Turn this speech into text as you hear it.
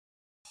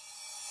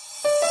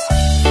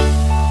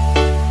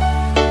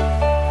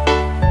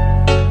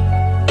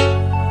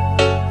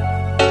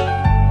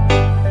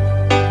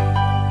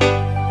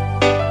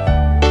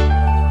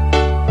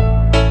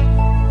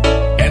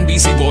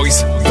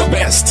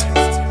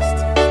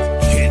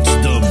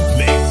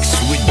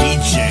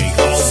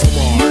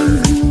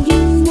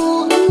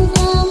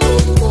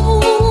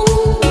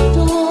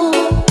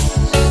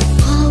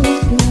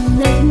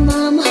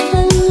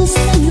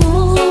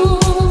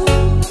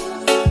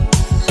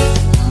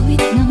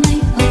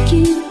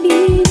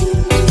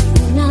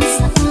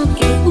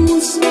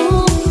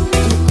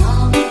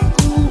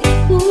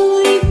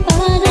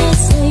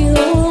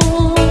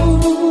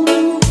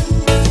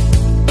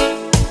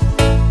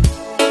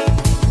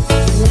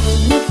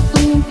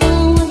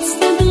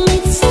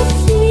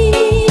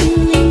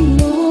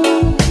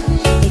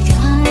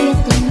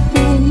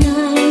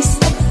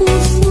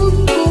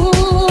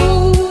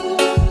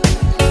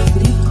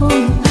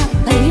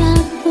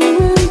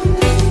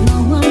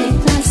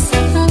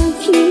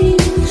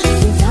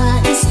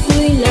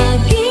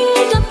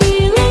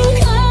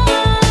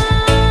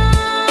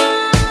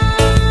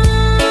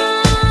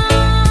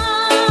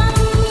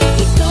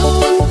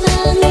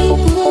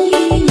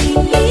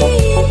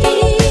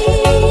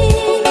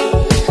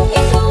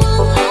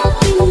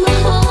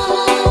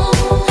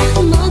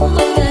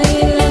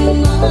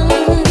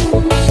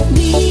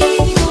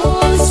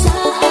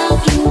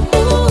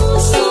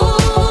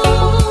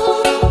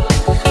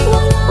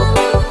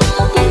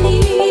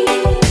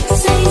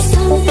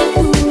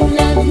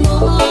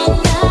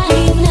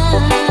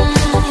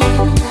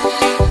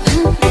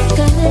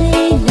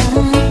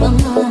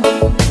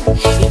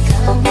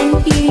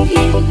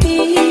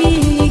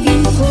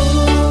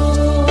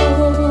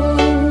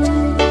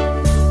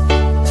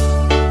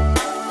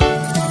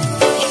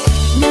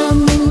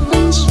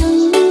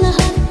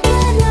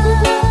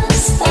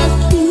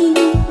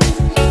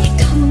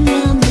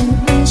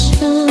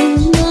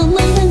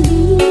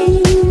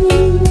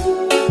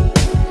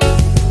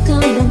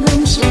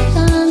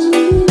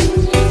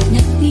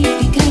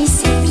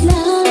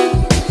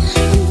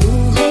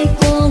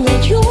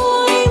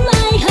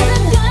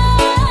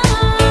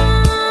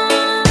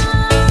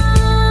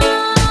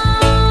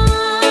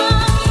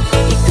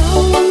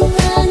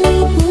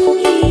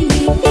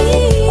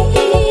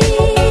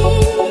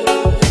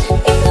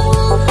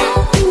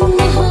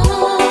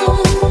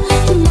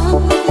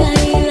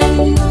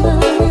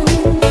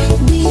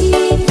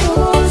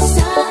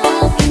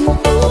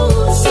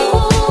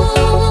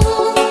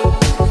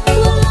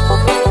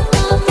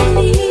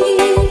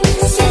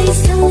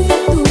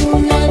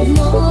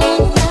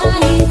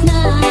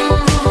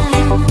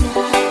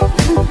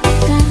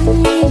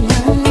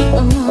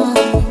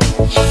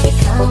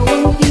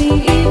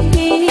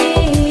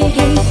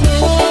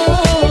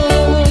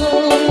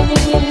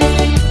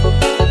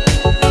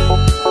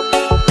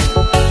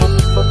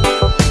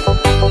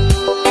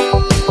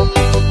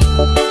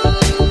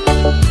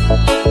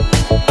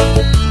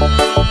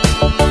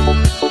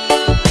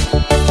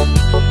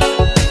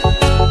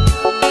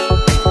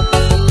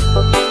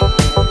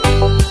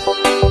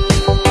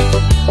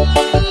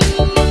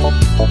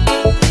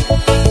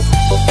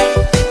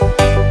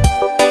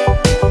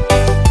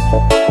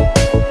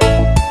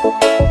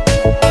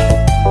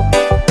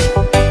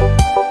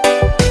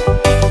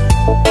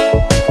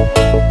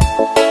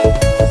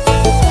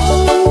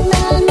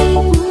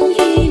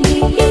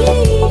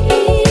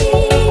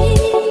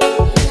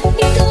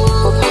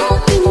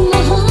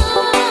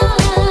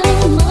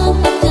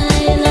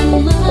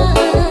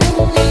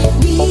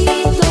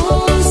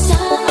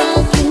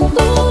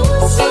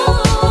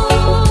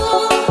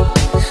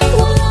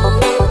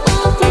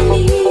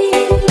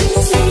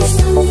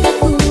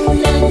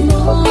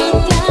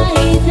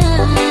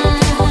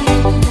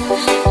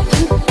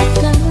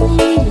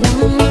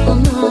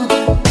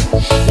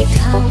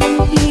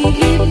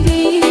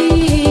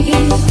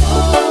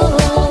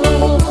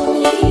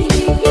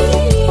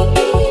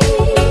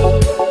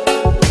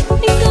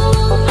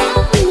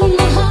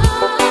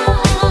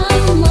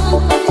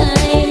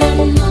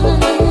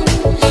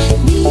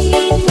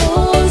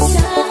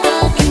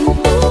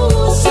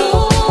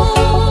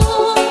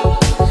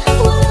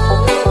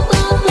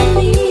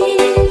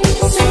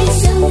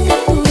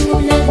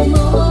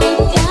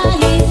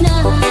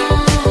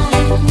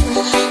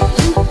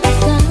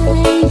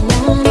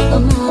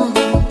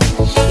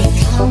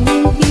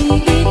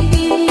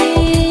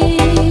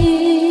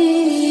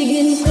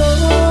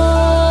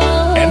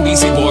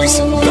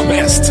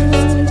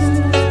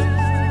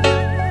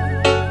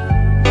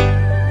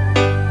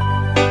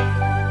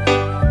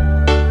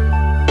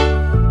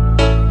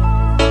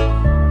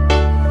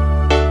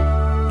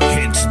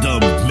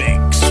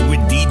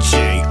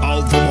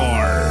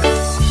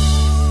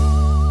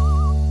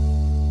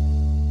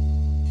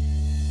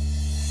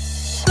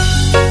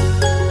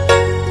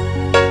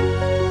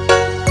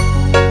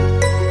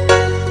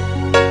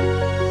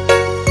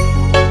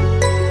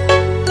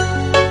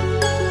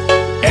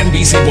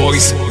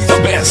Boys, the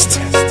best.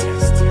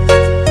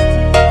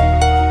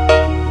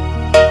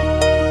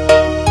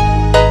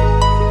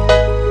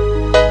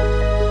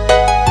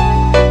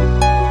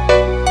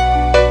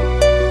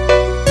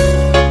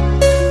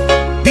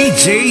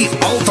 DJ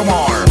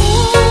Altamar.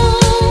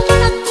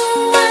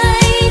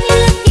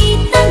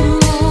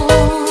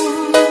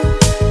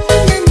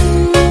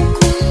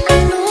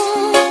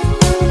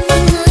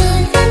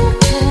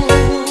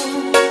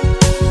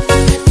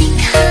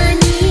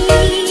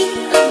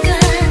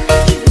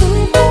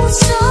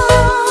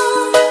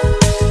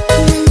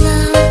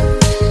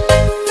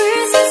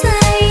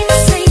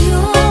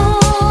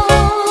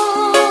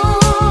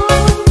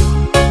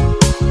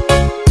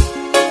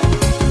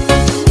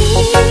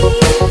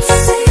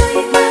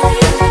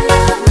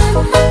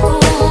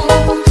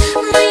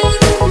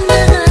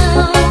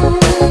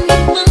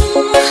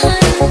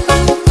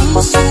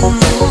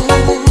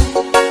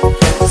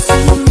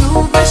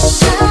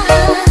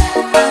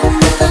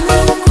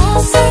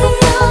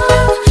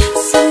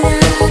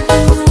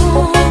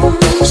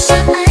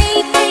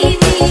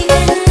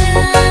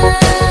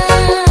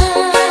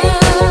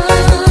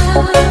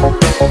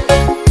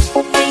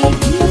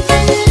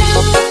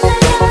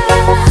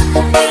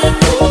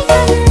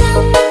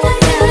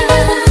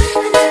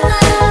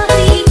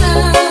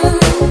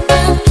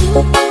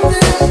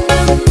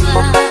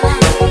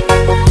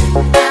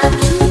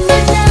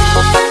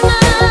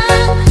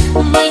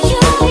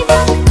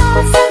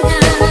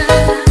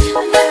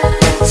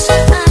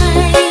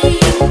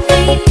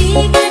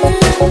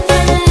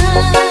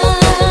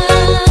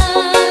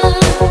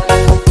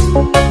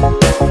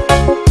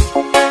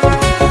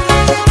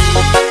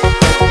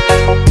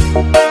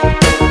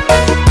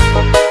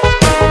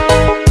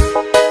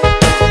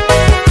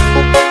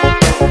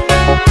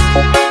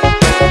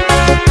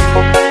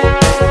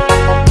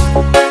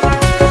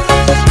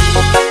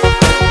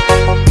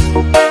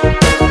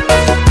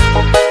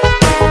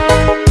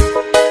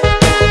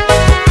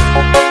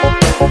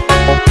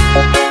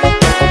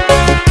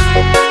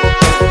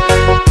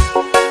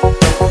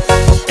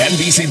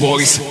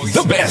 Boys,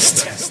 the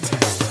best.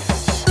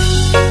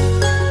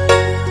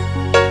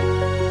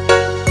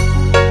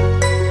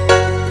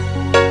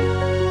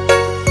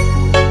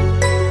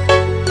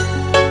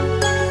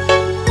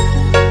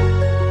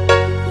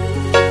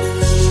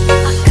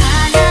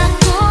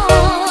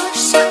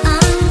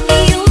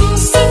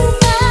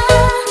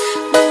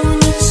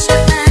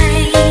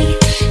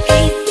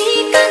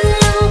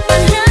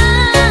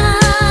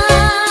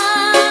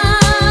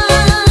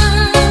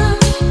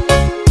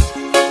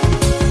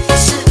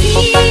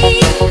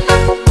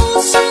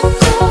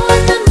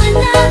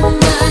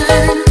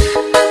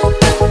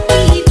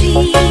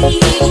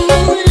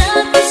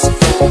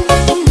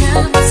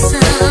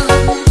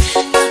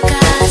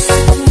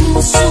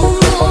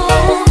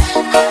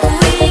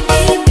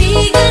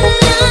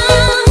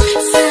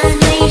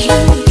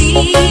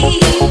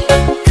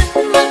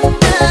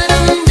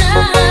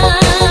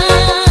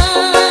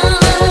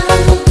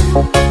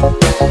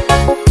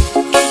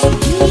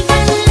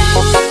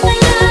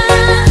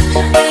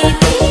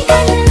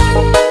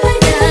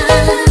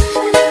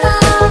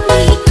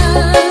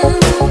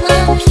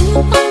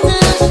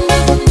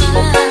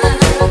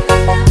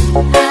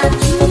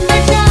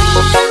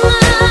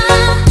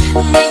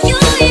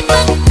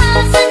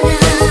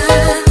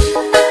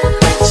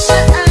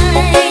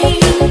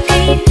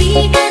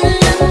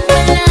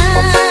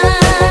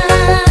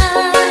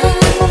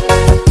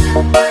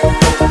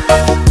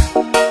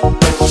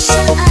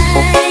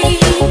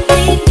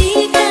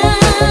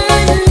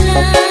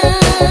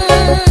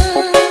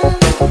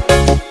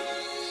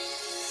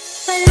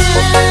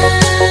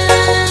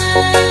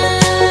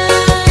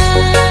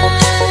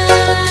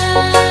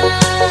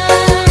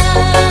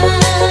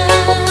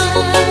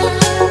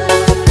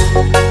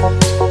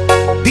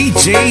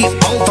 DJ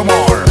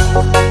Altamar.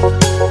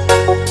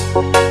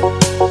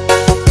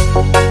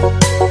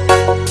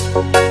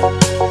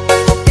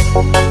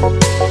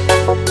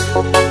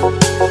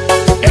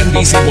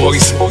 NBC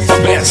Boys, the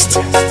best.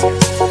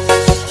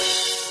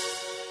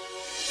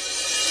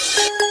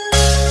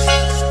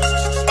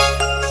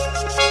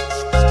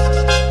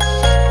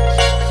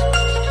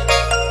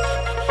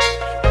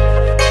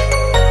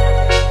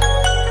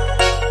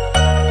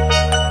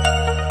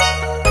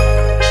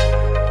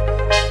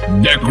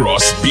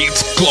 Negros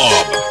Beats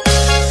Club.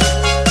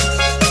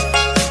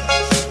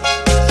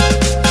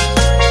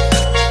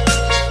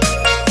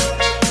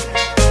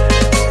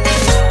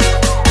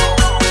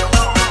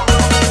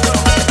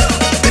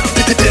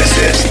 This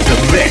is the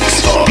mix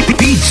of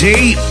DJ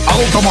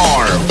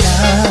Altamar.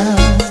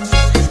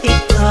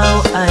 Ikaw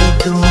ay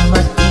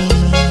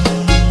dumating,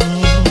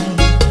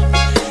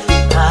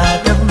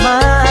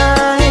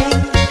 adamay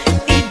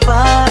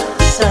iba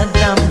sa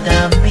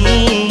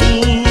damdamin.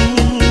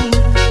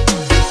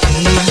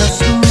 Kilos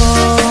mo,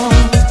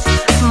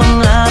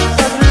 mga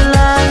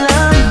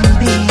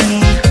paglalambing,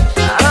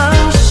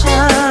 ang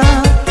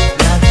siyang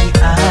lagi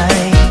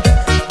ay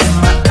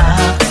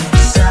umaakit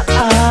sa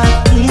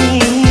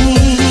akin.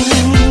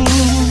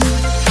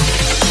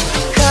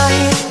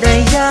 Kahit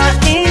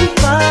dayain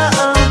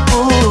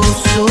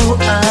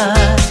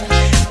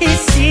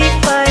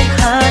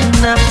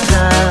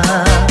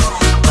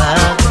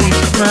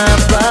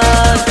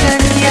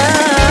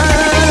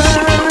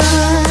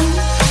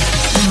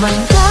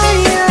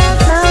Malaya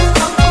lang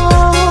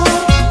ako,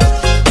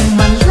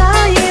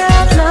 malaya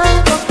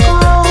lang ako,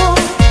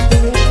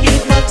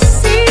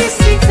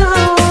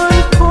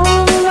 ipagsisigawan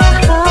kung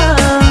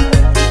mahal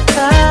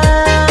ka.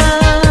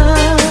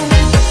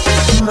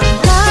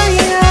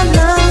 Malaya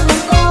lang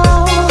ako,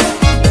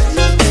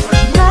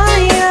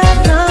 malaya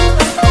lang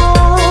ako,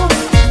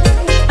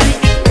 ay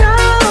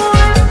ikaw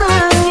ang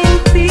tanging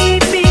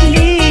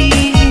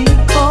pipiliin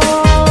ko.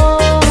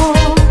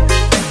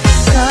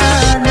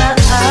 Sana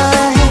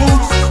ay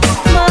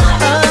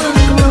mahal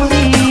mo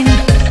rin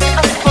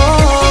ako.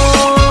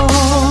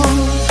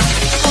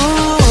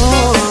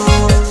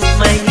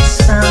 May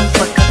isang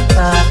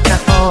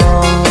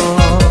pagkakataon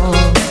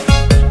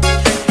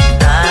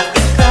na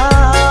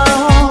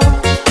ikaw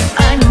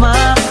ay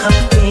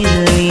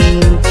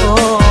makapiling ko.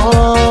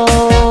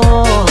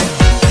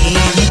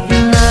 Init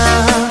na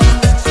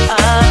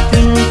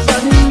aking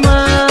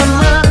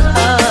pagmamahal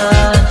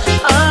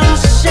ang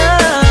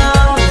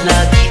siyang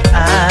lagi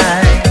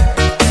ay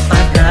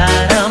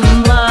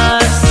padarama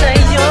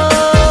sa'yo.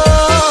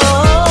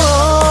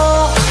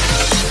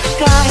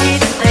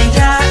 Kahit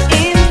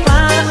dayain pa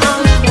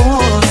ang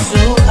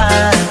puso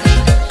at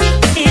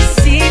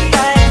isip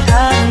ay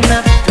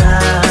hanap ka,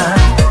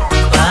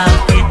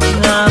 bakit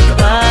nga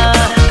ba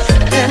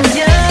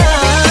ganyan?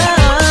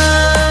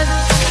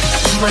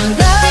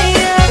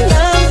 Malaya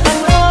lang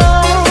ako,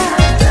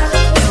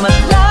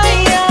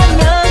 malaya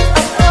lang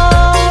ako,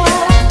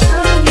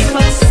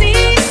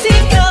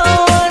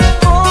 ipagsisigawan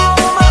kung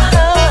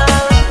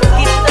mahal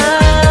kita.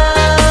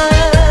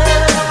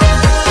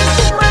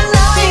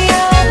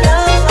 Malaya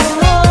lang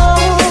ako,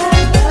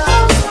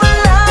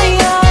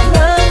 malaya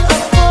lang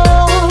ako,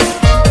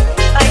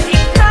 ay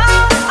ikaw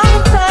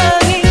ang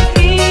tanging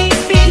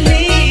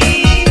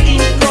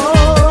pipiliin ko.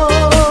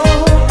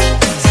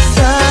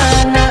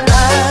 Sana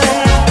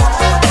ay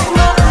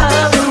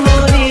mahal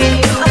mo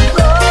rin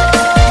ako.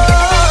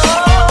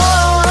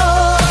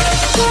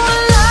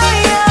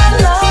 Malaya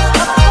lang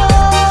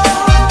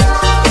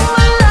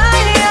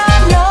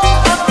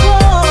ako,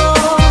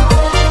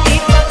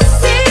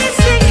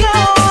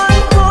 ipagsisigawan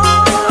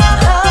kung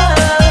mahal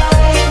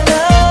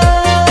kita.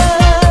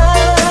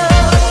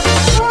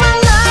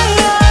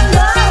 Malaya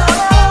lang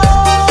ako,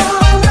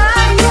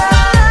 malaya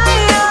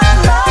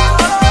lang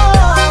ako,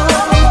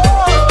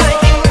 ay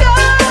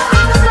ikaw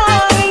ang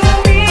tanging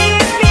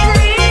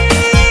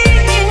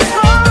pipiliin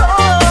ko.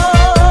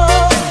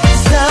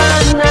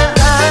 Sana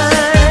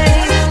ay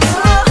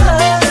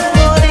mahal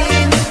mo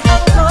rin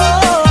ako.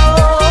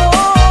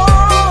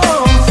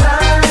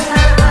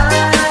 Sana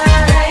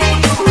ay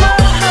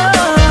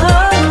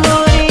mahal mo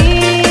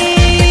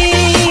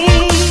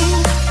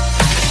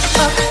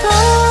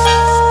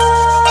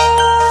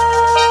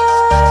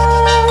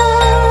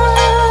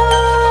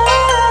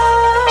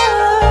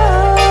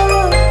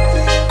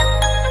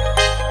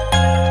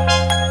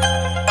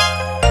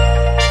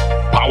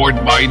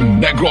Powered by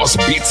Negros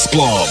Beats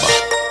Club.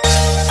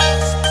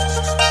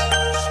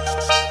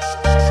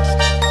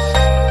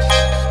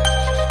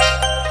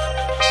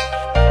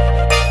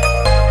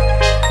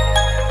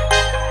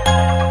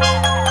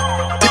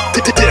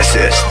 This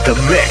is the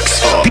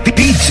mix of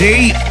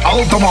DJ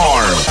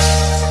Altamar.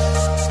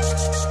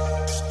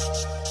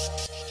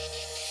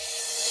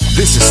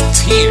 This is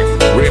Team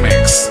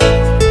Remix.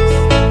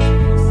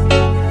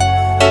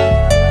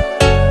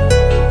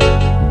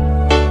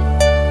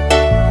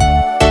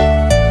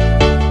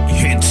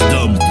 It's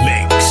the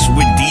mix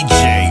with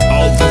DJ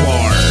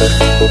Altamar.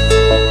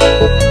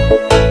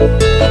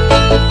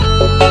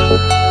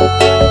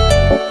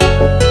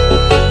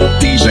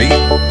 DJ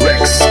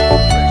Rex.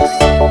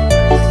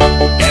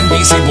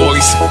 NBC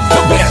Boys,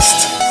 the best.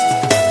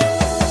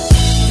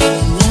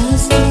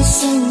 Last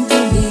isang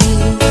gabi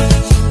at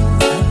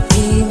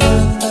di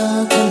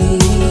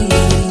makakalimutan.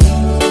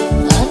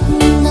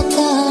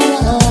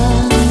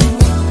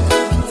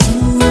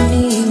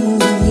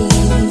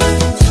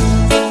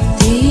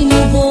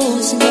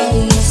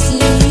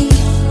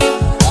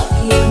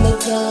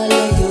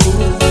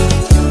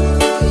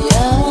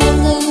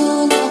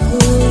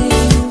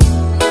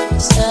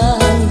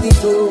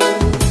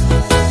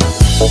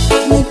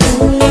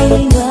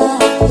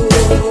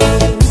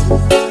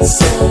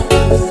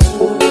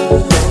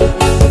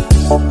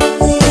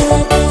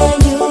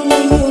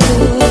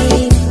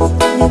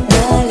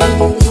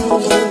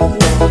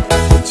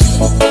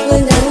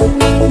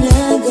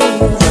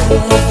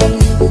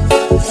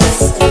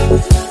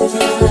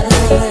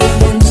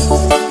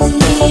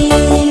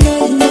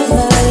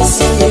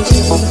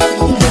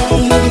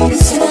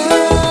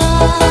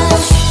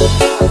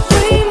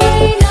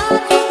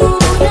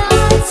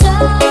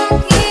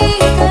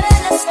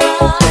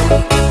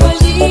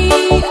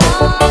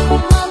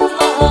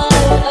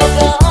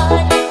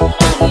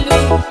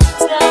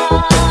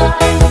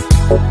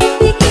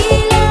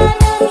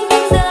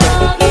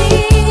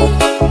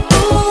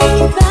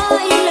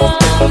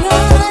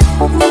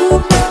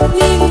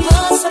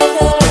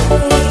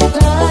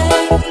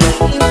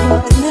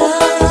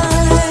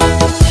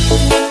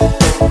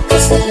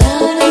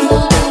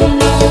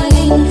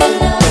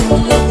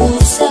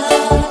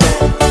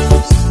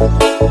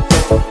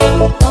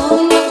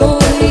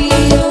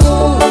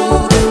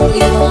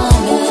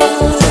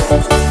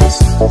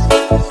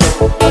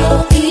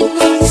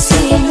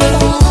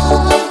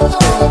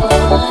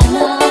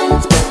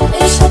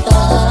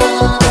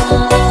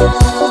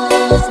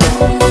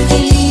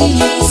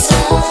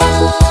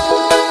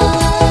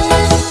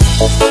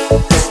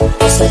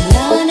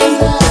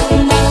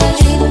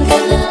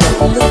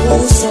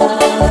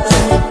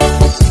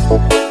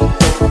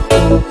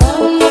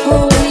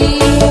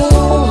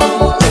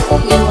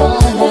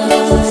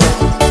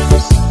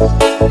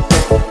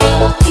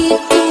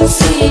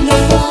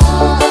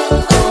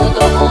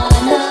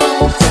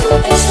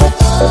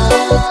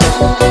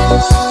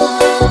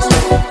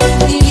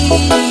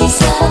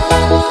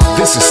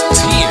 This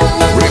is Team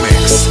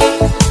Remix.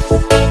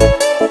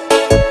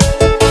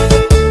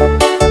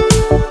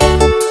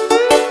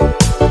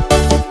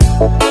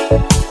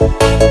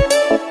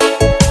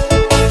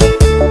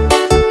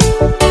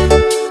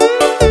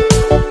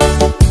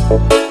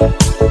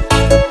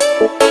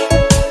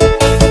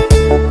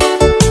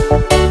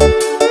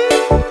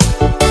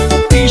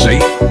 DJ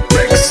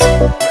Rex.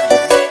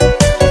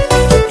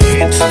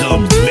 Hits the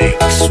mix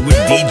with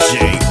DJ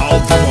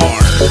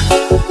Altamar.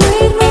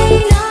 May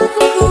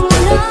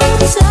nakukulang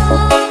sa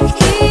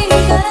aking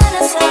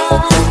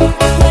karanasan.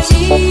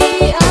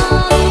 Mali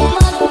ang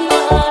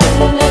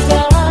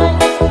magmahalagan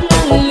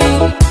ng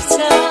ligtas.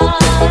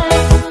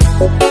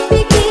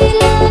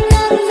 Pigilan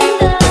ang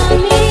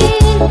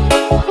damdamin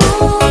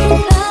kung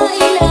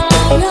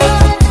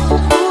kailangan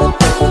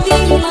upang di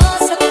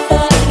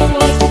masaktan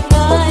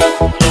ay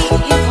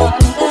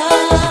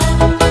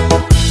iiwanan.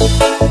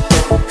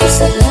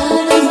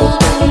 Kasalanan ba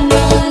ang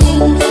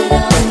maling ka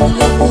ng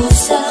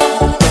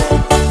lubusan?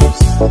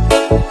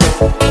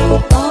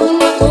 Upang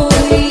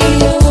ako'y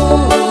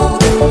iyong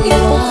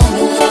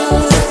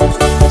iwanan.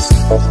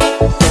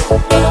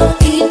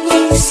 Bakit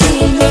kung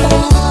sino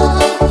ang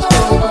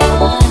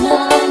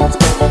kawanan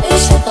ay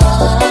siya pa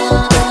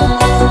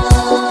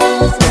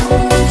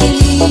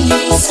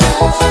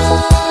dilisan?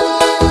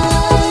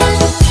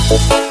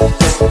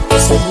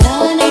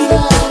 Kasalanan ba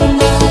ang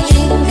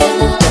maling ka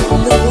ng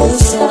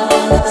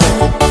lubusan?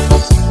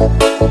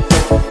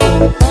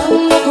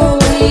 Upang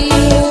ako'y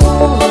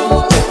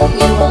iyong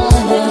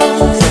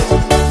iwanan.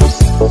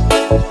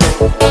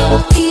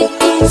 Bakit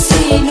kung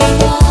sino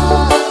ba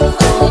ang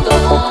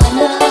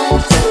kawanan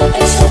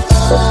ay siya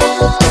pa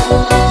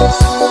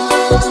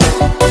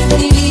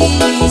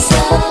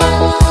dilisan?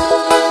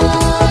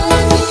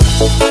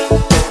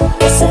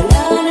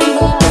 Kasalanan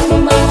ba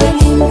ang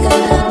maling ka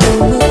ng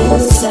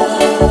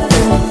lubusan?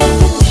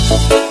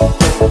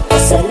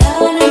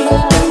 Kasalanan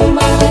ba ang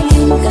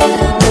maling ka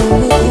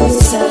ng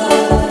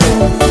lubusan?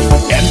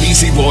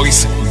 NBC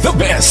Boys, the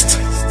best.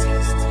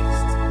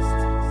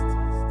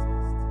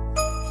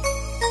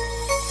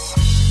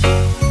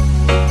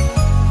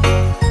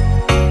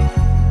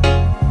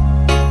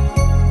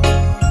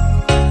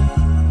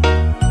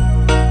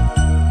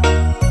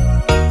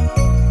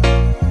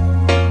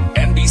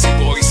 NBC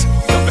Boys,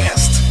 the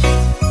best.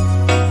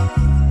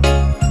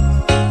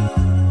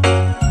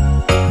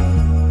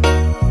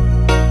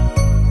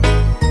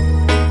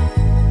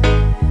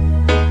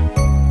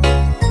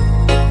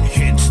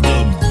 Hits the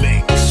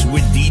mix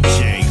with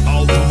DJ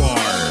Altamar.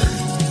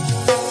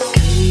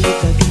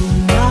 Kagabi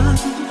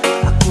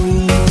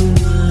ako'y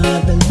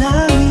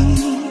dumadalangin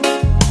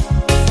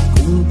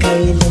kung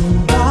kailan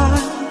ba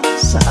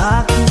sa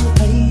akin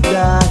ay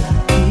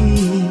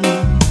darating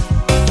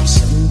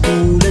isang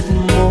tulad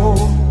mo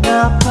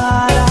na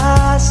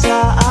para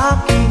sa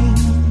akin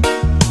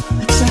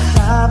at sa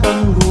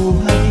habang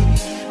buhay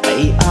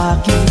ay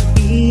aking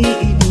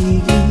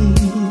iibigin.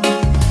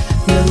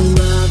 Nang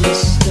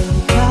mamasdan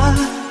ka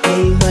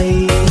ay may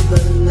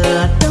ibang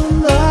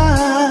natanga.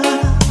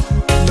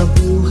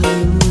 Nabuhay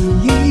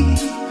muli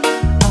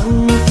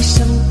ang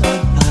isang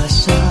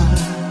pag-asa.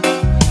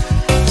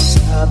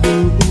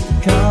 Sabing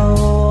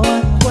ikaw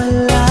at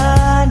wala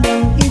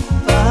nang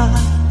iba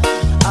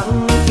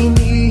ang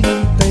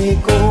hinihintay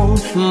kong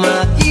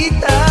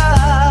makita.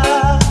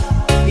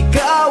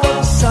 Ikaw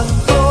ang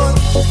sagot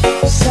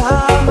sa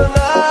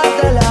mga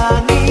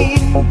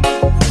dalangin.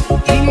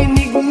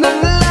 Hininig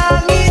ng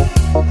langit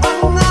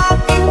ang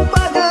aking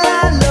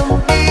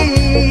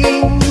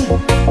paglalambing.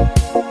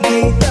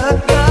 Kay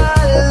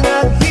tagal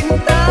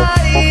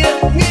naghintay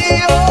at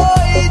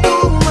ngayon'y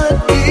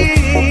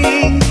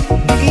dumating.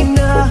 Di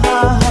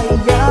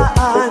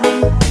nahahayaan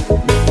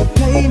na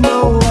ika'y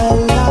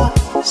mawala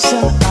sa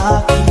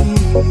akin.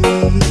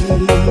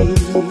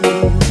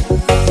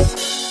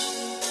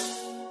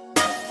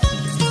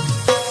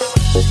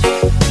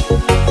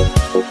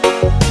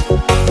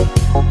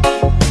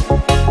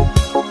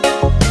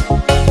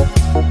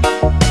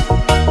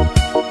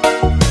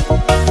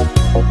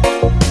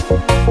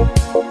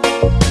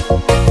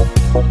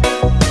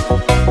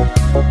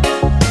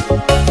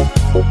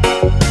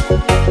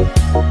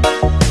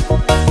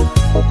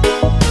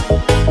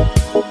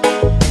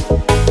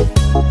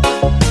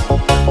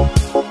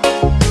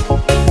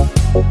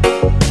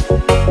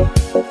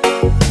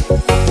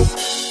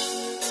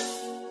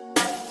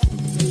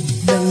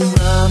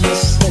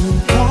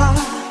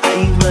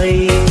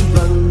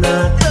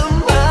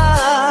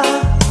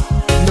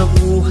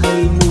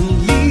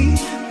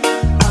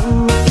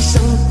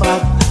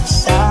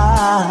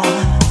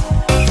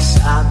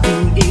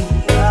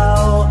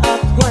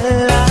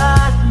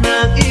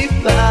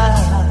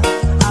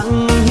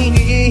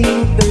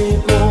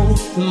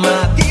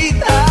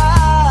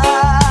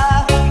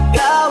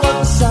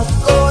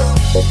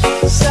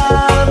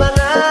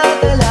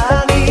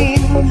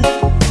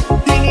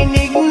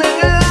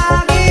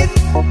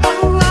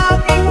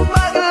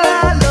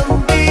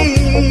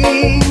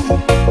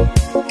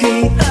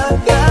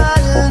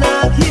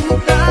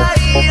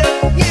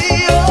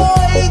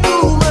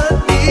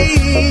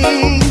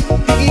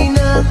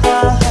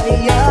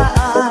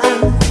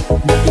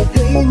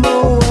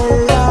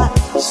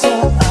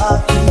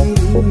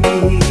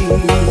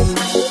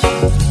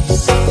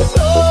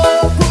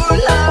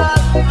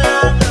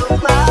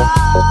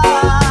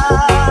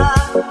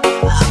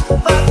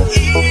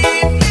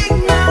 pag-ibig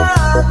na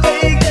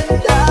kay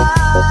ganda.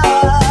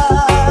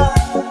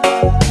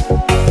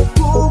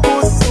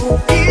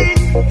 Bubusukin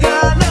ka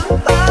ng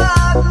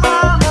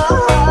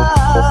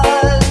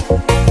pagmamahal.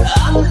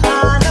 Ang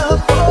hanap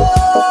ko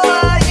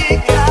ay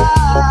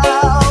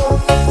ikaw.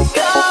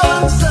 Ikaw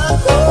ang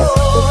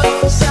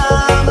sagot sa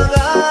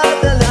mga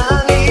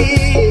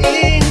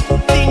dalangin.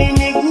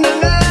 Tininig ng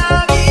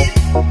langit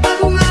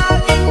ang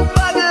aking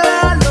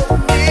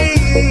paglalambing.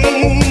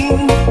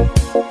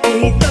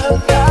 Kay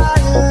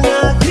tagal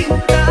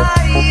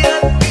naghintay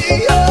at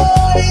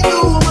iyo'y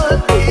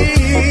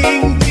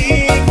dumating. Di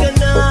ka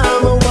na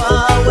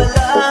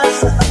mawawala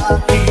sa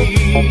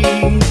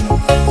akin.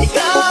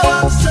 Ikaw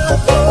ang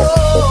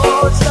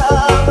sagot sa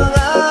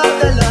mga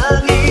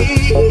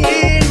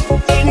dalangin.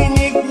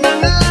 Tininig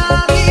ng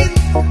langit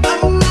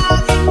ang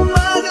aking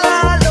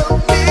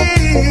paglalambing.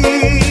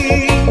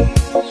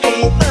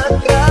 Kay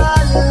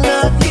tagal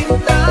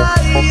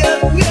naghintay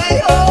at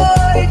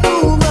ngayon'y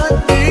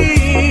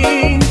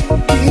dumating.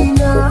 Di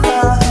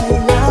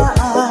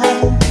nahahayaan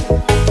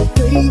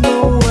kay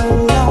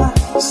mawala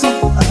sa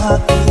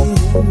akin.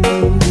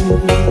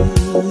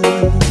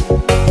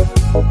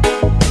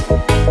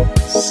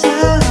 Sa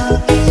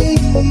akin.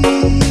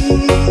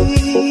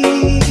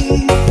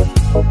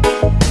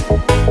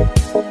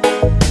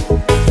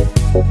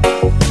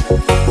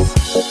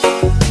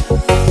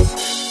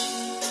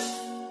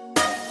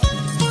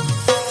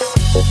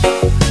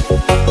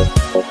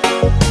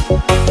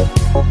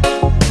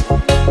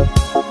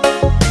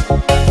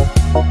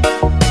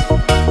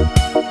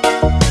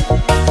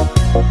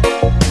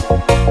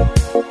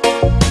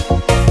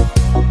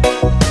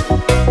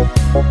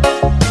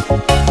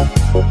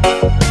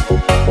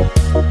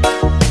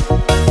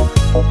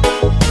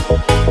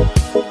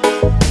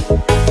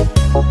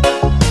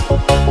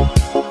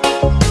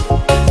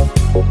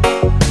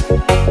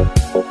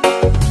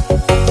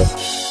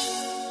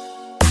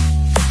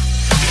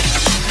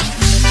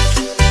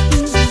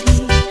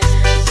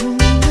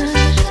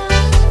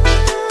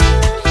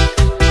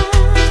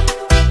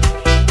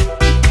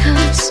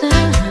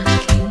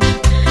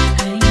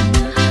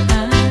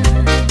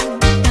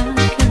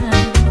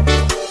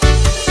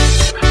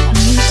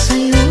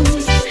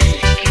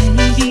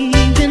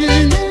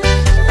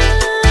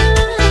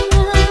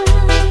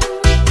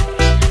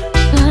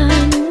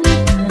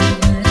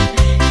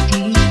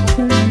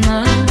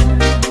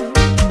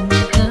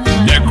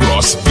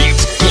 Negros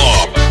Beats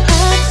Club.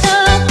 At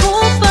ako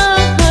pa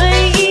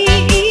ba'y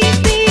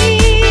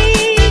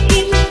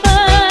iibigin pa?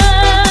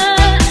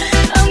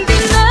 Ang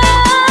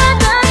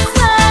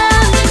dinadasal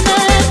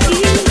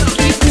natin,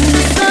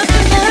 iusap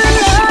na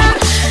lang.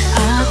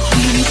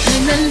 Akin ka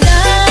na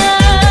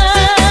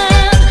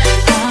lang,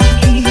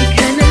 akin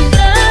ka na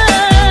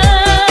lang.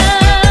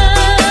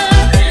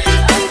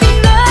 Ang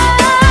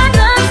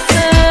dinadasal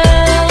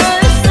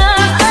sa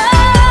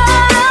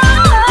araw,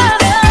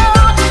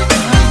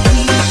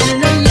 akin ka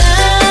na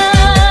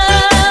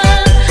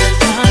lang,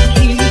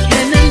 akin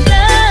ka na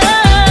lang.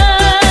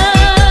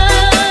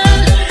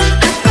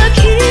 At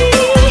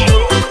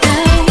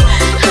maghihintay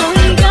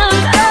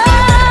hanggang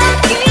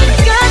aking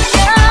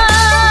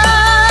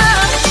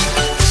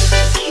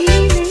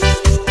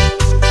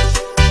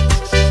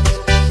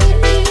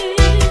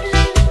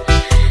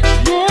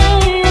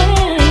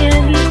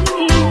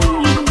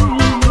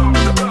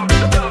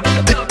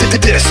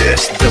This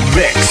is the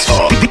mix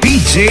of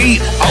DJ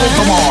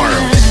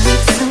Opm.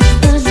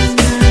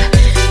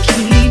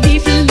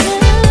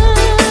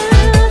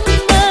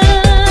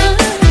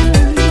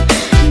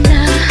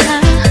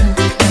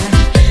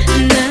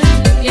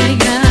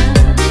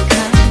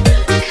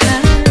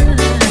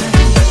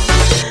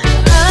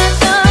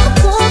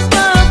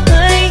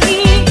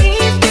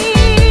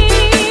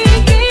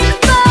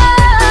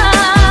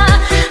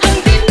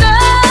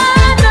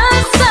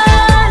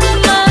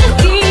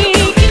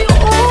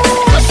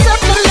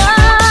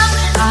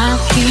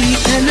 Aking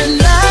ka na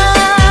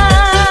lang.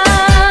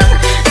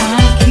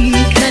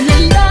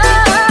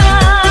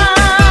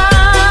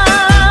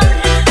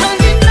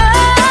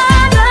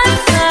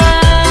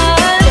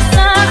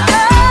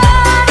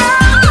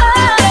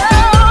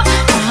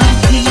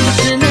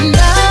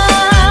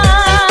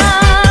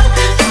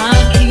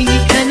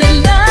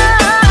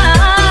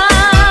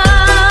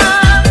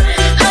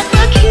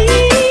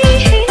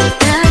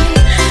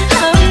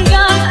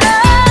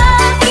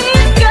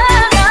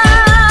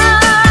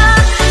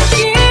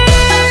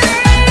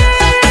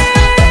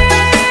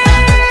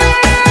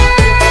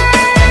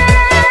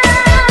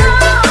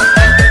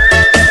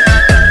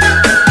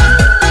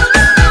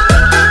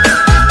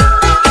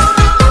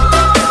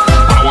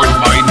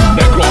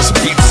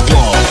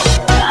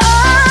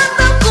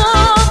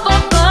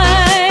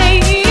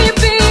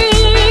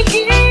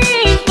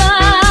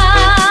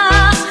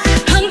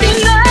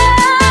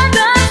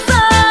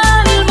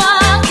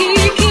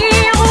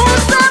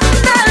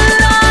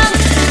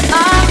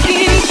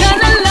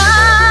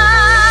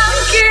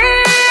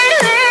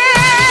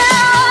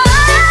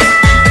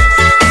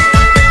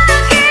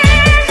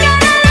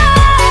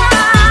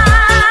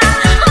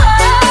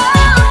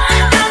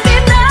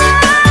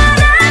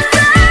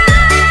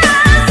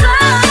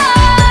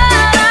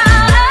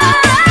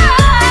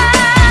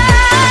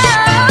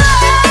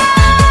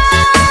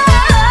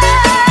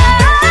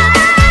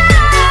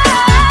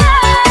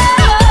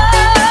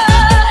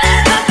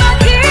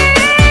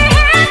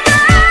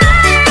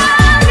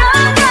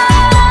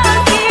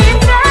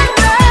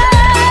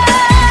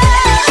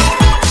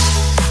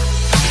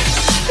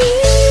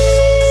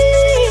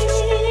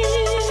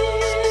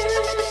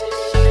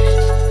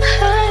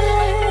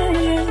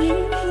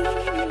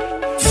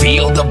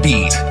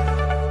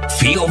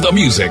 of the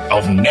music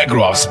of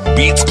Negros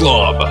Beats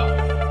Club.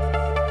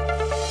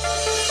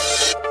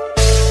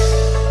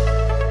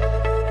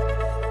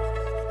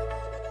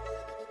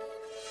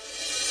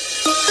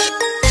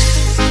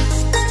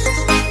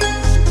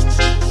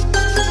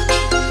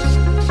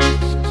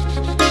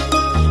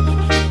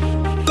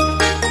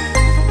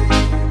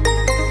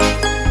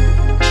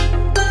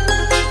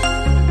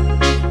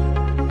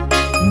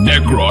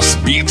 Negros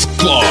Beats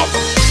Club.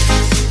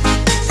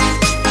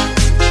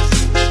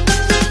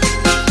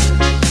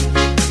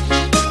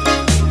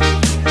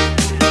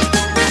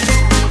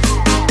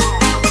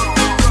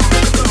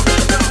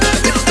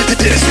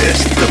 This is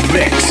the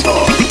mix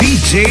of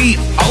DJ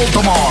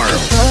Altamar.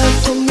 Pag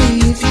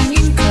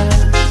tumitingin ka,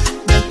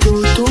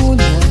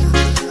 natutunaw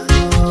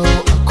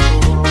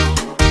ako.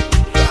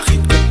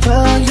 Bakit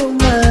kapag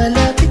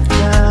lumalapit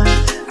ka,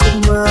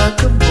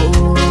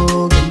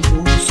 kumakabog ang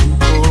puso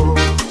ko?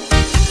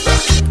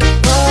 Bakit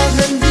kapag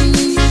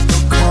nandito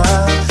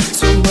ka,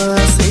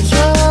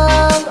 sumasaya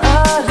ang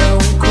araw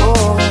ko?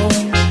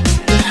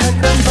 Lahat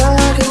ng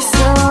bagay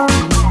sa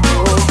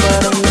mundo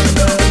parang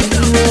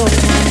nagmamaliw.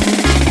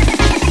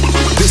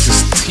 This is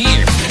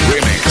Team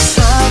Remix.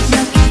 Pag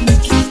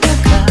nakikinig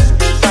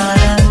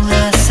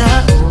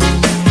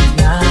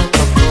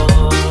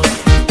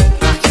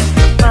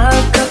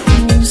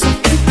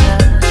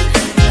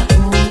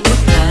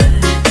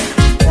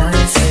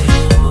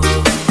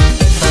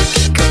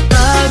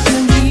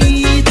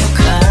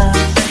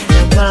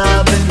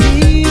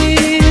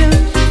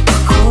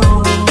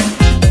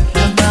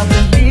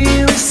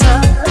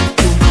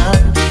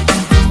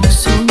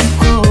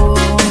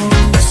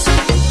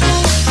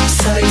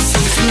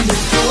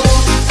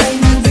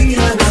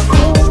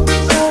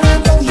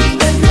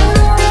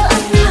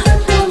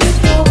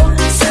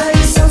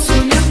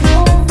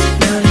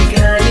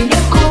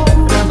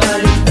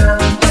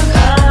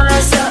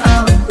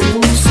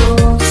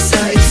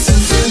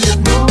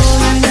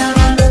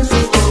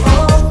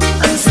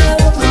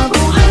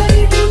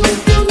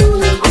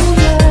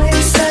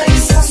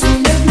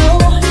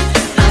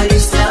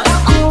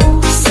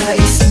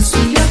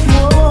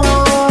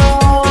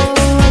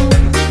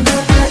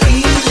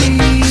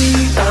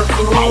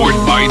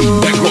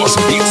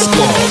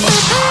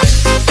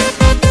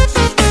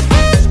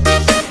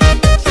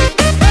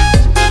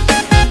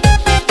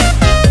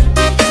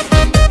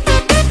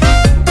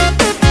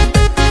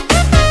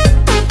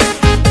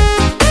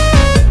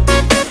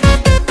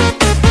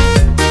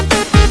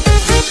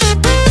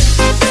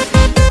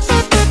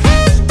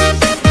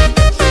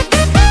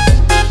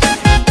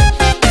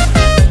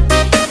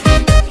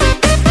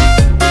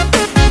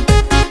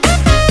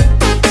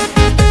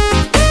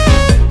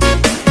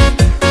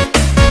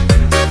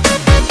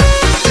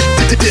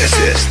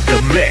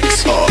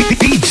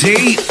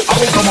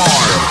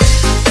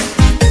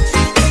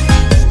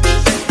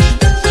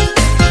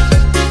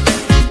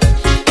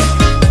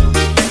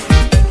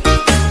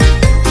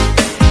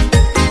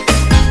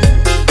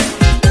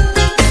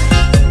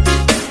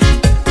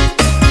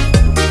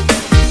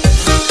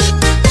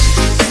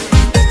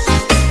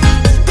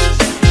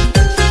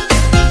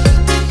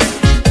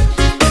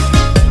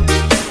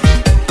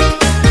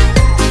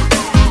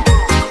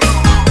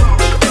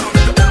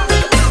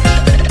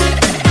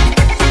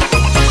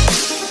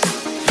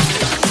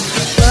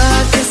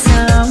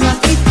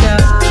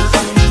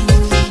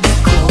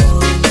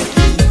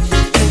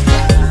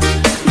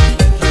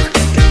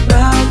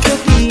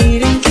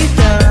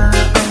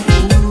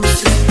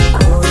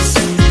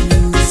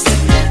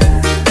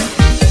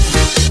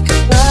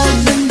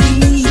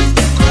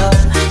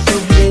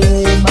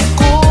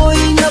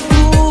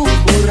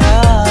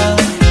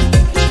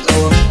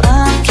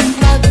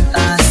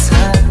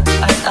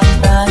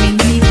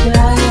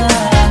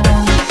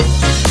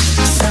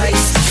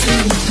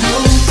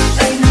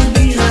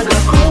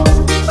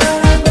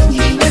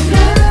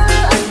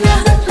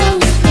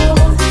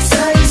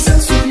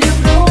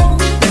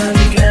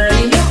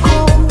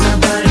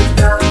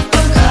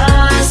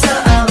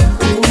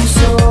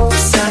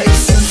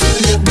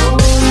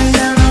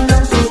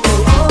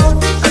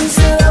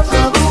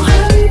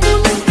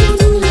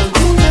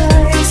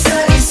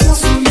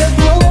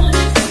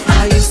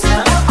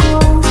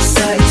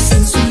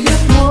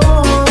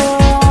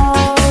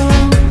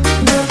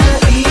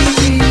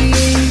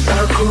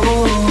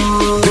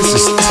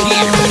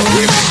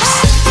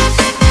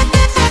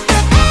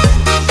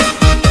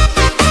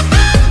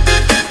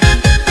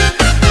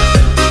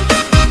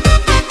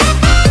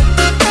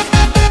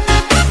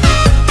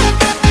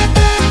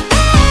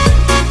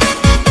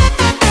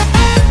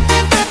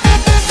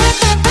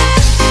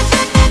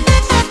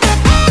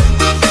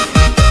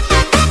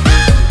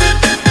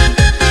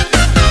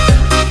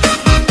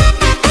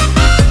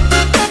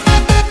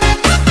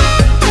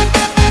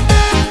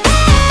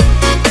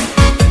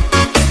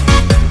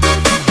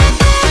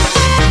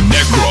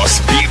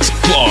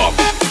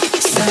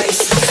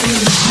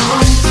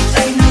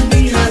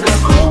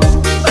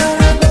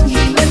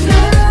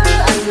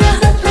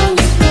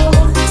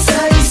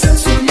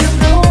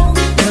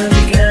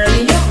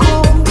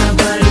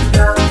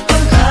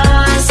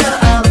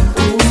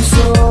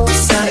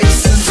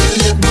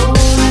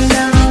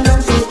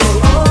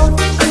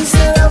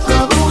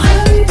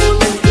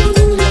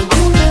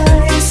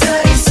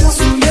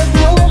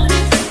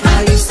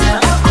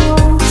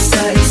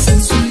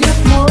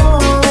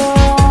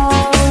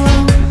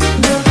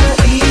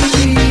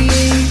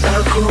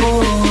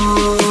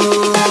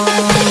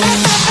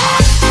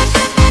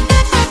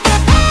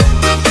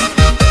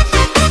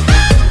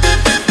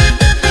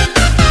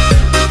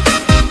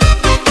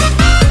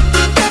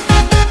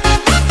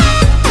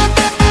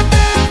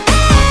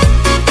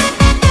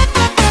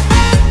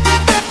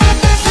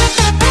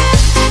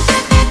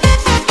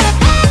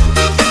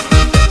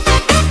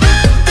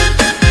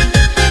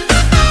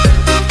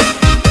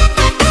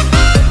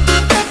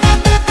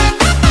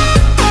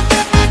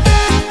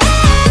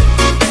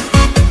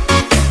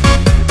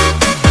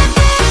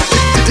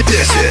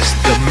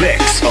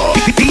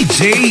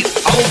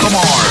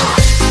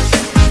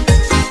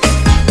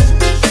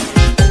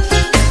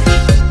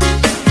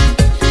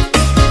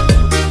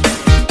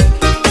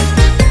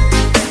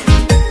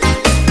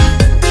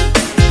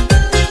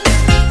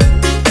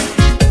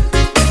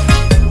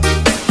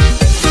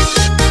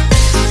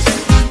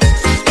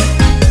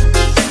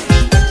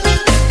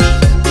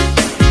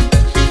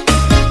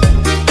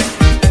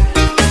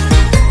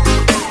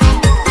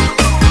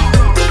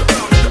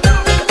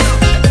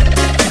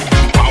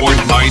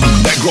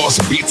Gross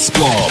Beats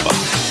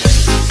Club.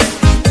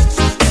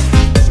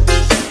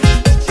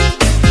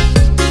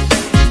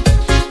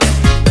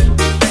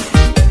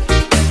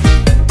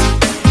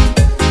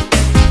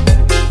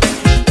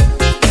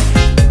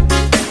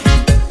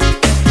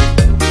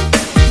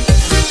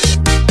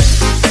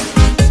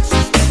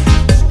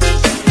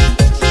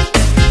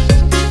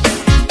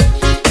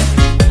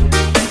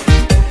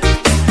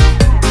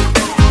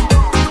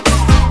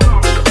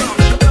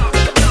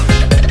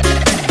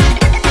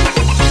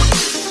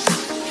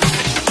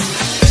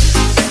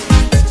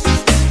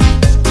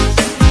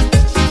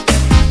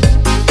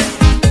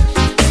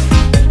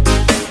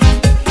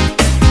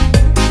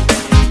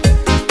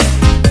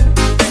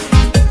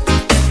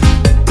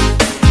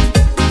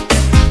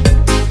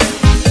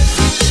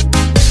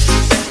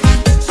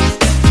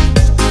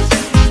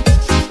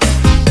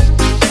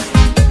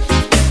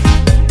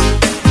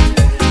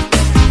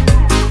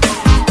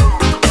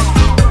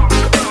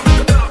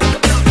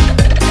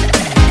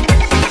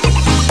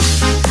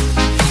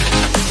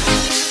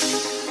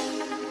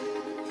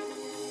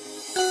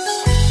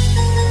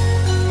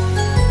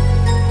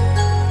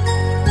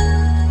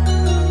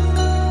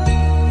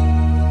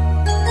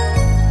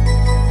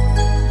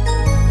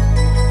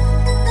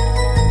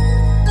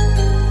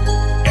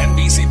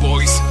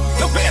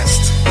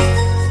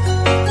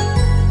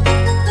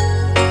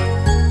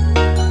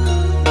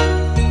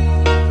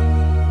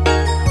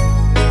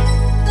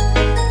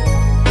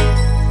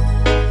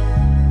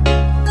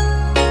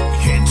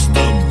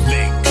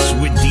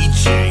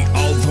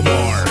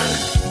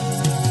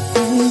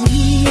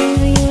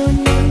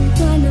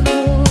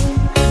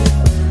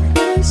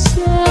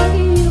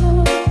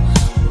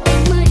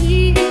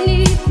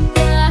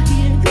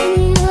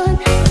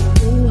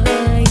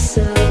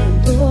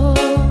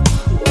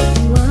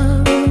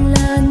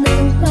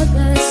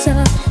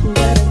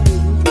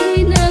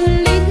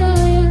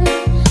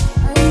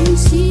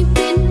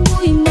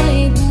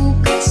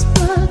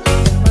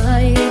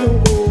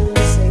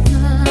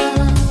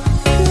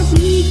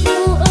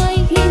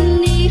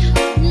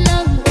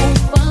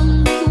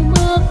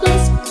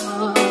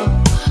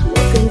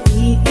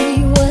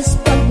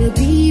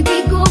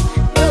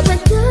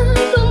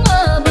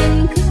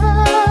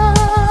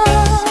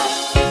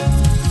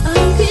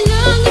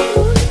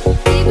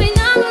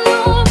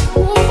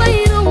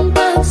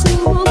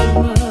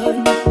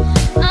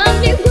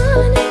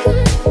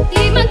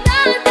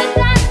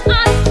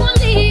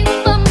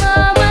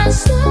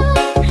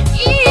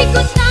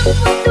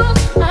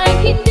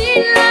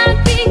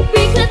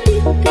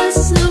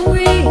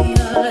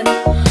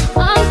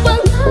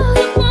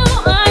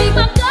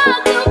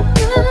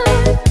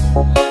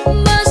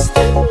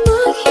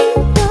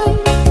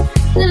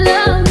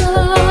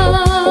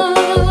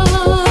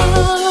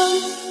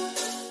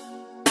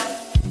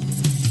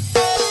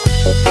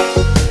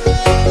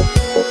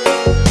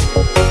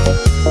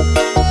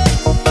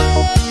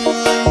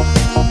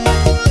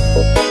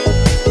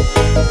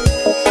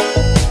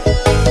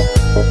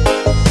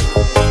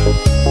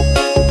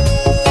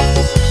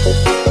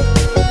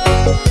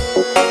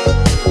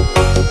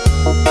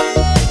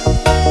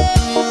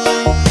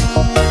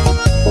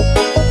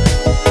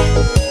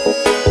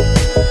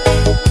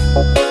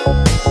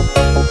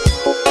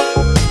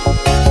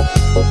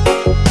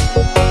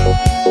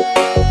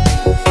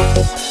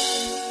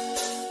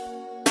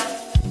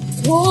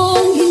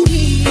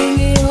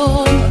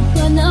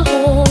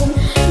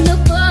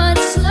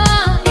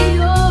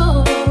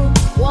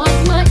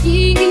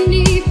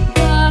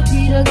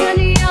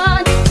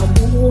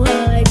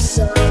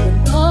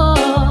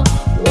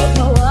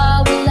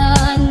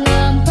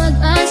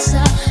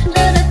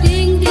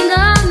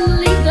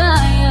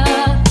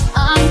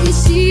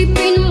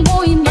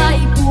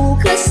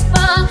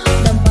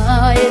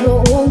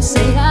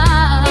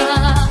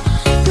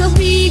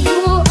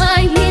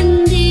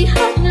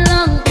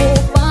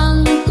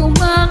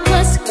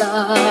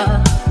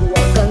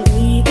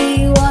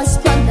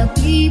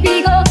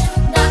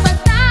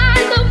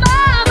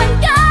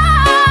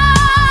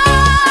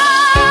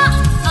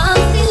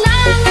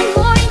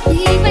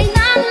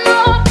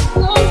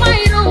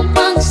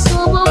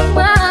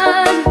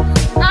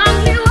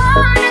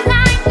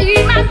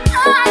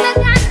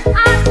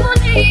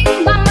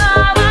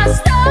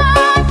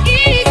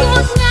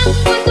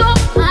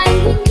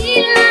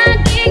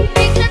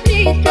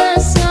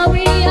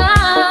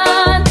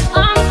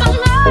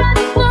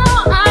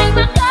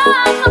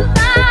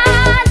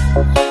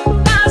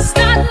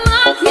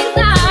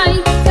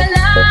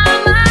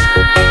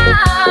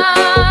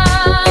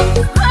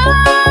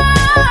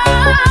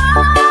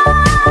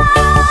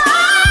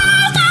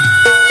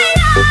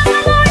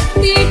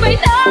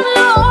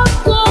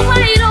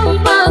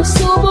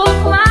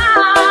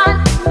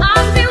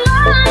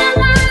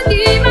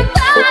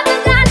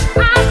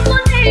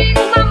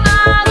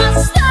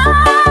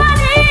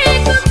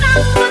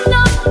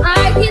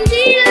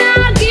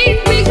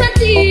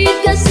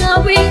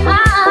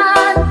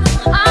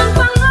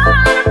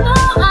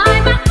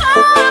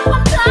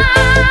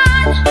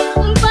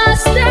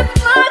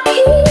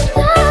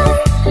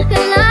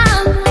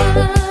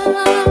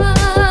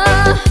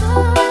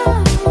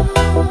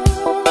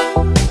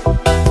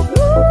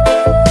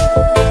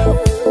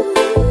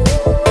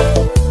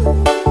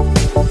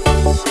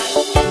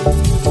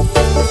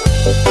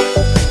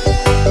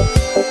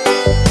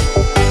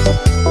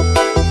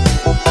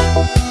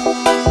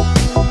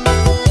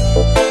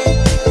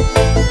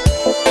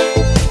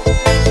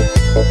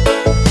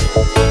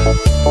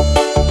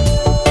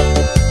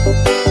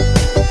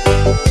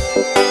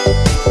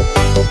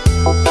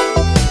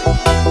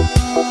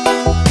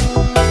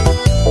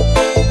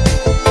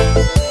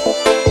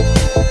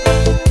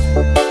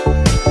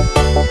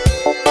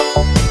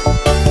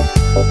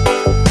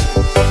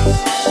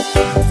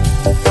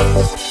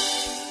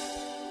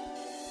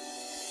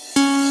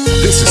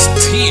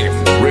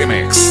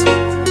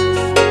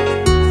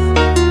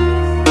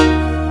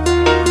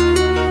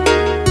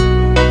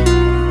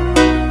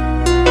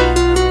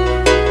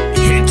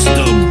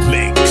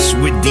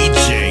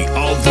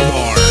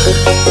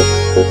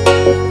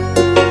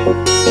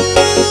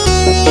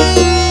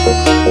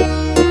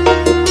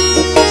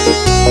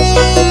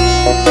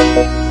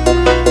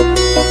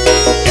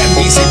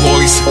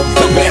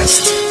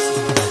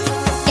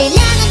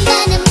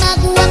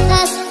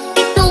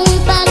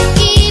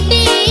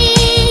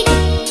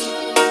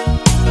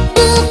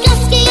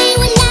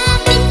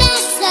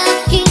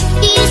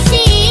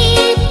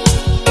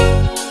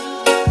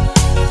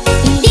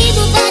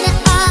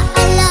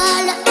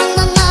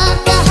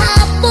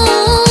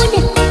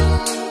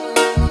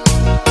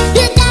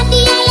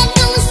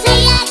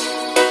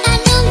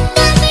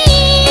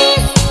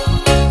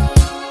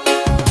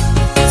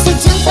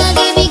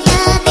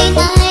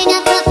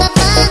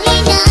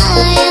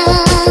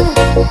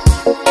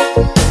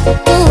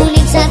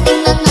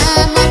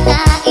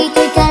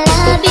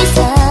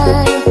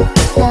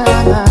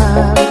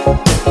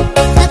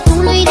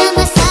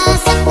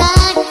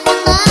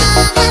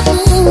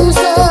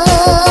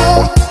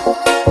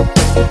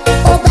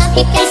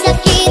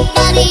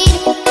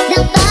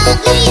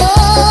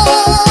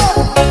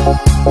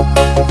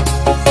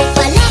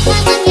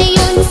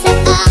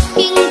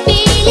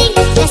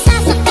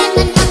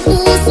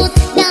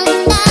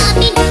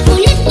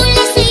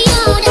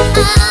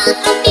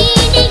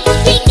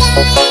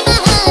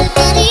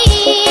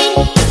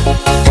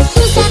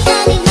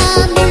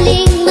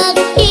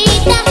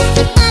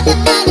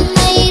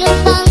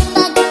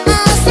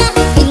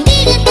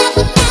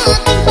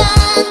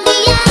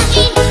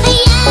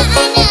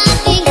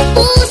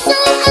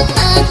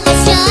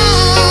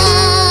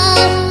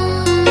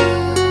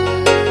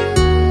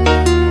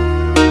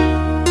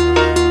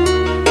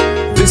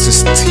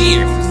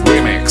 Steam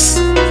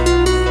Remix.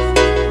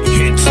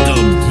 Hits the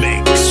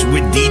mix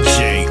with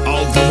DJ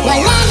Alvaro.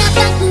 Wala na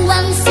bang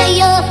buwang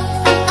sa'yo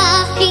ang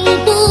aking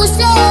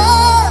puso?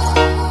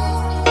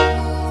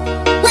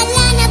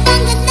 Wala na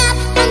bang ganap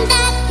ang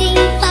dating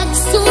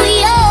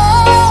pagsuyo?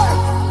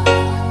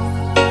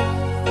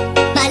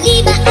 Mali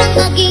ba ang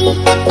maging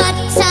tapat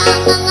sa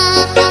mga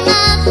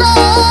pangako?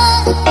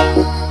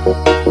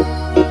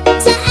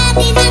 Sa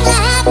atin ang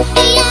lahat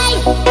ay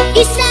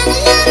isang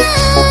laro.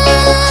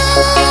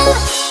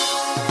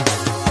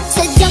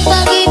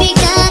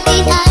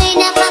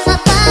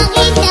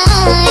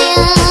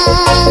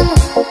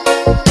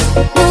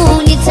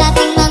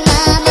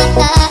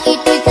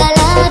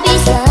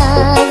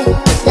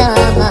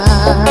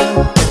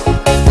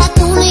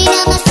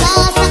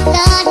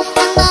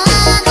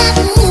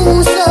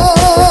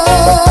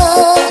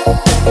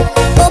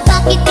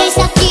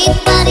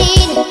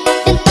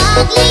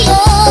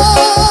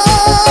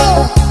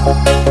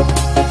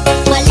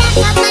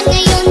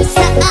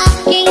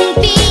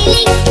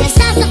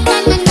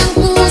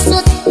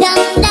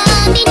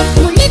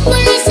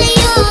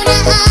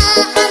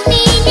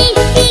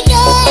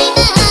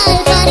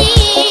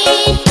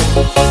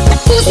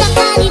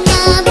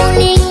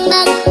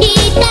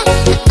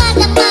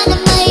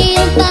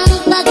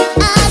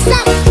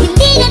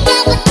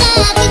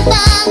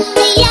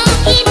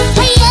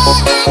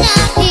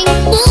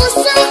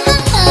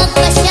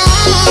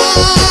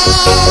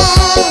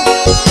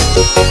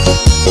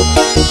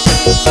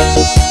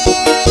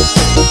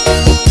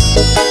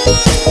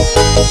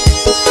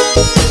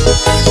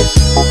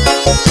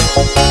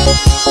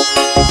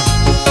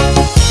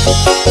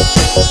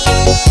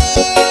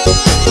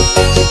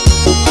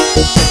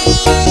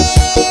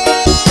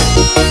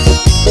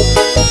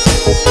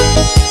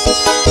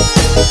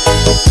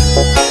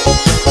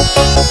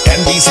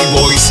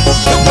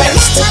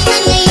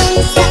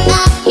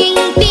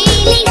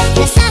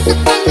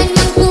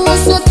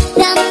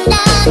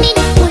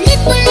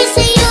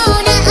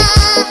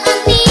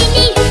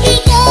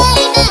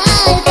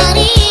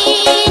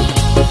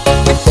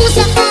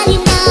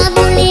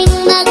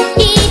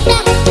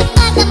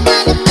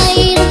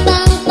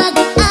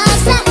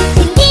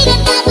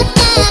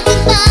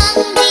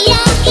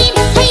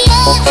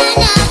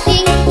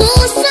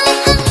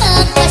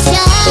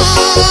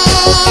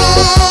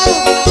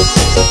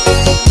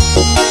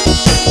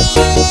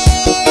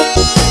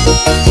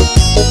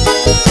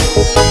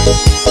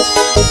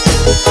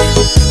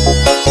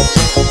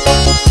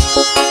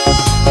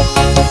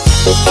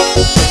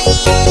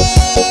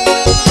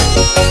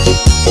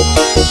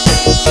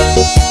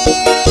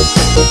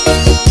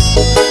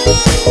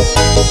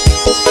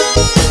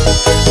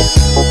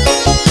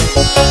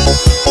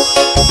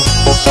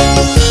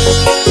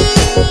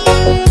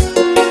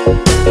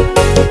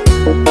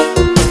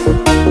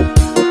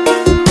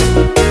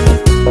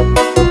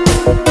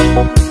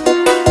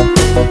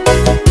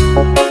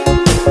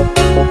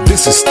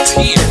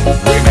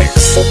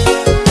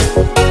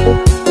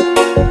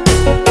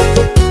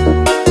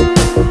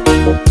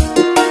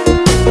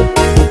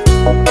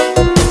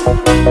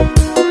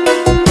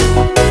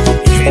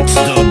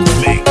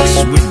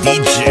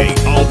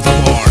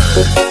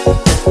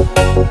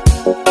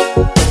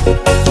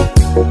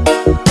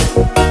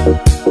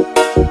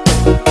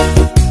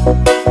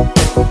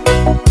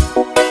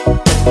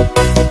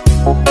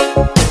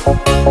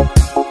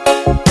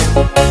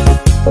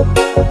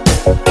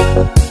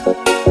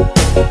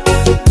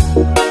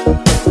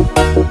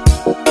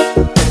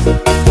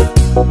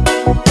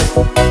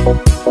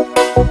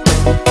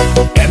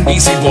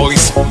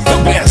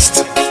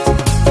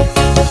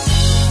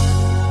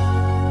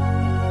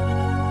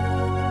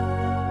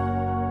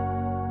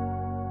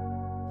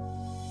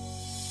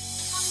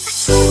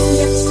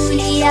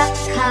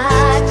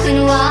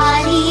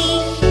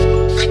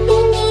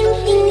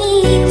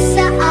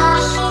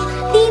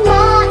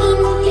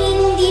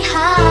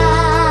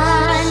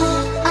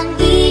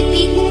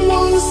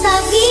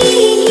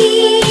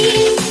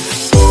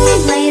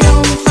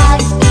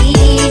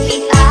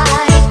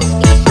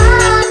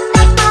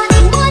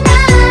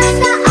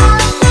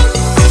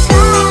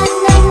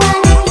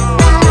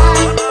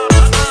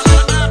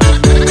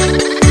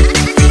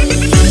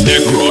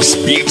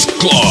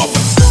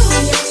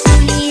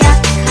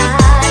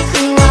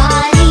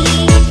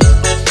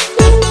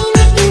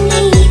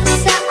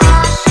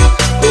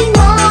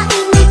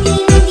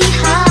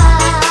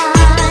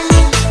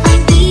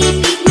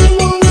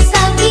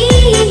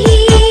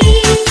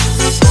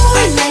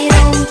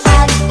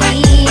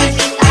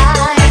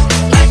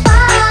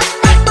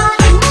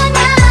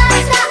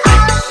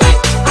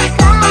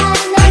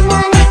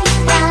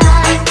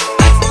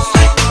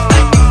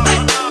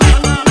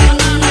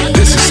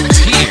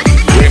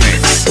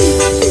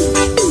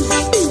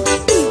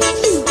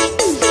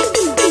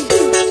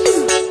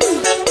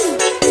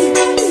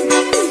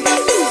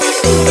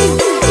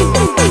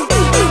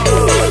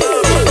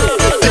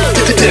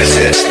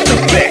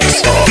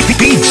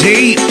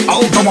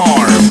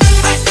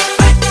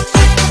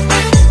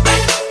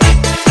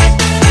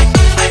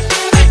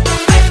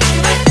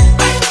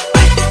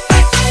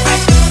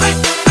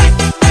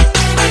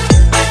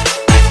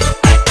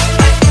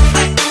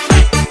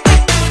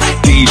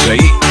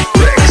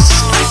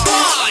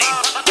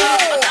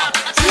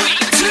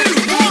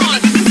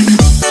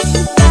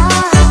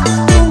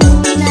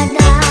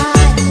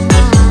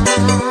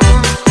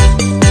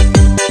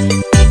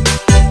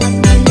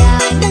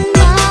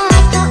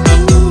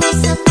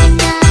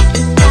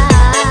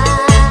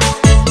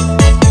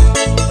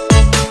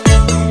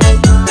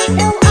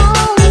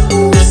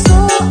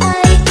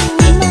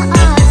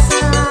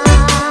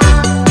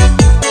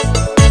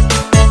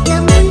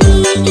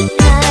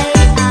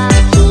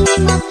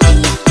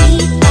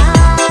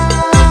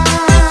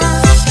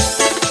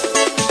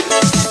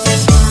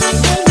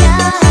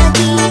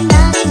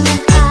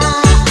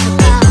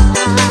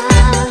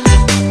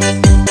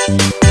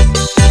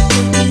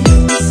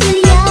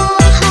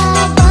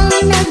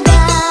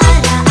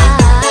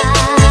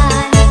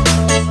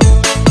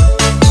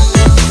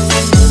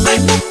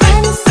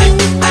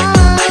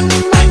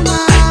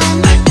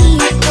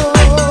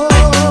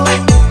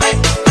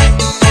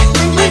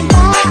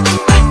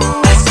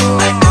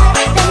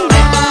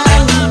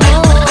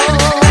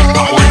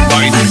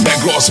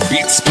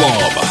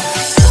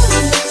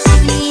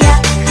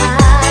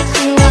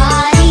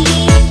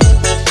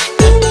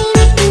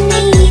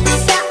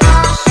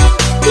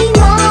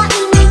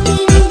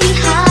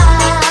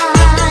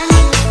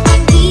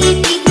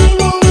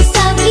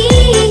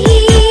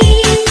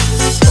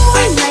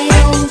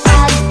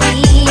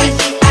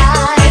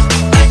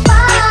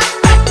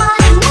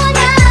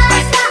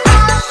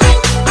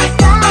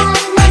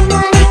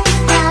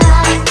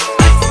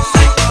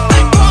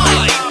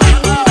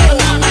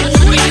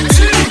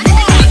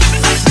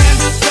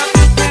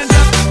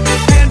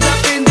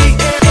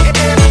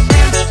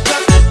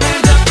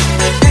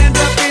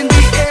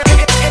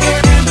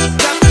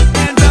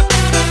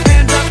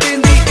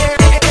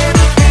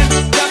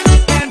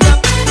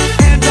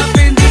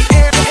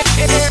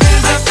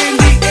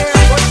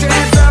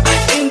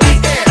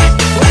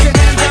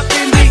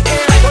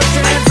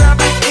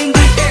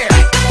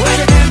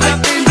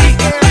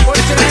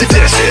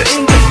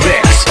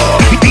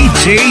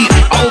 DJ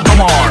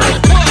Altamar.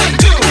 1,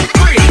 2,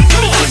 3,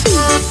 come on.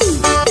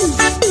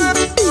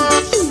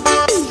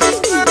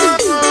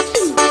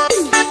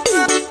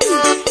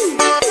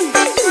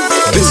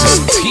 This is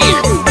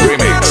Team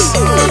Remix.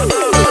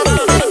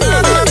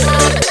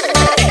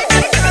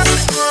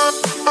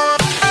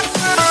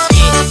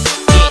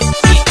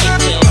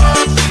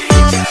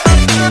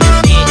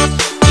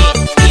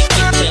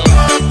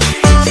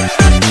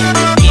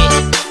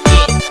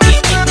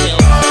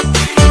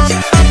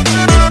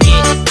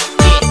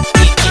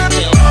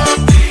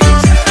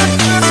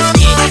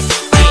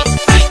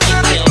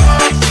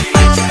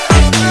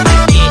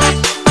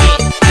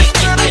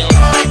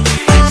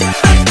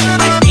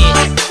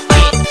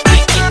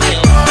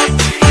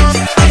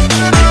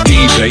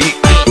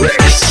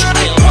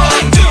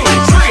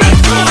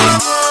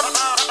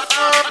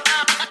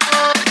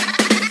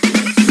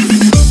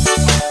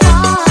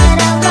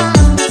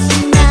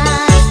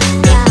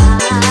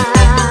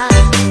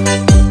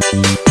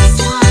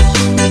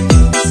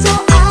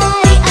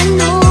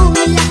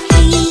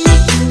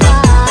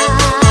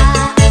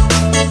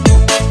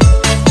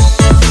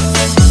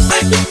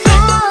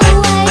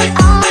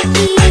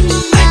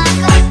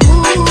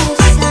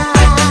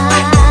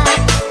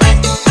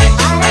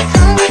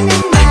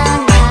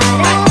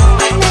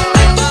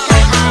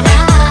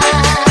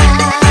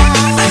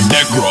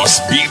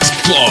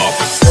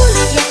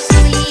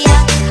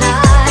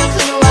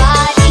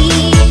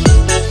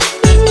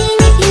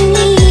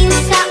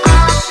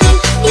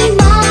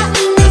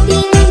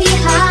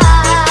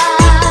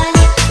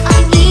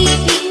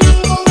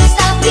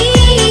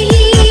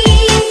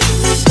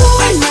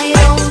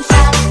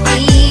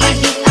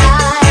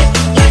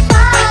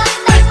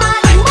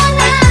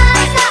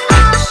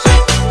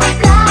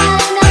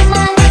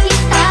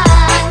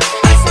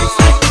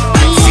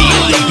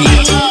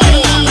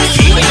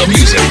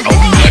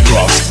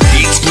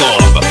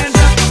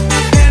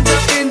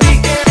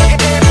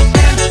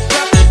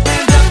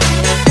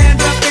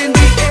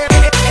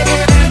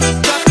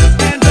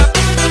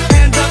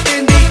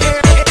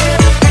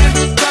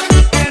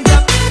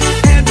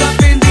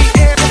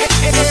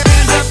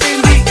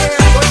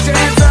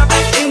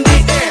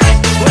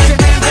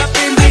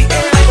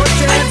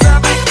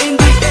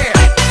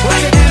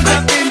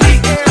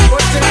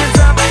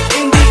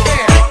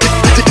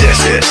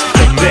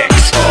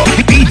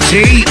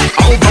 DJ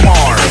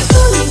Altamar.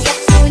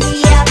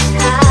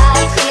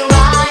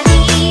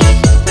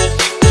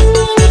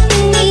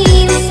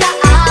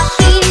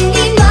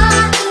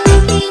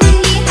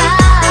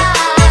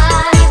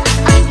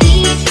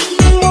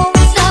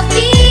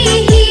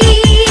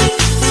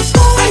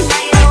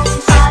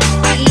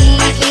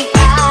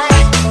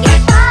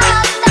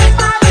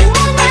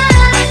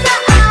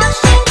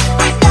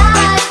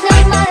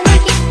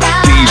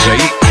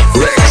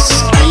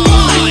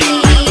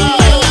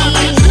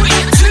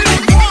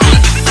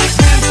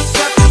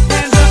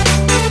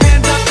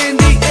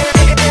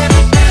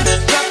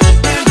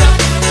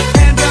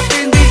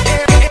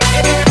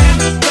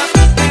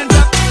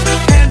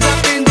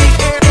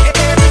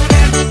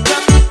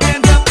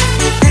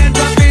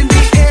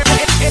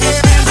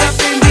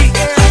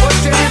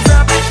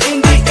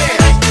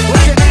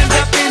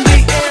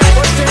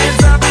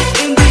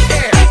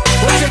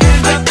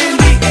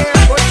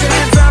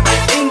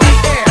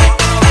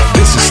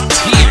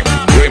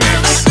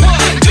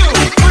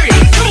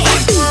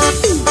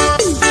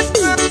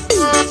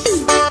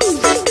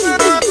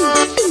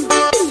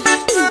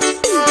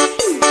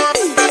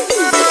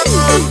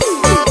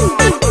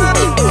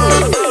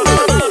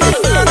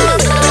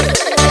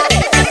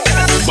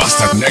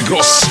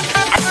 Negros.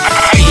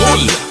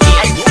 Idol.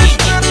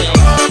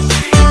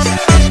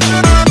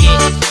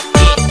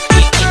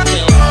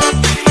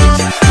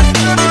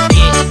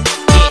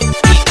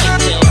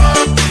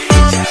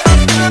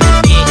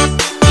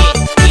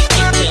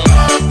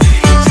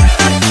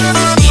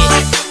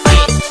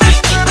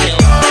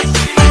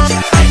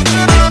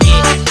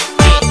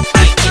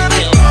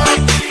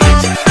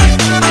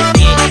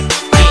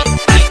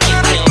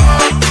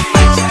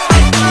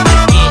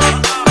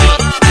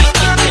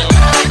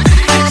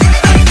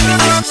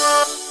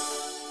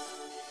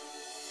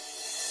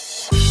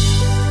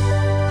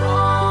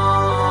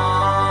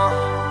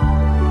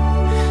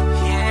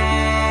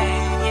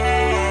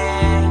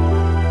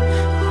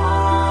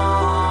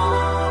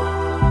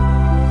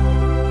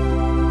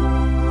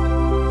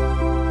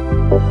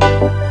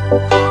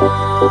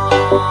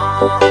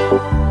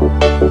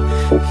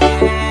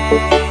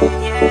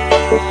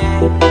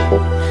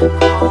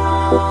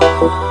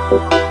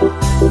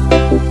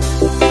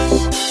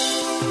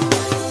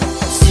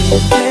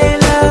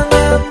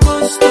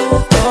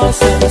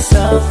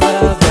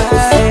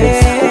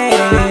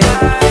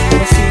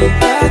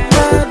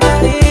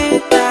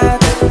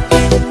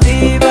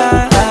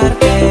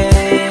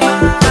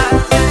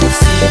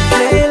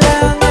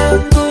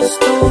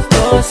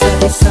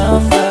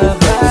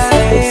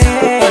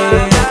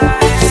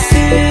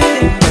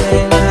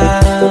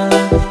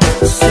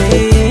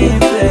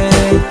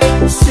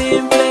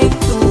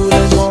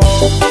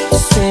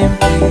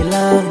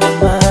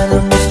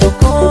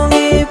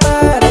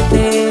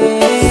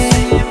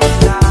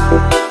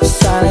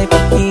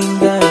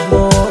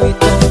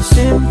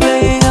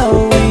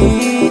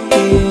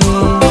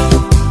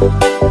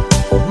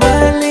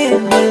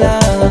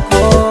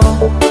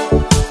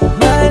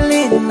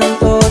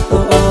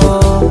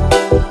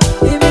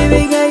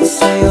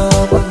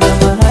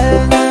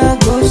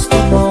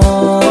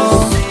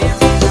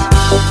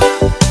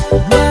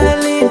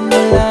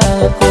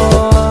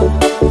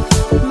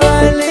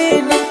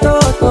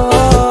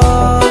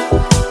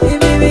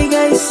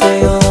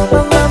 sa'yo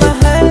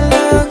magmamahal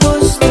na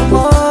gusto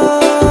mo.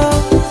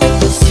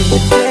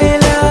 Simple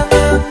lang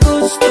ang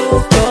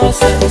gusto ko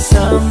sa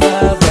isang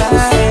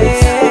babae.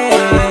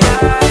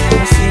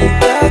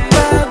 Masipag,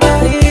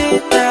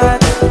 mabait at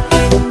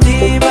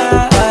hindi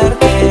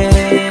maarte.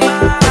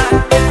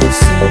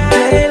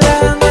 Simple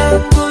lang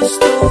ang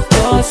gusto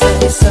ko sa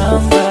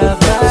isang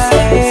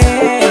babae.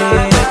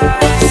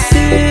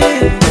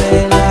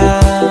 Simple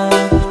lang,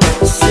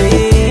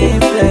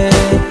 simple,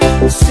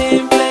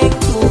 simpleng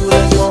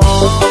tulad mo.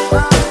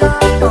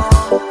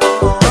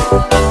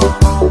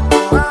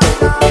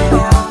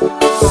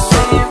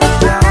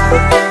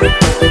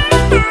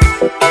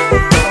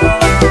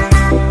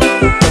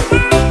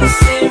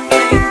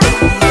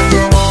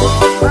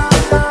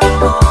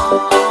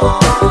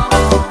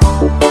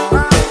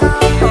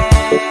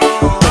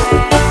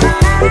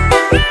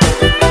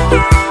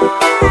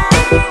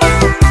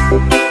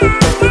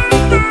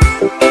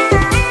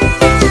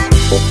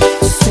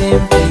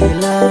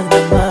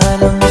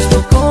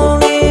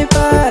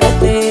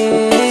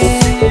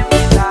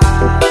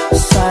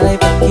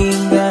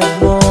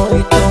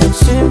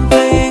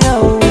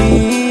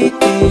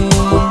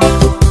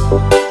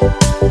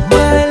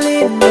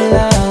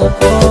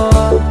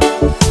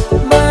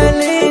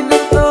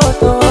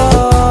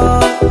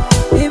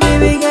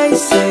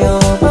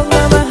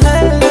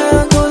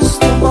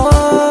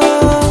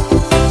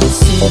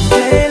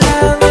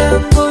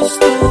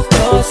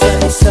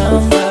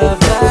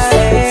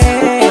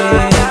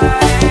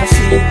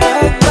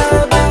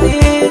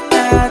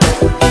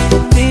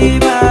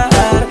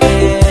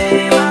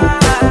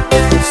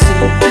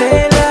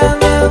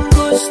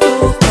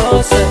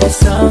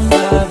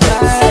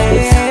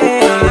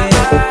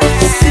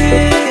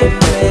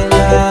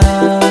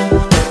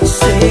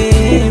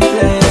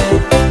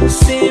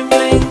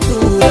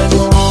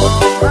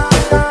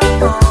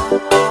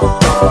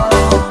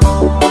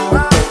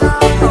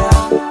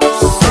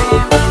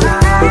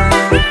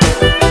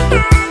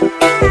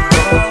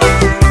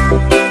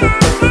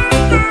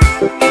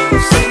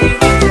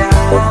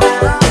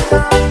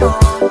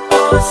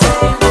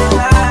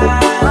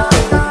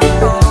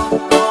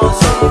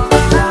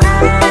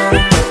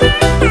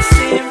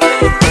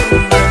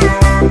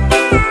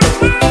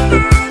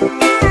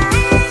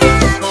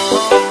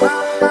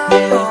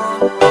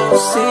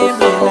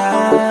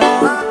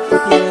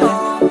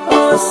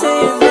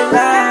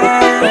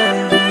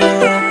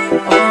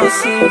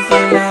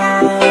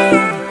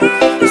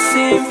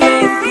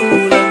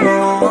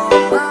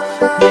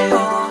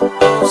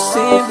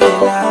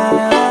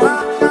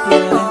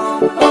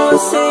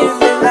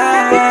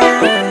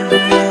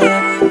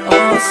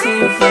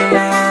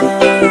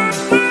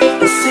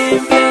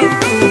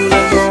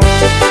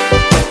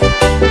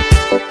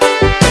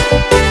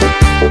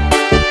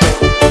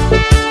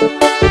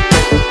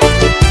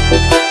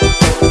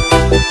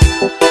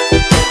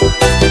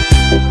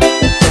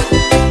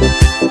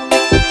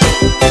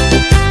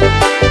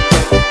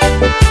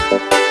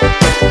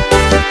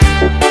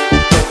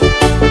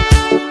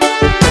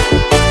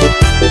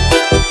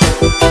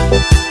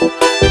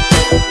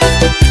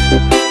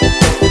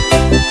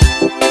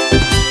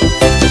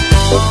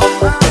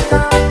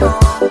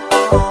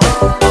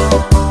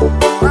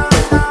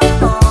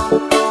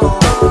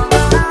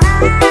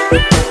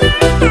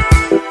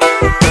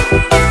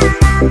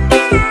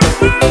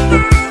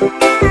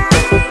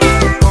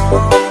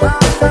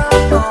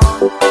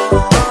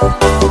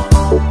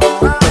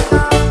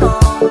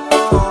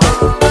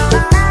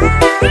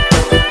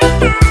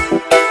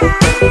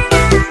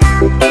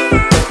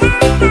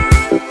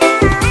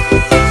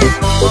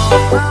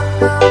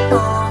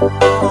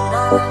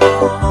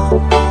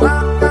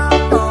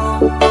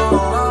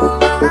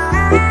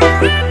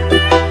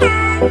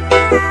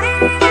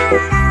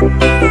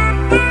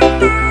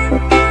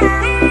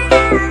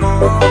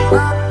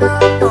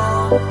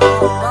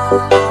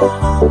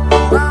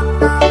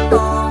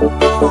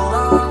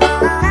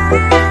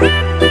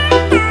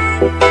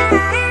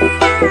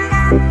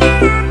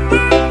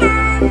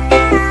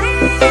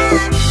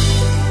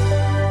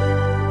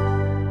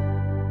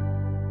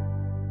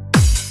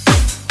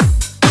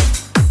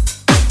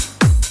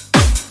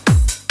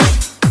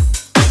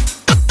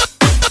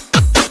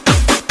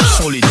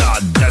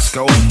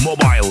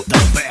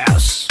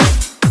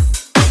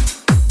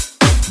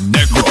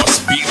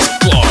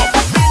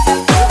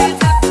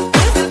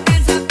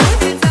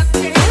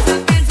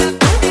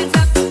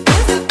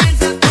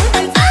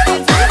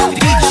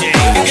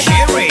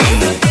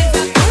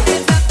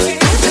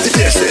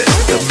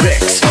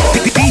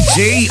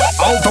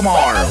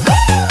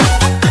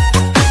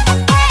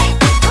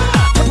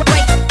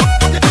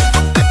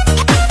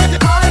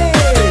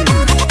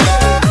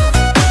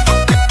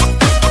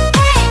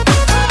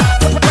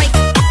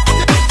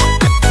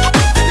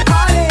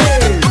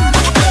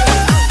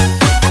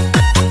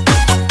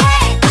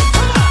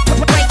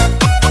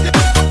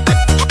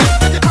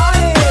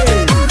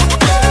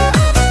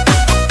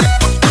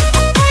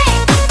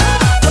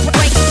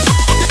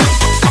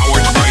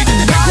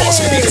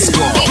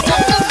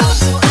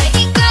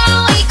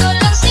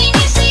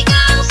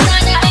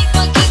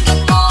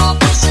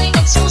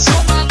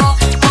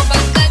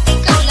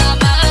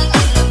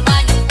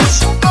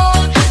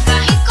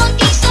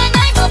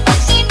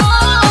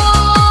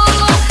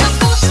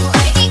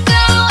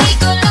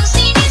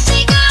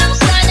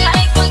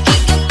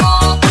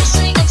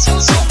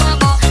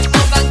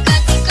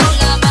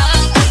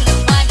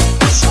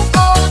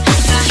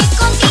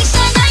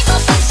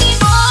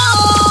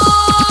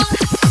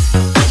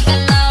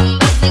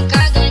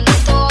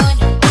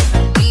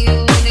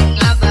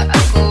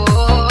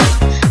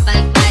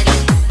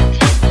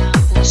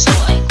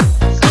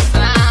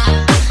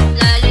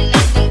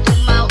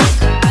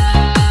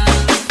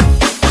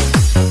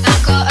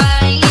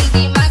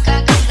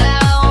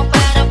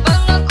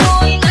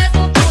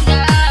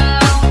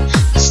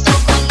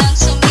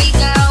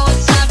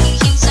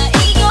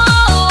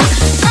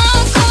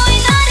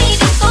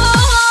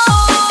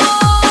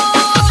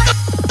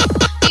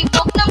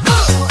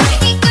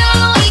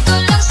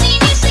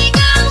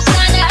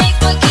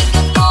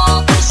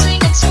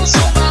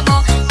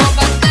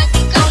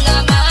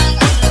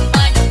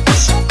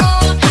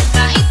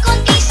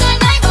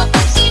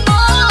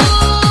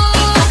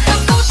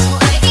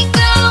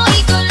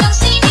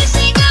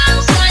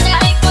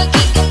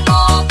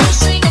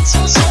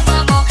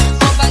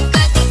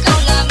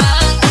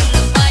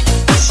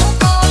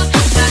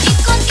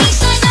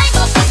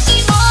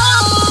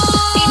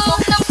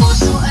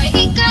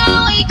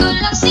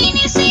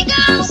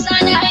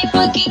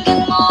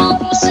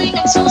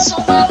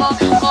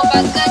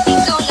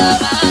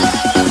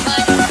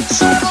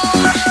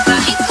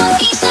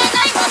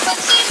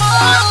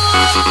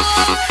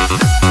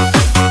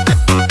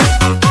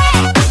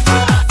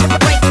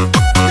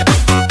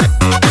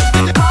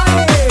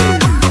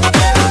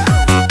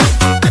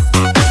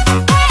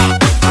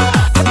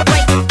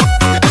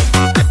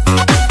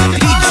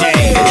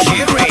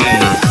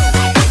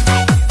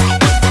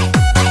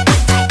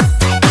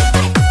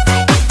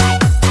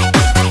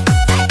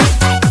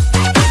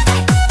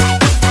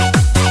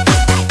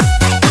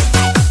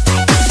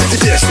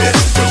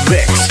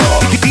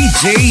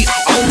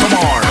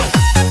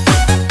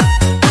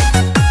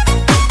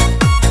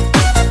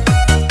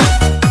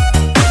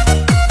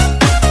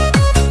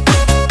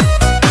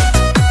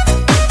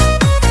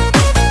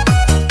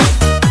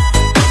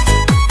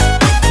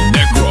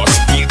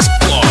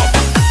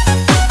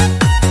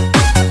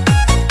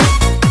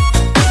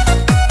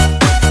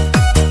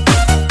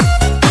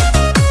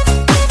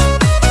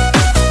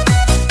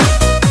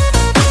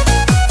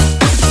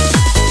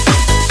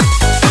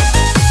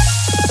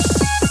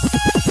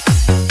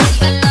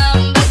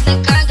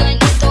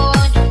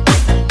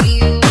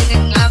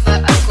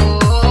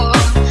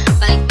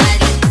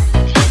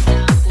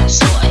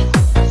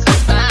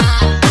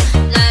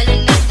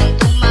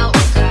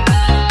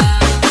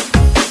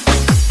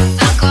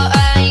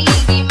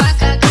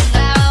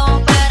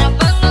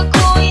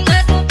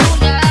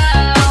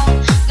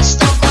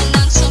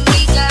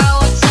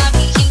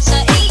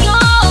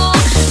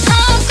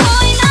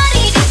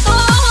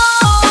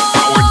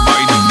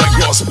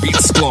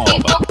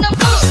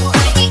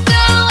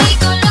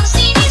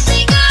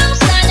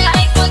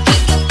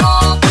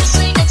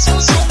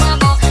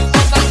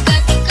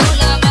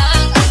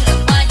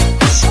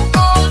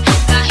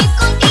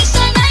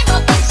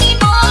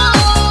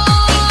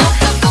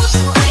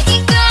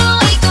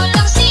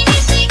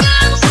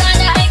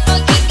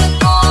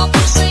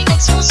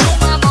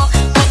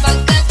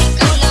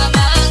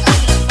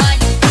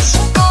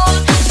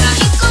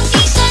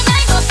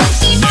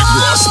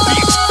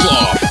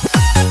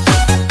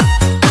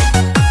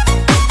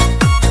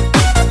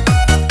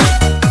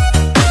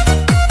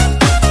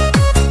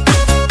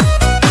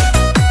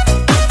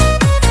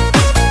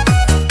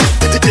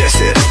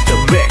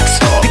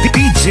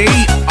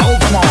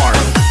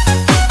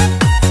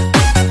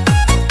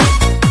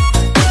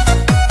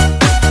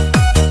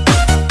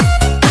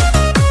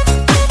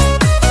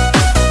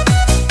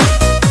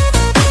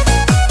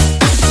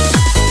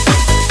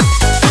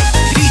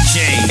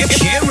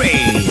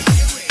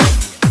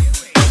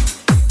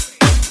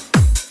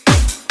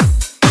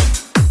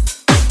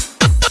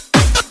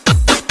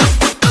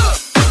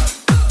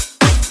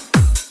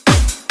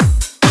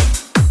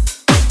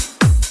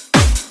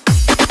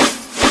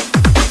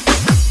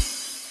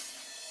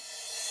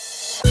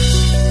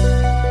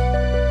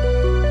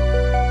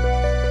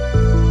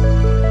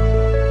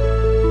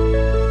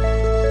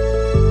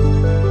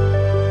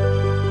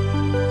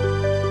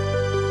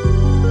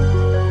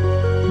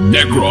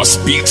 Negros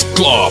Beats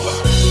Club.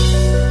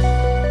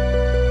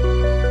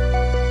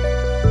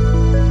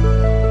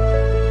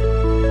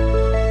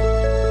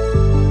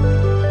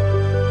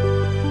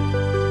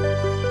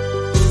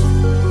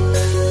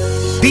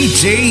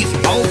 DJ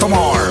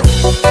Altamar.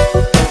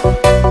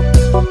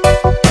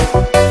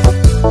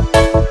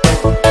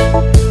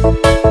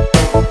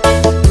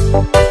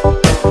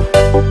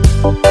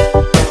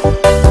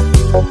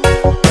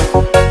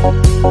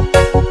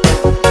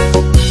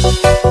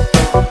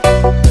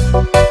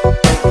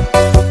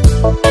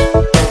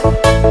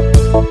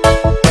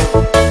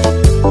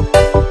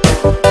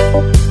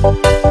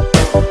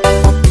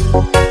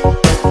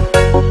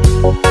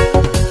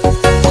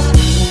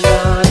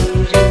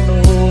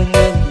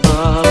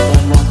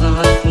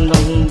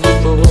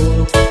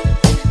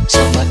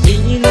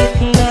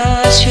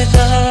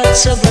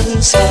 Sa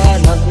bansa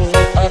ng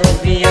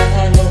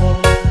Arabiano,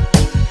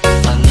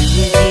 ang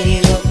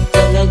hirap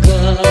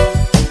talaga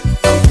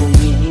ang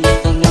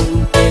kumita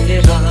ng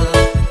pera.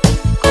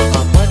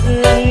 Kapag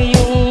lang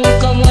yung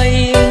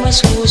kamay,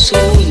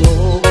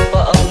 masusunog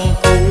pa ang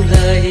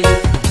kulay.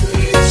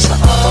 Sa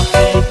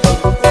aking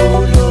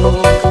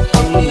pagtulog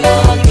ang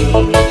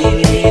laging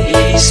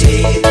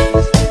iniisip,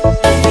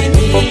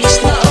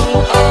 luminis na ang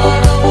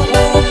araw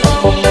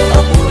upang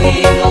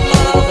ako'y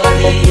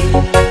makabalik.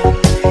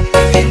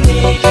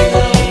 Tinigil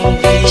ang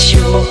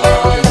bisyo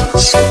at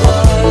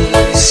sugal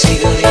ng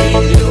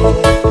sigarilyo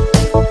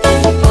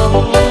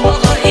upang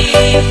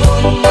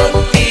makaipon,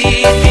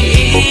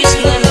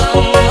 magtitiis na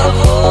lang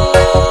ako.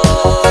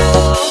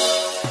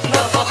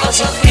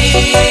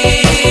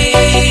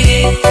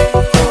 Napakasakit,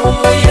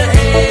 Kuya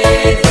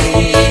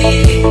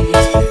Eddie,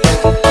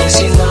 ang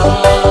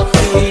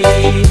sinapit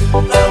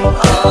ng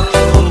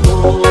aking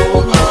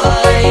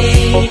buhay.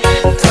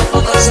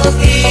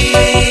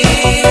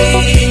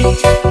 Napakasakit,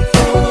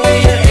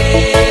 Kuya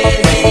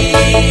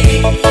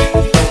Eddie,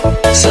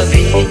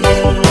 sabihin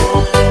mo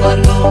kung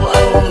ano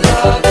ang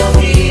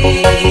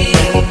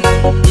gagawin.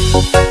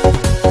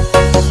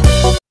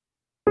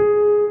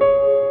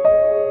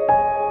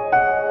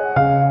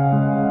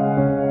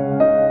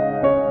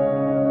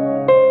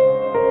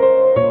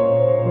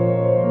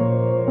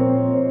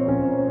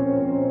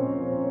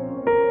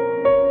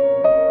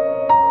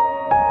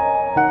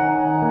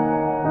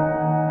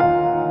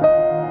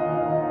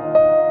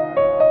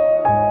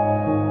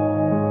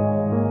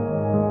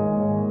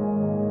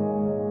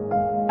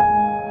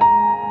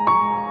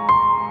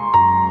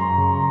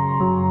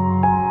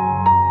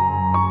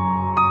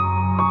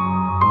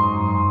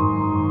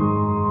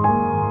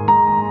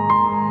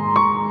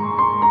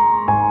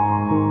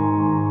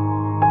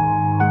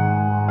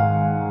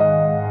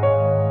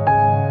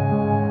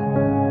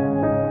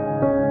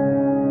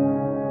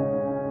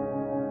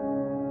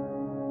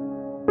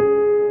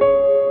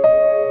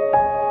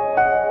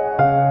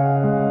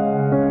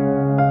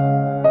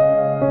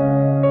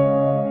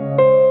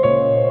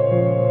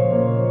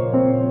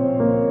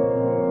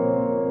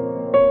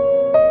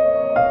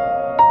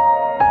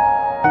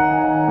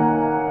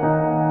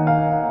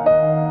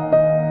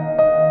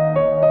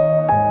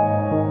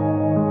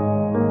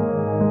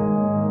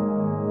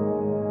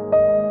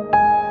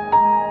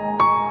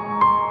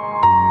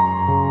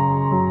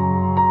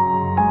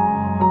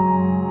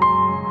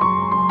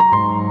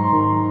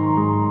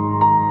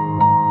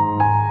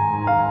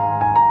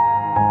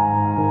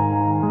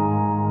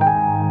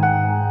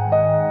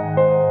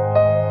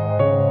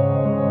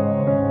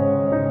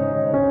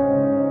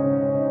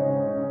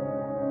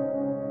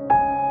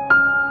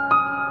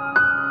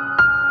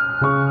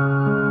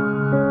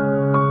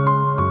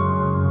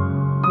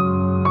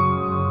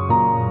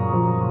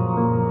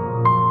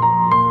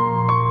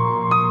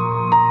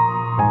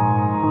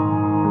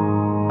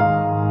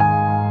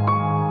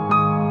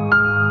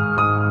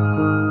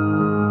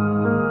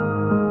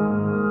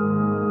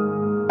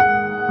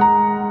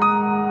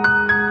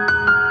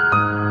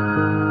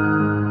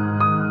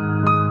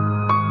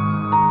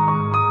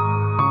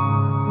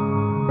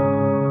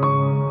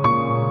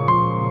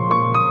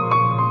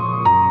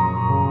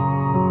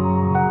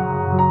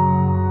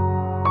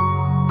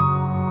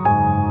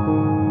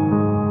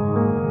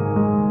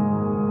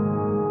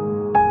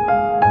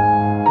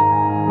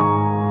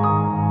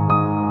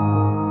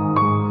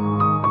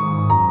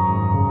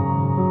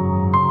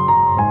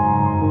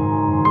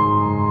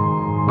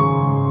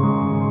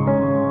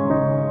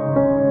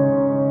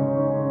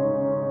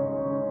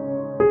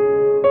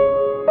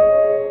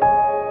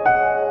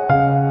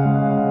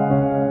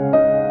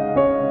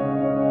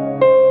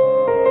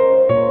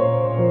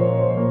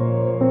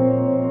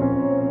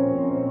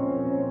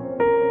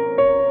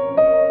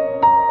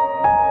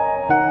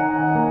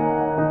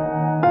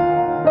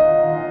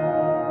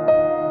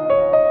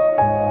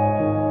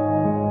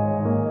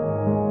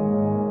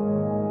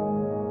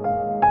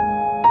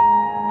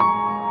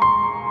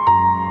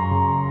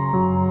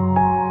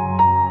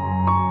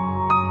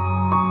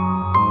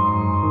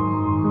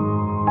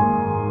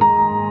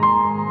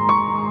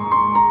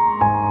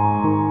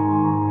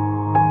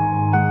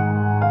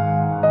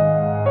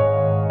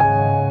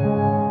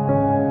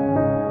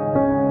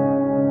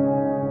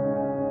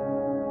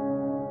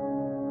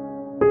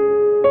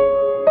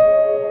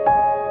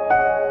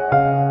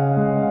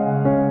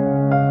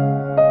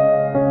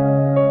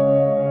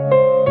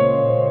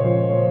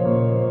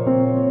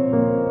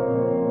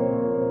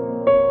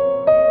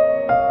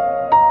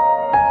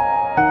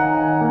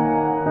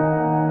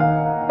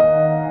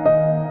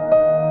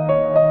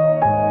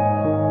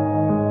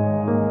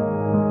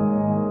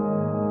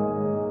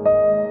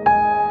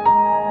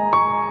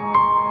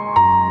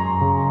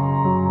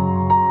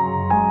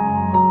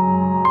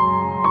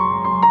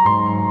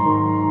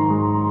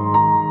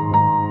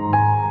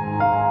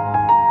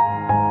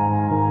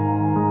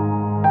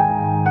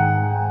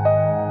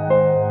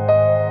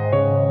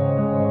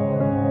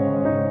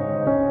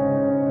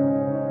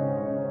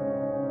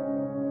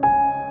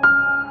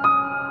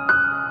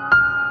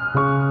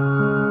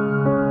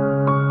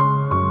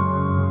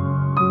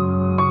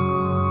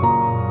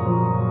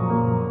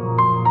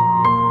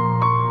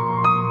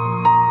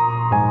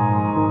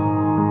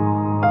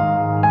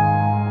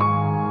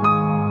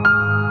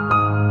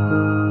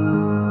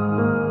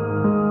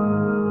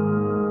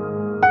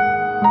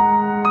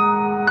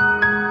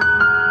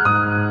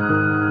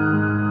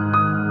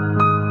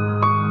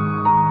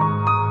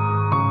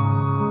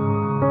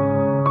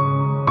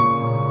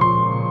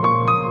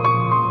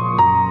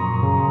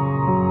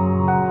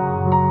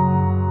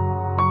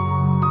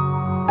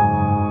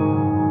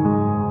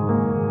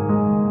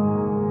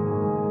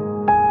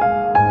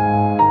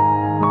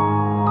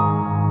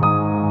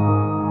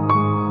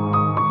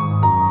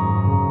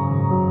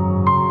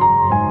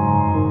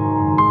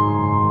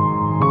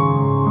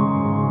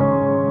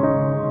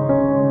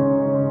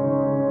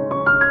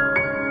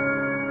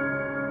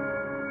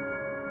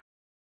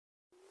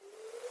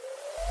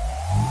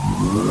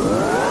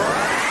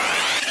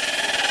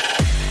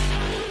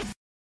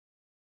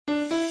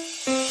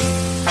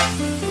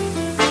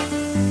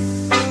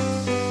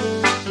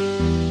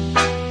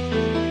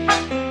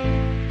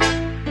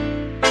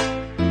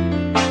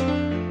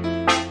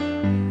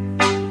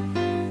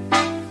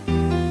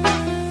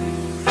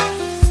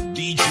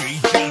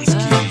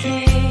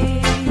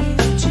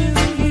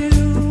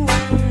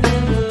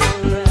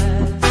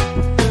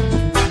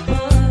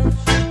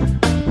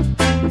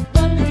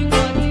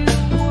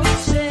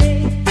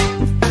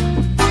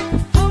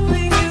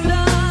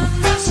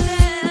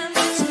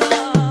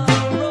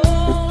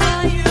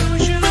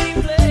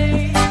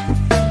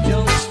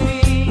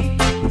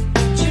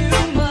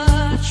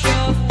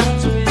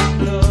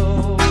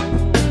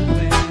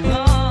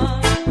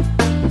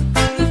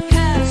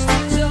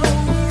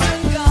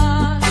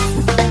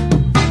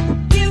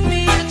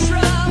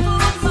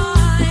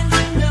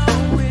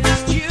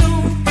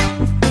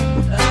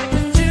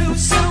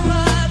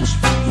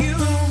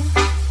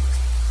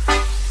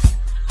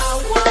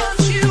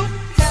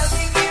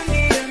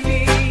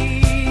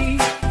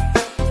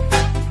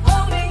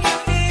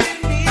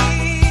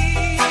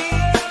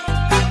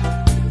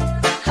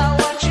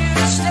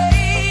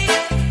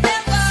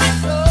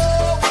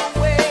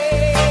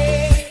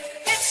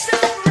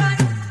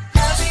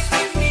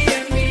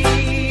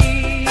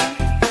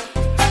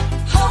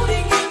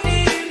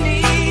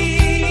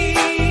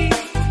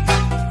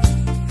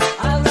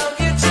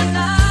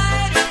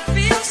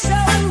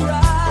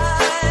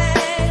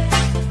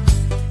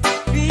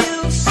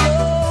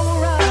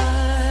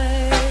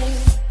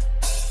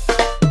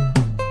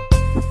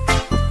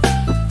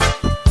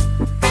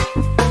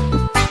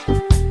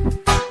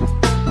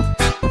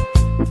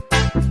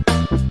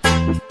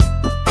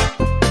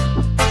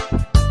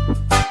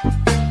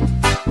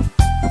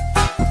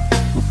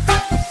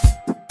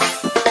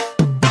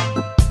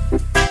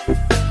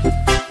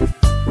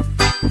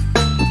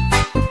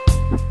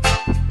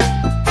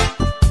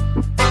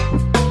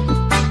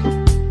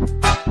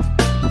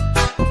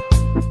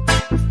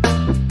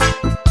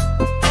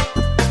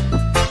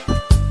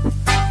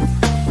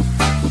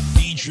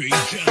 DJ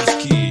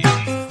Jusky.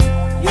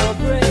 You're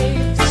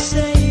brave to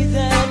say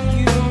that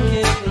you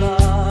get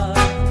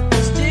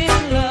lost in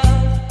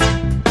love,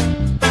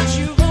 but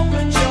you've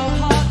opened your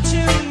heart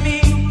to me.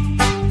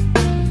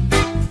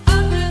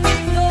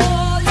 Underneath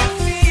all you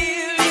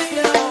feel, you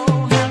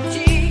know how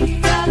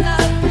deep our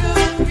love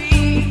could be.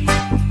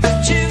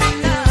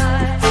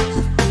 Tonight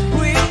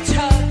we'll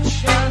touch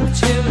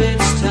until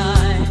it's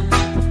time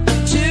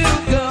to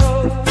go,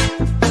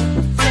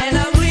 and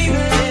I'm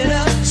leaving it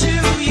up to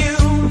you.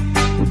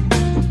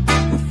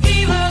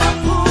 Even a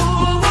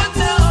fool would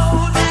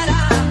know that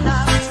I'm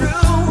not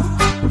through.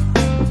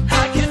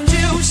 I can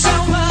do so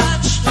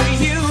much for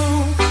you.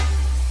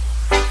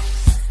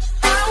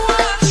 I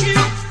want you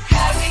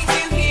having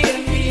you near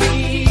me,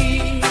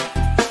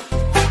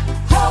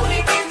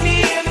 holding you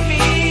near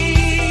me.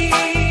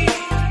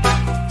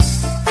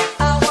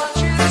 I want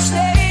you to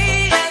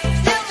stay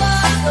until I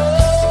go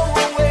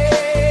away.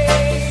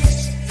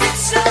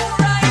 It's so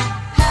right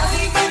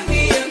having you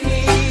near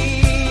me,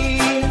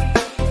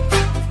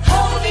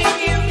 holding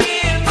you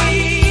near me.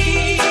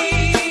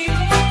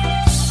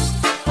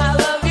 I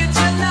love you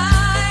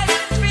tonight.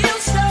 It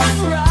feels so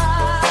right.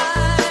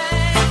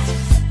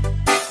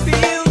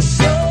 Feels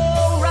so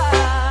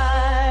right.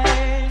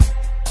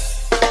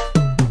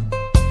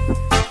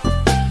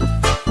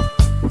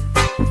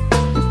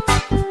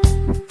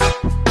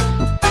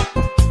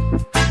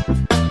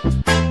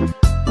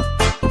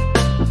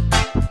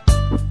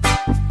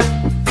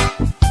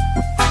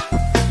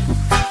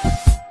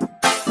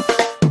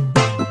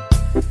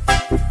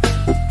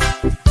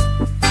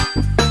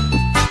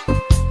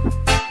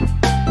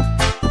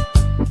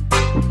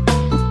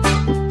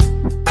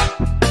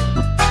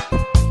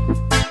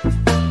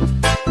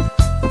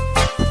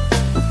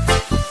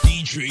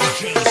 DJ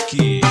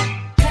Jusky.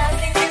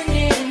 Having you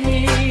near me,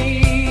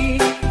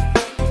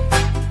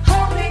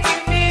 holding you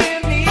near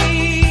me.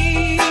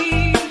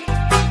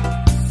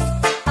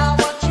 I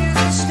want you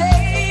to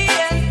stay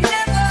and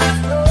never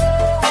go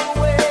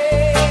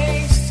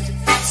away.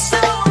 It's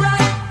so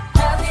right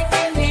having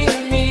you near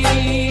me,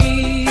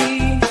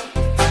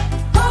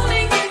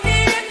 holding you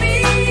near me.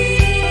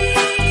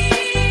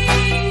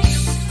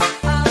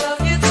 I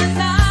love you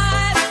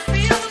tonight. It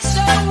feels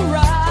so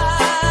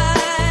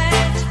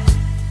right.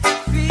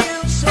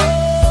 Feels so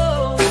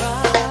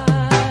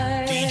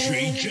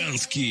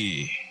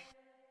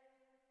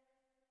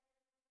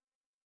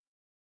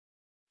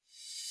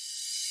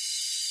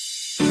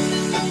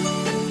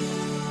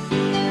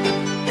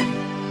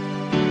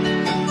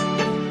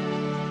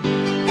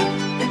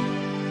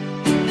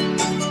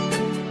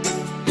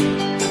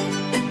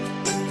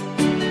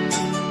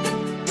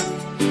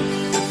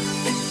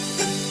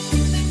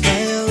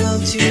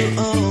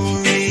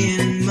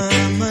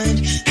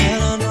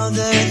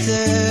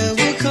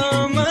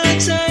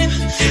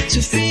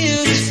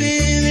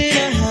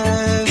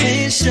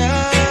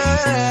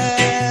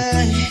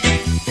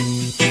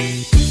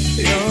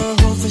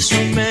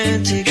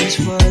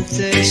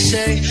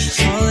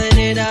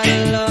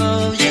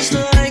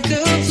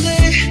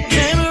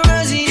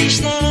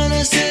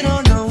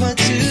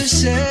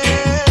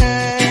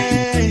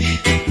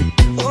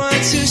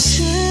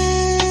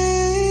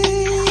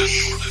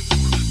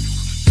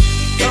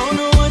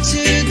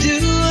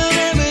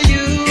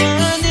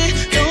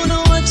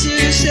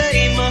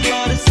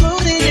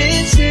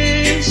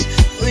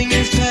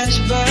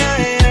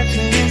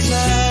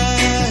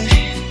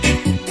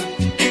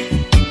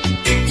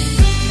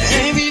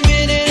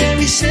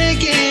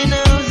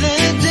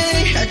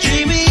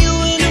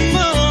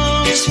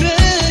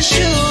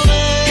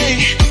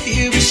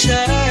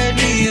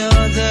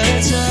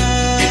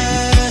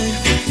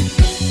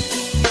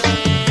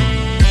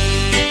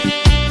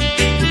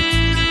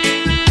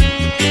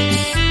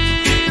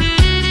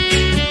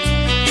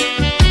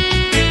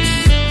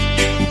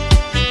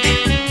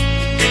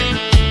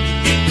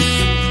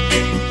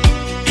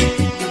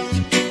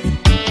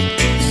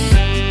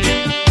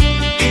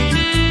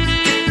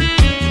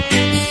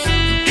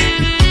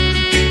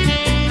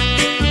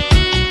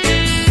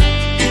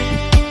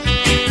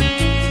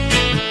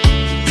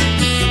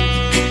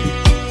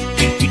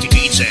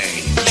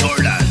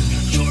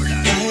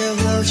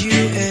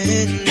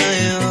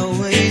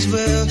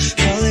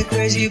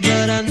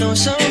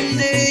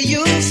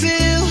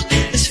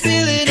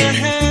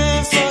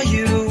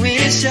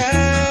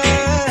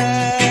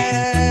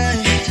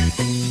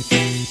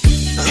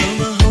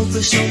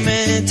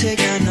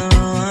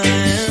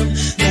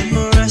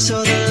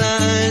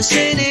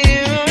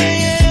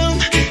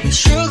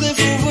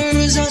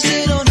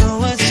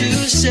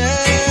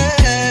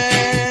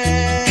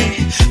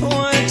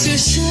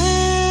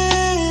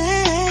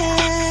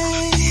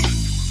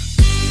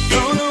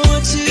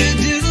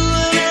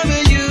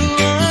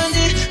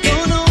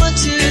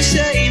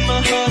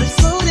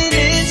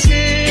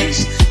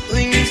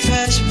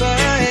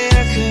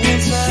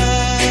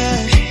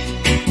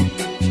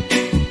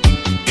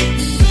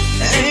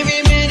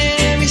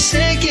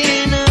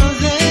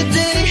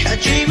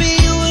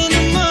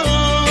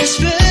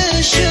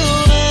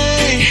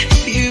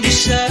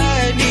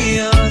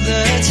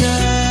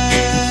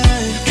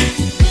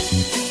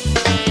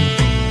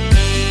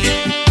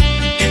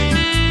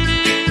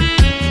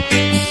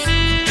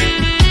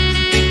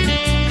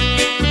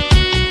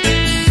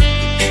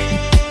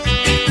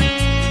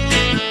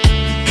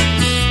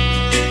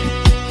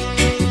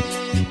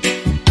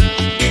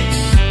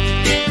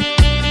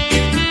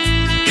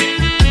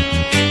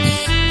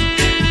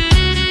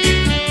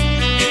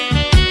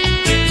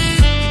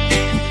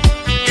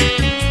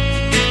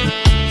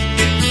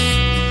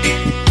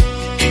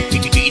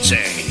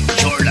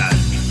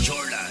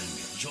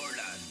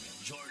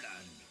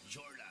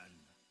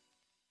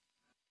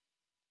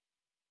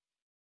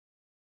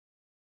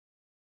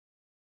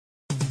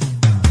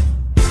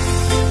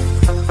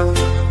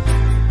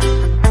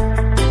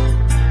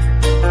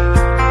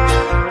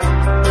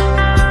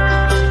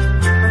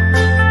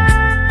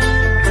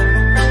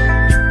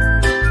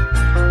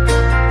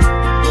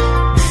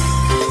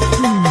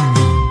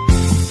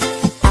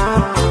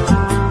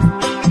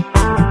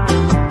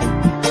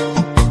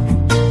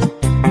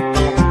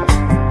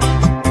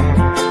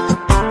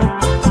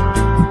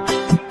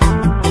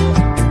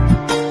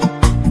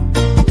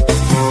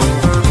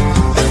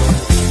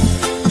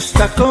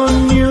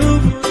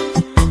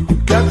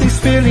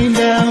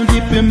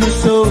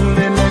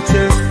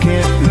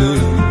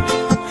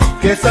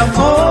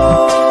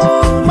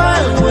on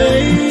my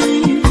way.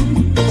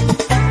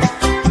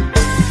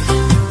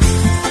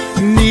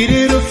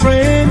 Needed a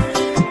friend,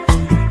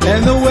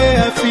 and the way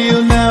I feel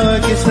now, I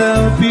guess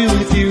I'll be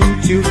with you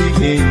till the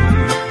end.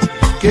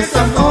 Guess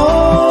I'm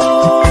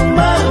on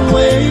my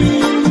way.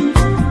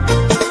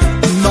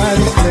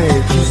 Mighty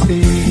glad you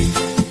stayed.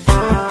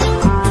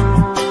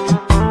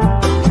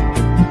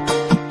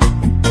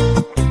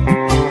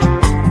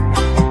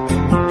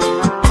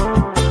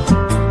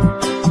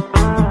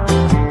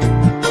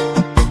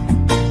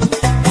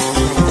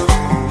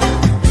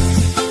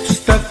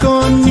 Stuck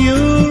on you,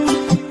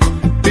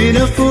 been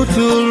a fool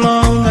too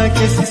long. I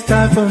guess it's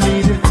time for me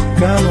to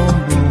come on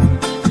home.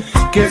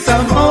 Guess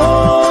I'm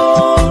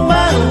on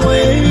my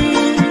way.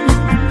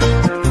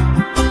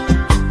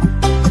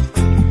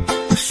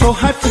 So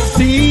hard to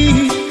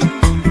see,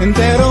 and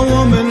that a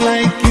woman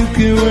like you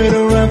can wait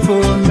around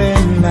for a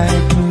man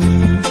like me.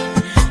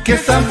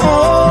 Guess I'm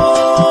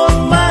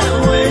on my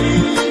way.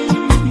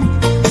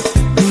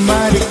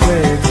 Mighty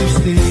glad you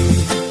stayed.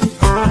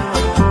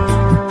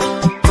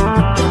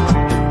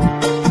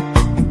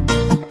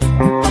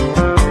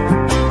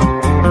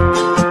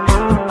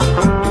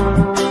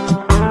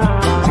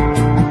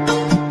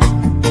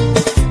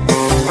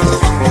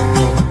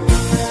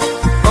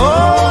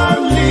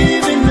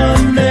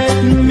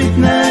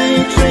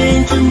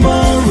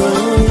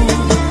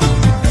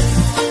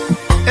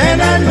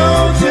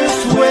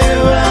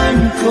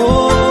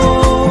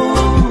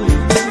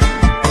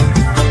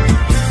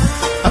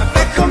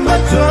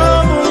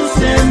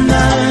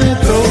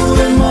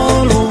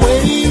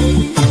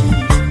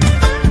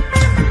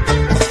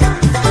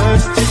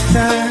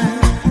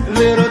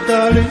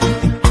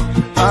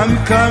 I'm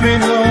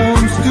coming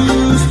home to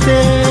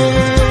stay.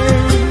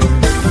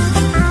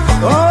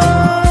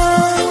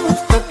 Oh,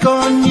 stuck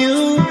on you.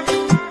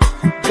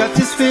 Got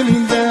this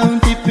feeling down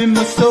deep in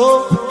my soul,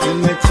 and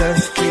I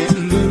just can't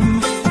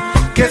lose.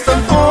 Guess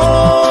I'm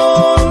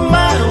on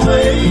my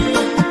way.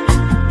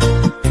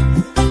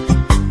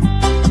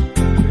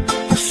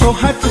 So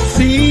hard to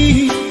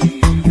see,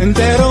 and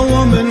that a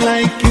woman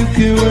like you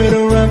can wait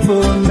around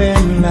for a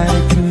man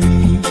like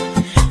me.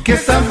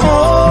 Guess I'm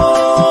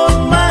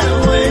on my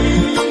way.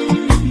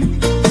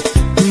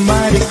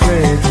 Mighty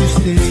glad you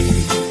stayed.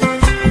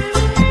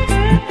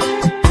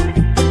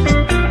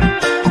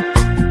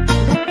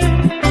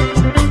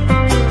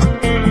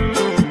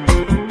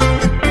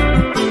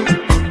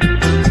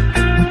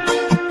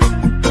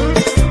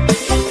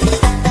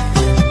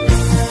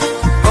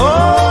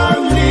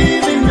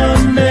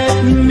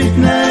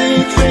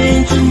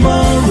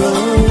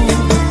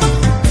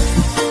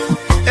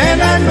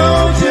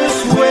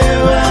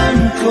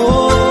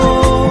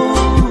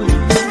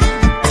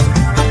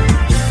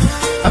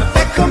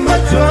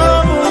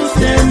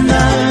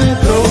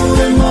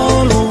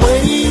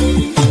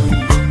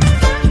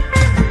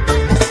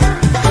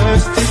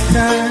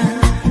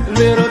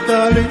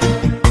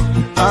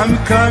 I'm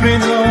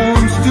coming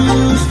home to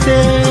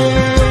stay.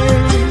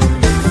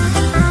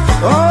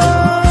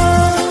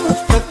 Oh,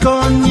 stuck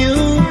on you.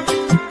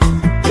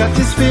 Got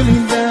this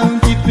feeling down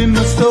deep in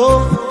my soul,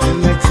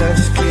 and I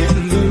just can't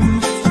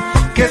lose.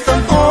 Guess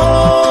I'm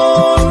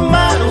on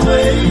my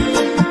way.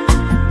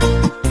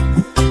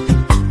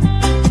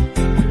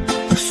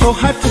 So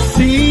hard to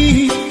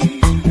see,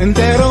 and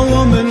that a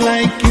woman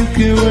like you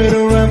can wait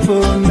around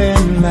for a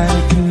man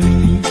like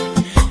me.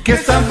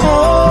 Guess I'm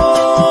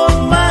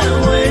on my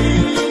way.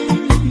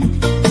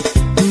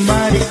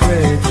 Mighty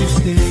glad you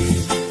stayed.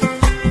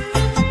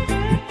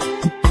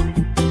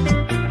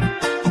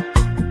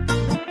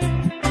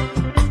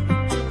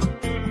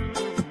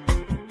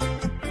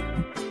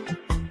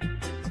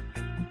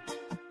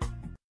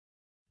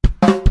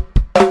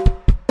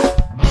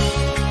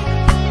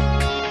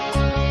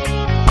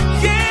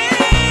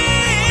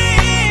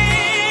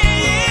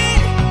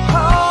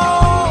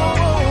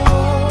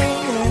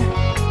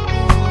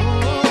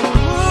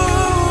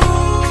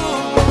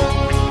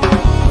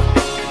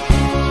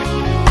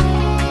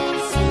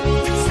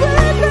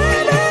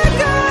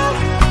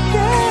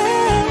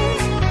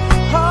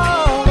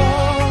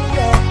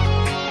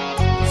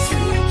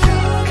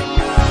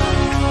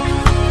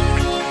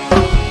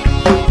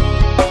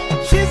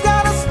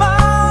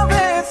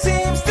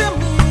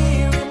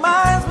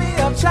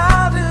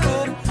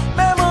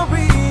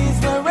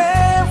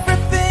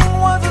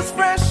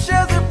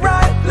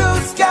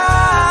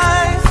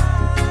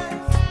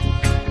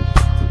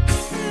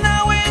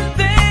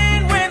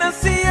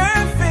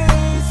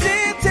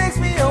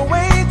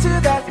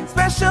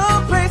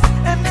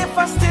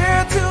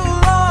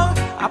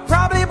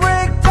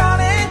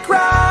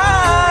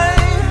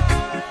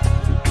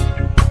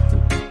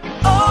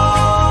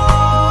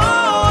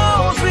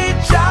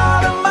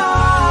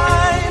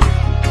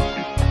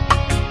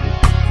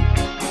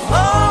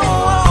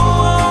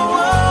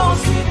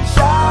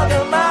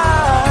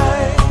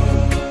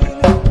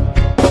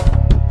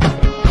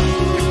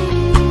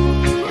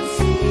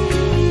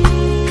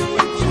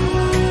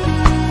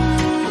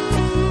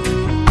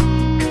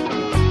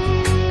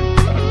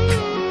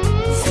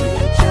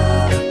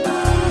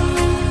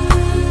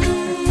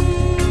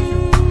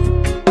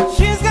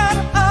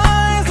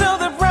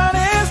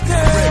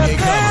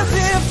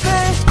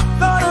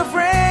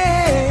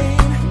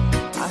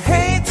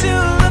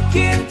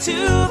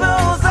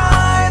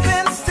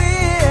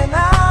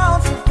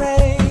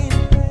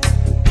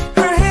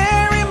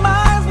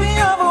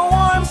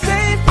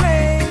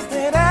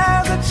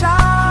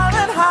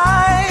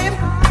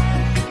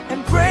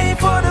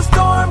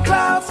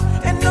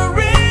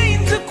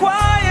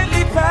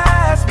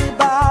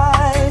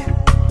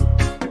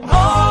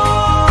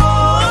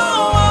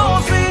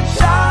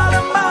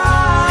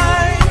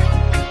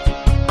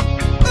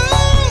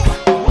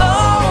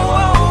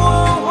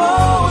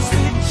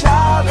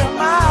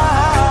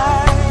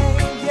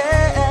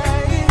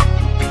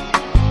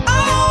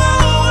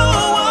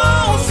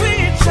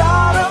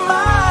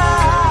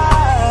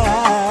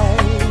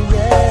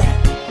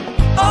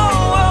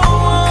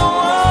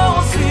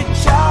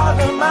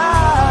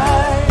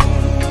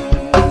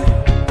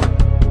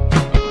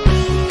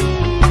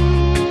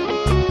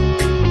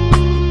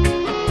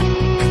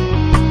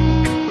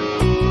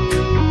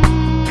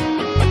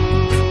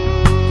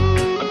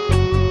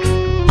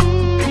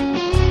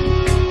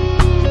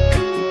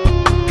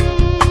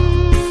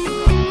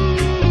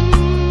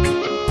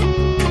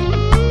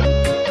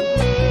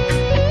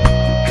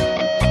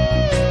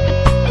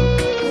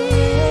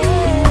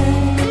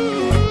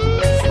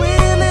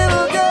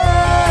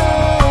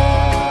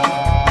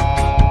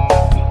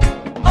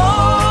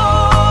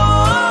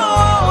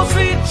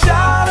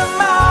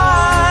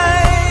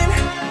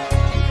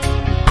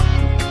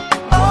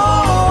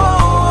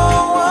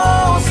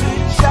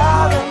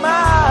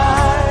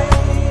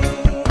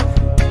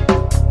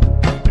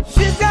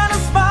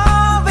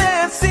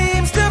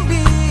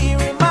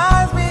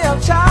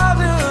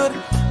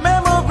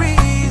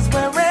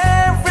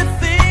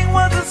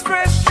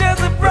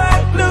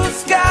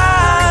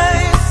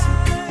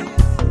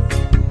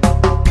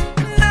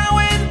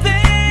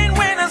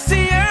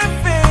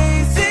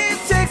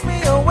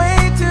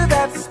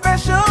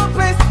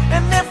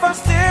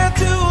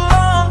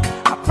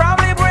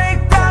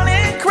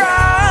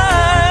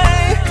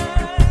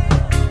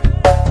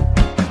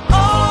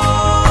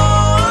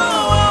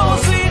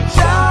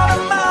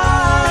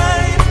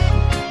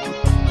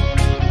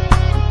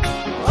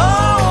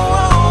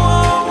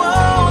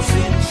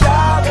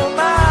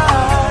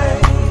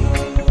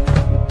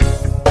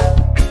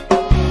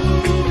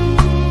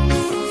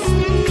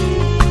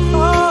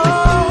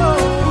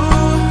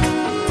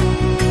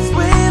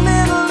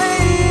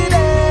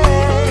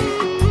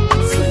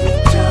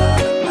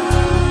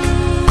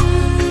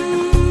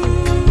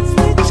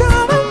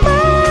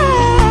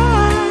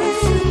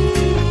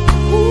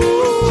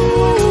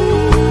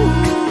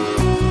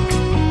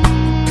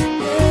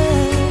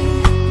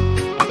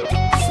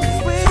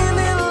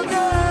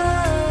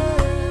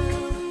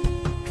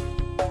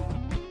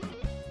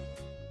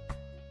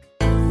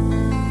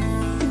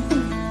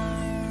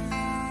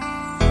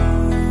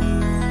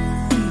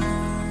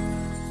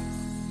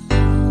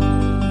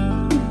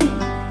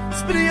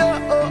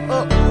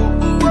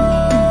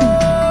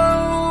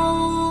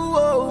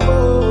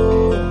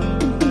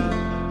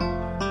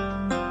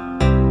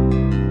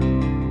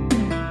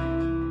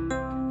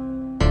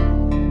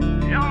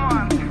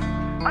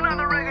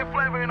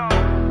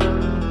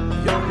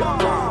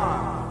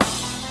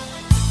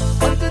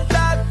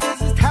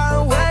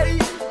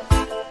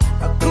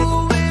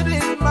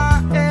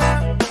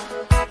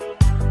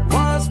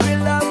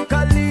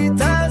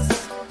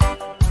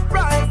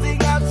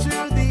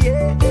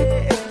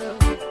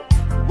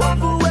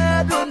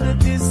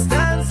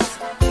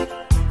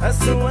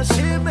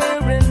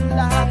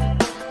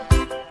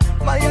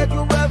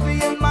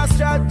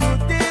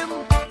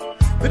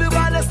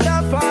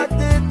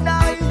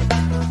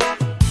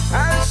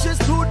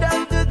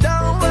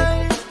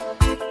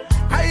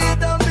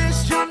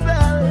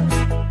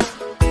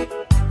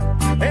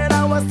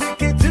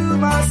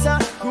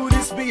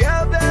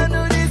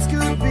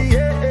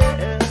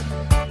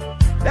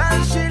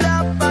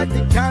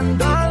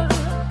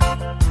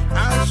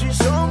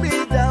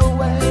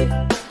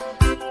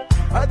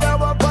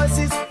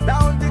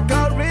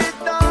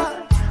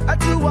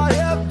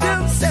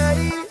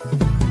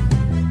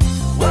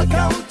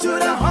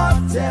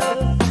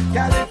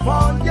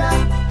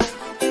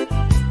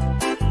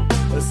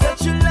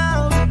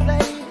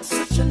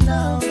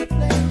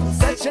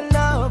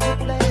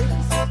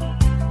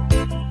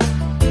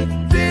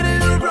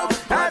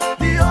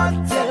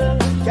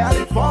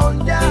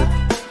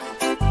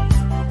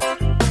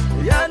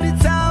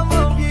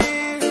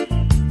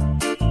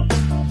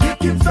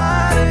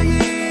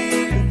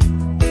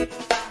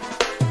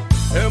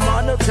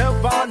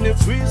 herself on the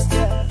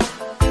freestyle.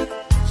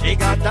 She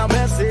got a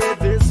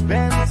Mercedes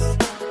Benz.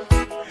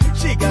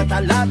 She got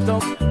a lot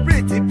of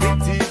pretty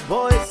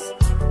boys.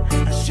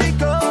 She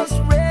goes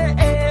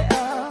rare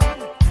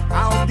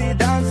out the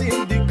dance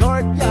in the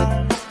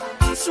courtyard.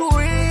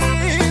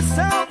 Sweet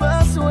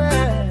summer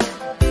sweat.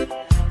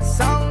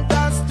 Some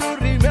dance to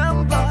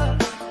remember,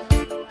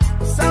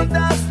 some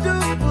dance to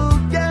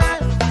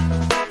forget.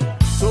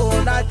 So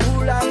I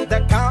pull out the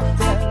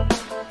cocktail.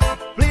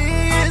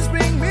 Please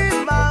bring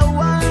me my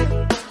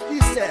wine. He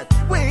said,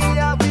 we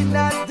are in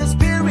at the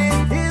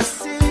spirit.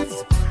 This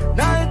is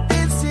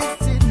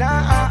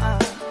 1969.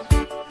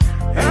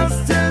 And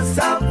still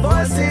some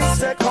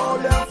voices are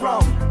calling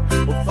from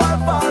far,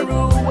 far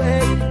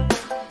away.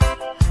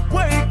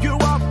 Wake you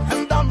up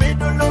in the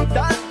middle of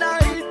the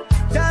night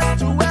just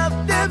to have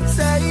them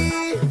say,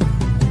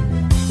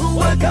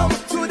 welcome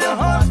to the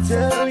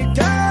hotel in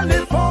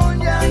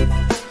California.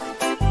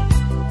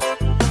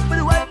 But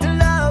what a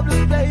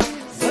lovely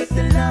place, what a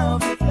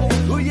lovely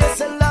place. Oh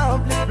yes, a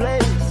lovely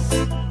place.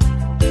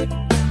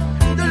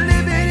 They're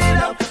living it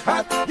up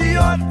at the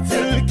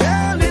hotel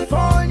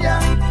California.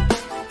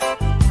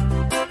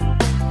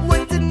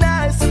 What a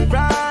nice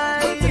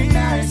surprise, what a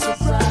nice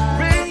surprise.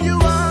 Bring you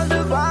all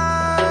the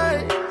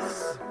vibes.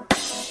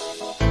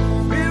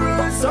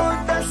 Mirrors on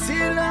the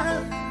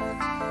ceiling,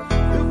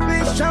 you be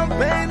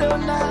champagne all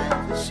night.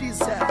 She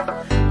said,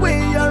 we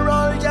are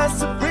all just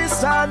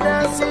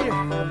prisoners here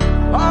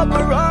of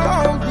our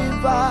own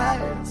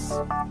device.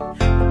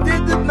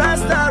 Did the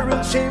master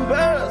of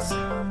chambers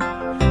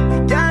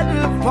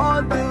gathered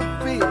for the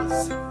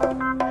peace?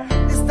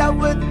 Is that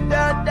what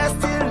they're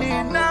destiny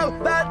now?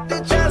 But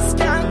they just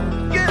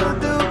can't get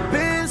the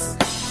peace.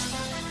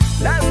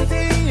 Last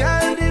thing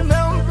I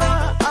remember,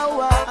 I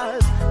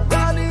was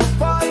running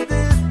for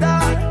the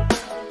dark.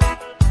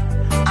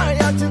 I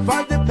had to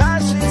find the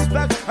passions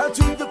back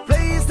to the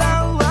place I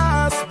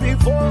was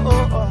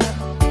before.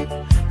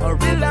 I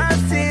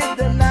realized it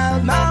that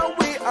now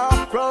we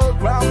are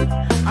programmed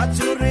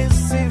to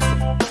receive.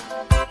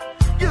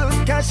 You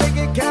can shake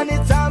it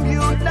anytime you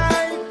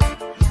like,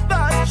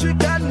 but you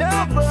can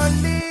never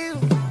leave.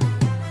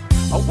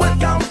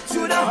 Welcome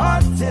to the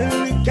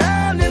hotel in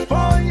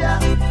California.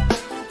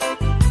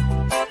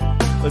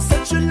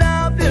 Such a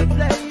lovely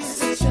place,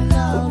 such a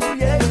lovely place.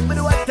 Yeah, but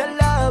what a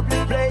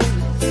lovely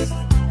place.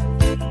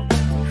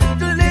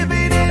 To live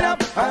it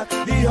up at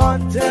the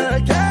hotel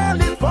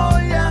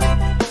California.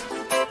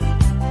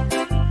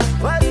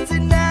 What a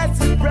nice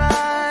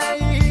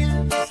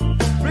surprise.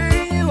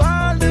 Bring you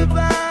all the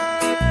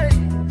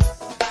vibes.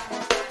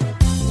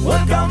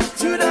 Welcome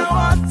to the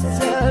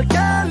hotel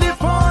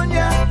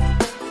California.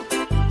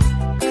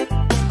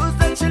 Oh,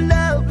 such a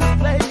lovely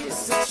place,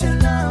 such a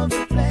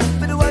lovely place.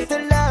 But what a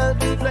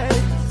lovely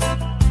place.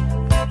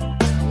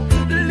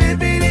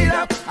 Living it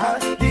up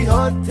at the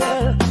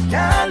hotel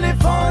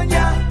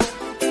California.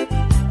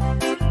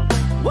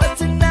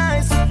 What a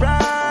nice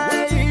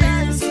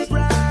surprise.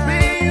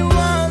 Bring you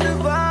all the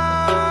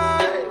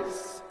vibes.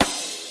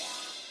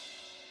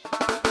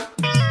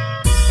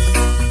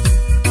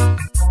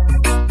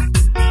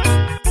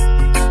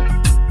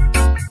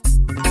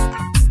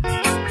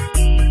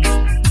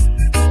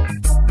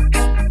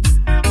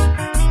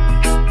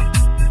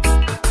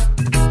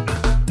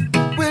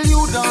 Well,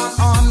 you down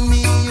on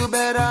me, you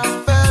better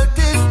felt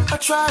it. I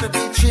try to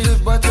be chill,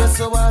 but you're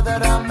so hard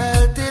that I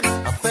melted.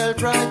 I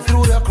felt right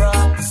through the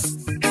cracks.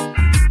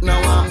 Now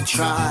I'm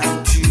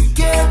trying to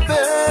get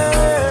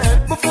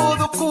back before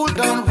the cool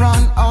down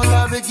run out.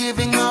 I'll be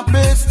giving my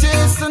best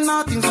chase, and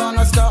nothing's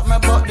gonna stop me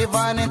but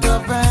divine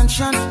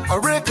intervention. I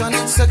reckon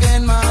it's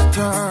again my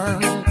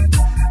turn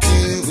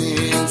to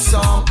win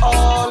some,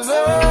 all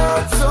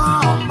learn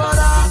some, but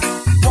I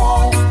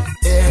won't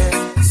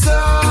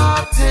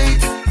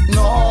hesitate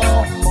no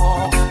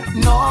more,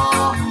 no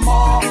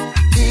more.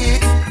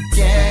 It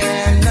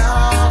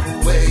cannot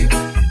wait.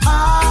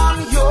 I'm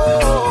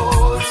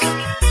yours.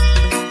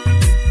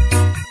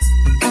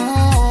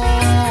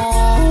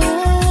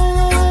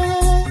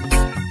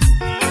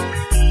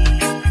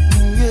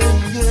 Yeah,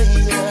 yeah,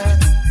 yeah.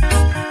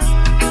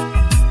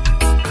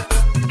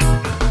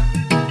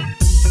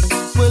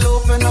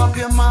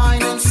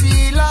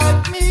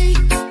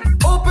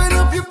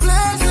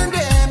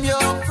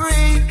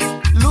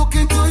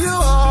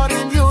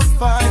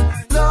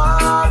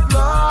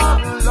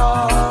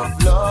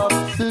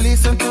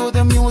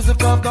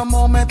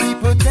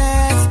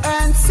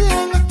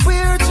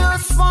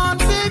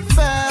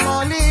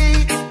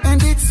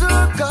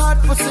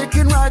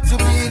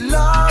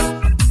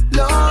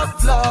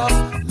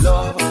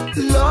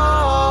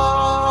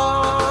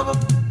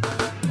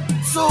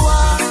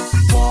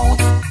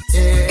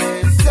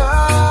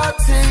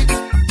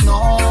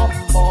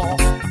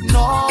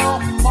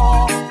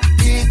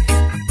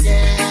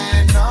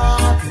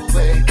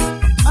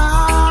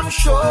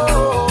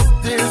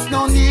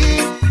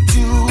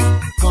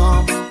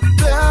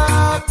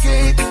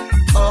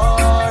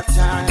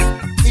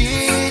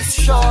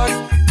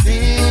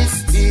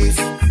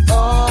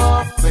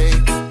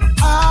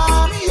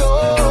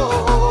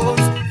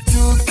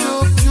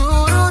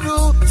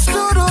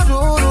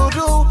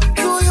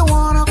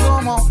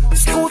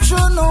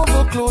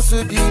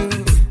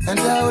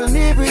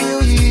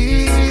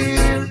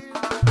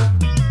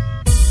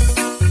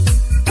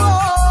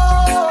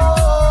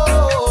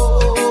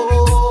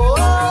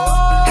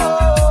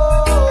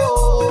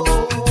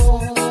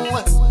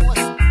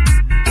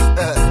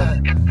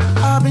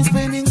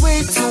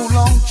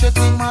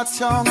 my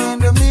tongue in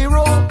the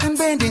mirror and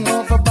bending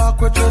over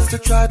backward just to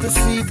try to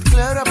see it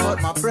clearer,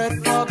 but my breath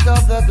fogged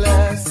up the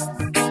glass.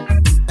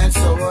 And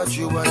so what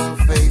you want to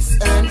face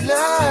and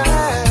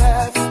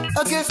laugh.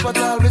 I guess what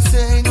I'll be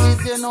saying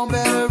is there no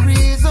better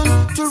reason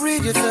to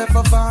rid yourself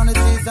of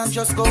vanities and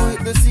just go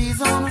with the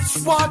season.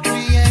 It's what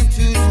we aim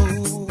to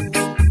do.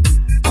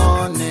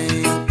 Our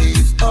name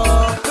is a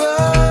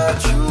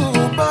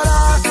virtue, but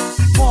I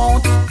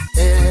won't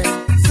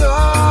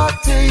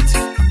hesitate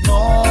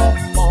no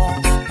more,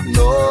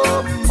 no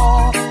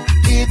more.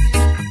 It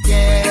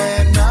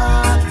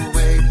cannot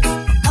wait,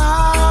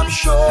 I'm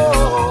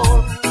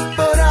sure,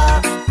 but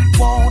I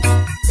won't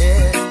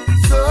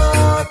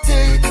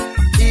hesitate.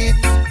 It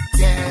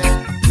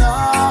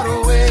cannot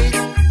wait,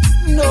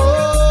 no.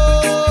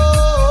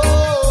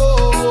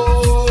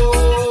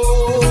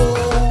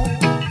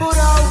 But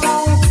I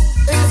won't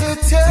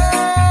hesitate,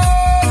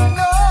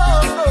 no.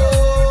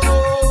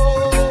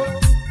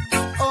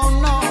 Oh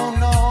no,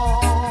 no,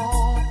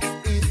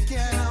 it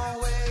cannot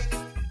wait,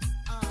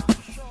 I'm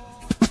sure.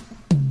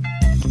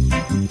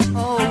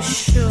 Oh,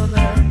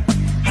 sugar,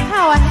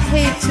 how I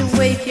hate to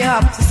wake you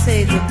up to say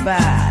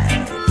goodbye.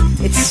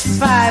 It's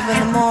 5 in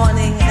the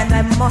morning and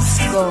I must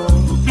go.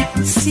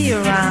 See you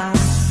around.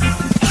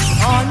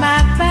 All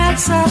my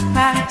bags are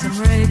packed, I'm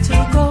ready to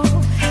go.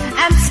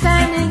 I'm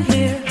standing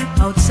here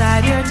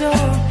outside your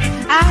door.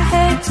 I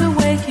hate to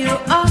wake you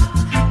up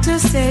to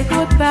say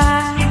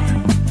goodbye.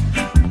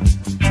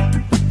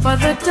 For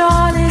the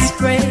dawn is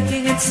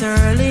breaking, it's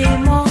early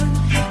morn.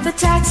 The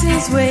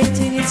taxi's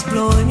waiting, it's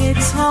blowing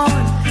its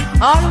horn.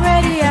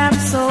 Already I'm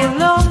so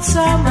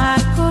lonesome I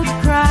could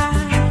cry.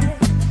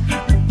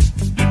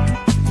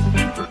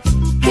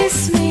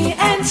 Kiss me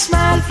and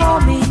smile for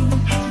me.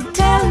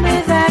 Tell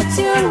me that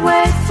you'll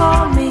wait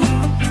for me.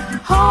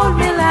 Hold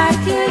me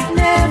like you'd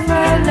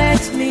never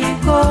let me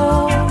go.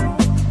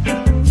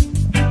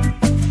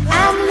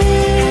 I'm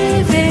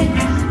leaving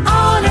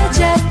on a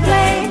jet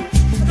plane.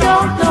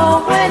 Don't know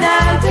when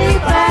I'll be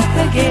back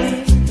again.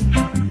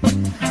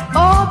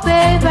 Oh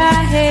babe,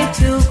 I hate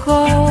to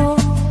go.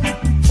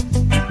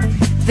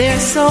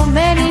 There's so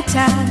many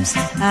times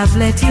I've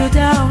let you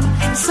down.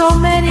 So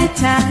many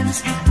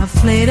times I've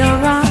played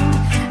around.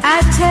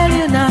 I tell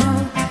you now,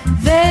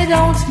 they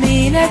don't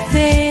mean a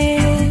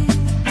thing.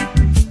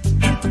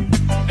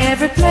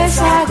 Every place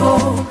I go,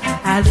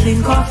 I'll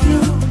think of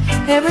you.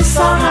 Every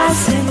song I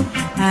sing,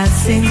 I'll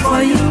sing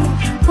for you.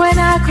 When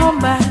I come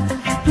back,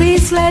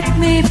 please let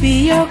me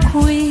be your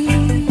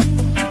queen.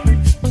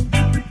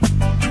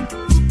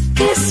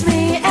 Kiss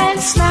me and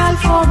smile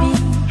for me.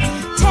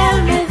 Tell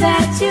me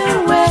that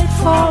you'll wait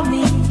for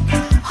me.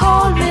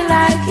 Hold me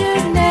like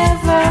you'd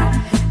never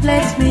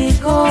let me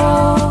go.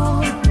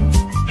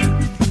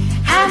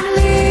 I'm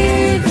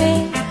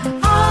leaving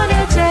on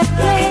a jet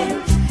plane.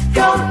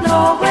 Don't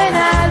know when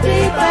I'll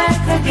be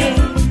back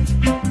again.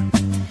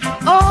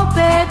 Oh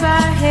babe, I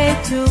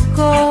hate to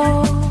go.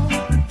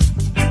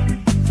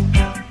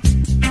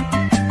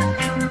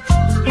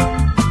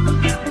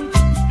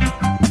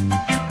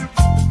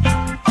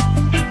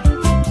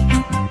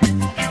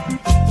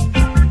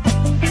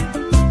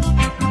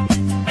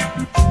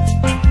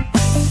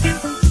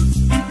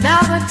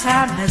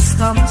 Time has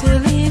come to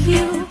leave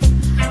you.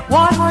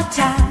 One more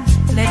time,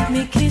 let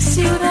me kiss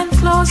you, then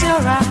close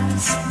your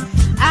eyes.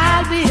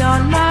 I'll be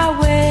on my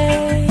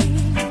way.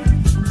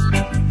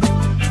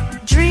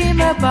 Dream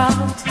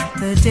about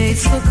the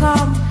days to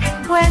come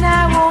when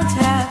I won't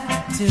have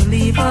to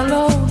leave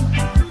alone.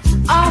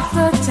 Of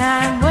the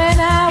time when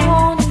I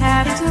won't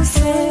have to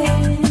say.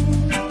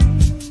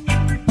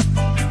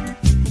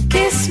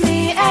 Kiss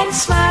me and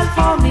smile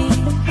for me.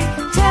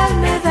 Tell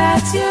me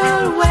that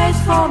you'll wait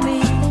for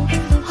me.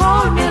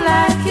 Hold me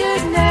like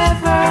you'd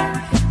never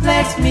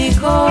let me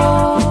go.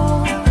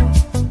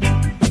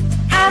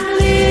 I'm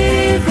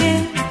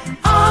leaving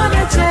on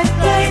a jet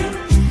plane.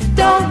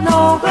 Don't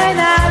know when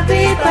I'll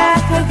be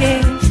back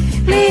again.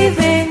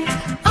 Leaving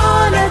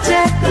on a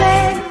jet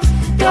plane.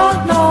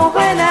 Don't know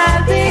when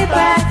I'll be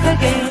back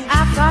again.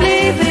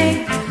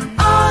 Leaving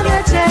on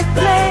a jet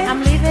plane. I'm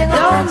leaving.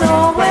 Don't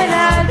know when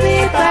I'll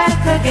be back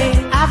again.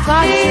 I've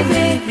got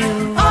leaving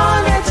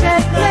on a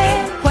jet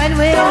plane. When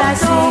will I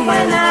see you?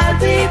 When I'll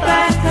be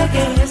back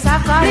again. Yes,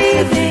 I've got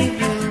leaving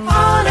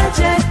on a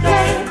jet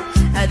plane.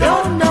 I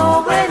don't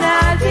know when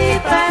I'll be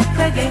back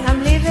again. I'm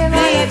leaving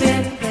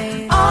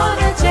on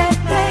a jet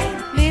plane.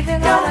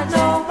 Leaving don't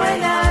know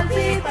when I'll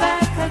be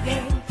back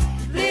again.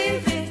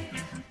 Leaving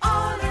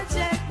on a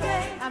jet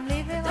plane. I'm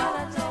leaving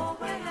don't know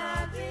when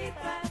I'll be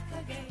back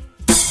again.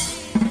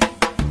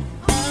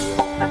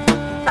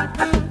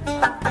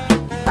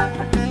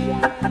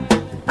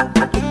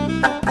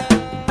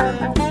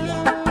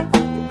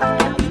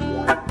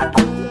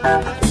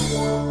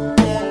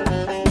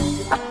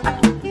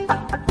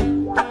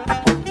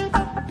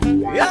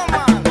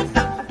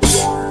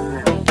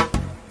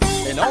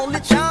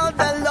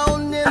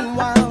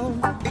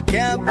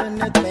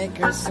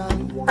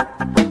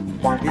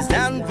 His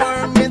hand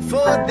permit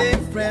for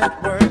different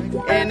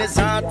work, and his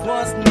heart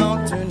was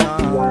not to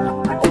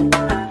know.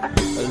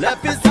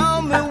 Left his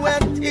home and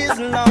went his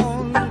long.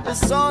 a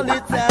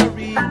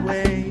solitary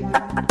way.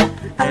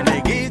 And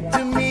they give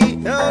to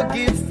me a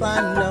gift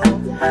I know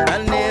I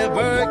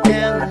never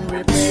can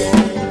repay.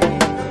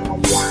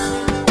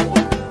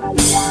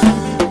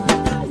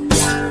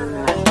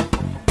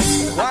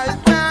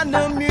 White man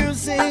of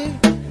music,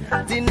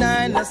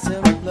 denying a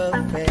simpler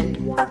faith.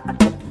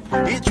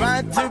 He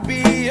tried to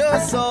be a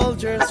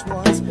soldier's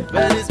once,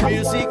 but his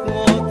music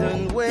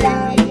modern way.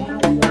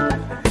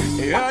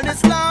 He earned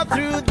his love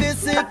through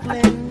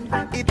discipline,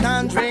 he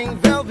thundering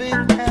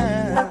velvet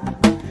hair.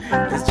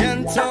 His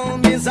gentle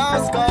means our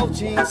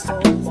sculpting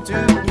souls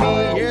took me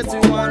here to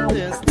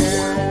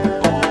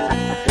understand.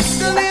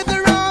 The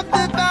leader of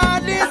the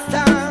body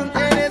stand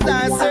and his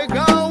eyes are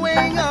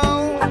going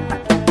on,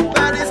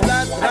 but his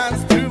blood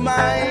runs through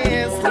my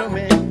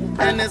instrument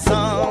and his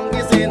song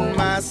is in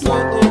my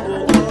soul.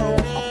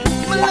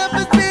 Will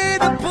ever be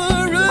the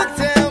poor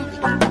attempt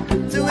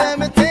to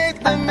imitate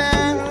the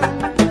man?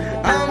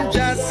 I'm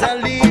just a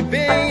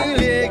living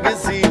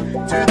legacy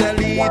to the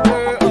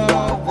leader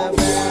of the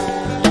band.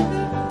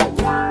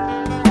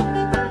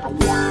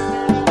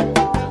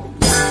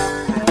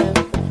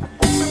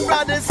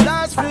 Brothers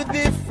stars were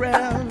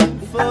different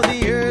for the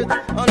earth,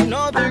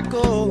 another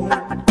goal.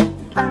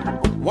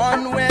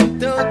 One went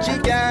to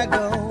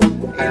Chicago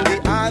and the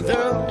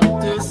other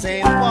to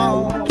St.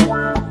 Paul.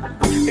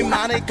 In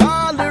Monte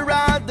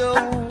Colorado,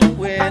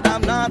 when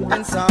I'm not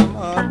in some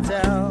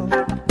hotel,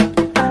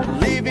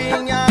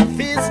 living a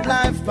feast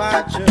life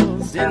I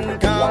chose, didn't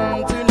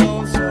come to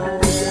know so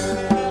well.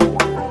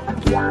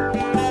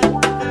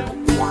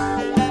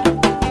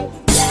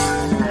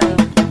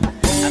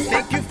 I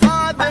thank you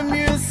for the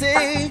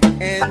music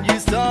and your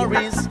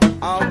stories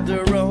of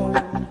the road.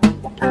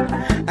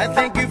 I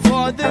thank you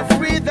for the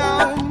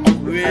freedom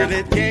when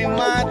it came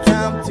my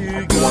time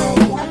to go.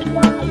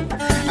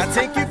 I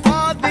thank you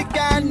for the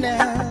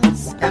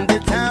kindness and the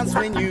times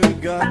when you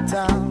got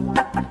down.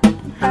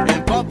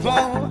 And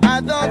Papa,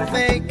 I don't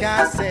think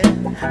I said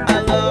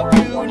I love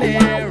you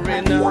near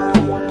enough.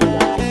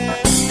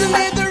 The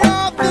leader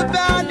of the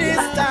band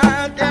is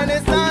tired and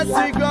it starts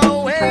to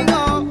going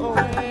on,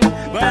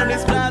 but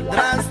his blood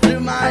runs through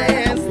my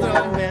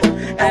instrument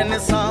and the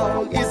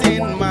song is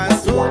in my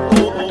soul.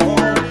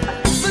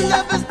 The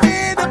lovers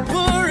did a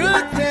poor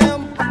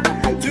attempt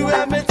to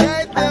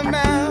imitate the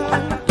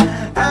man.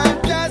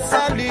 I'm just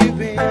a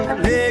living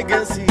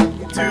legacy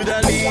to the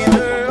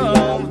leader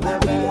of the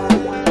band.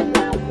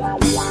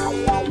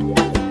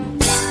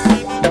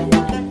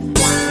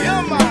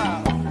 Yeah,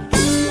 man.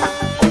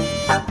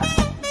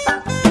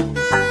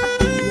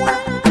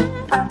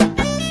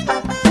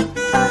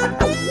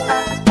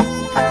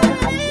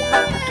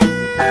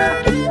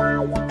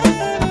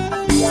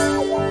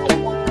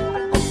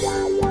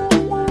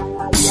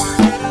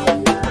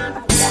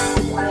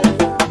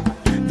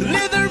 The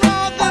leader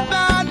of the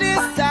band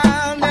is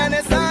down and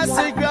it starts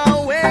to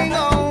going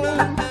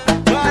on,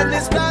 but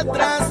this blood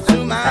runs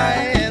to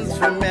my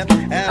instrument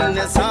and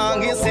the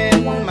song is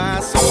in my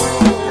soul.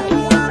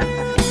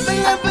 The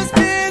lovers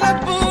did a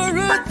poor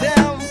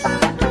attempt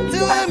to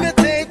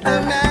imitate the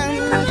man.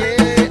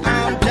 Yeah,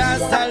 I'm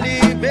just a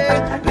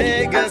living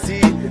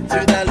legacy to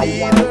the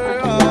leader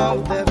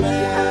of the band.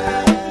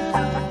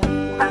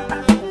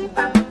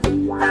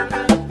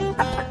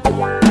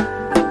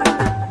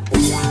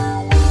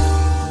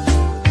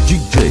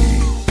 DJ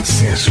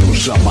César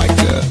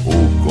Jamaica,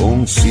 o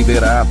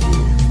considerado.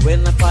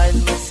 When I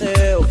find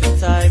myself in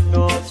time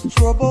of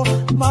trouble,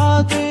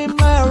 Mother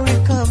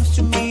Mary comes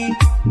to me,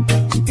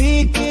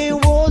 speaking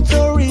words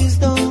of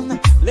wisdom,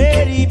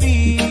 let it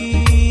be.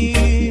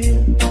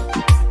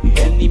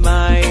 And in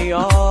my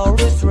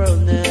always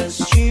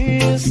wellness, she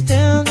is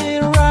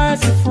standing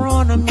right in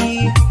front of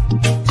me,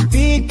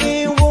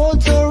 speaking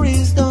words of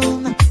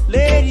wisdom,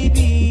 let it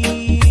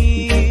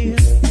be.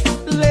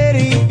 Let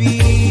it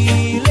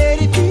be,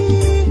 let it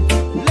be,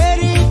 let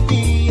it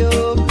be,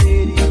 oh,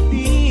 let it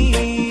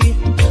be.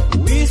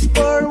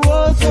 Whisper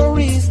words of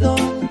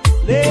wisdom,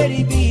 let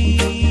it be.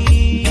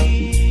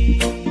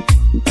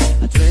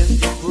 A 20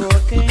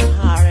 broken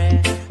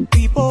hearted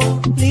people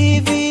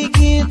living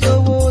in the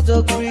world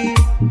agree.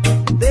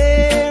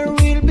 There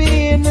will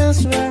be an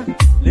answer,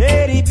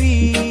 let it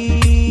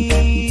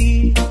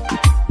be.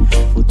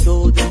 For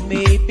though they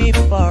may be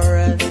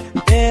foreign,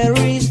 there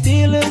is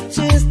still a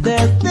chance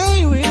that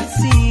they will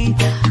see.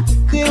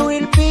 There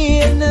will be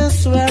an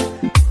answer,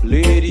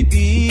 let it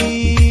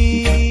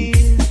be.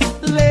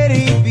 Let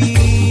it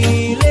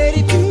be, let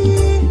it be,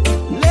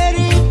 let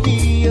it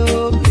be,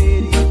 oh,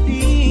 let it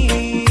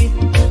be.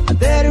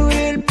 There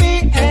will be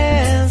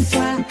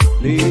answer,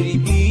 let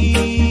it be.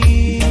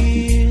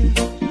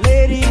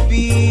 Let it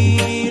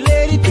be,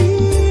 let it be,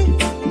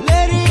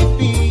 let it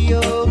be,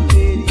 oh,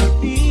 let it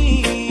be.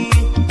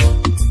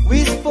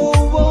 Whisper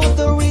words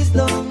of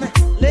wisdom,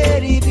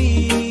 let it be.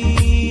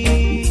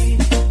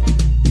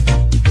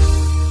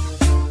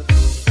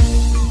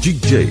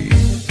 DJ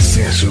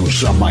César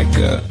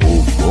Jamaica,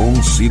 o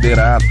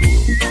considerado.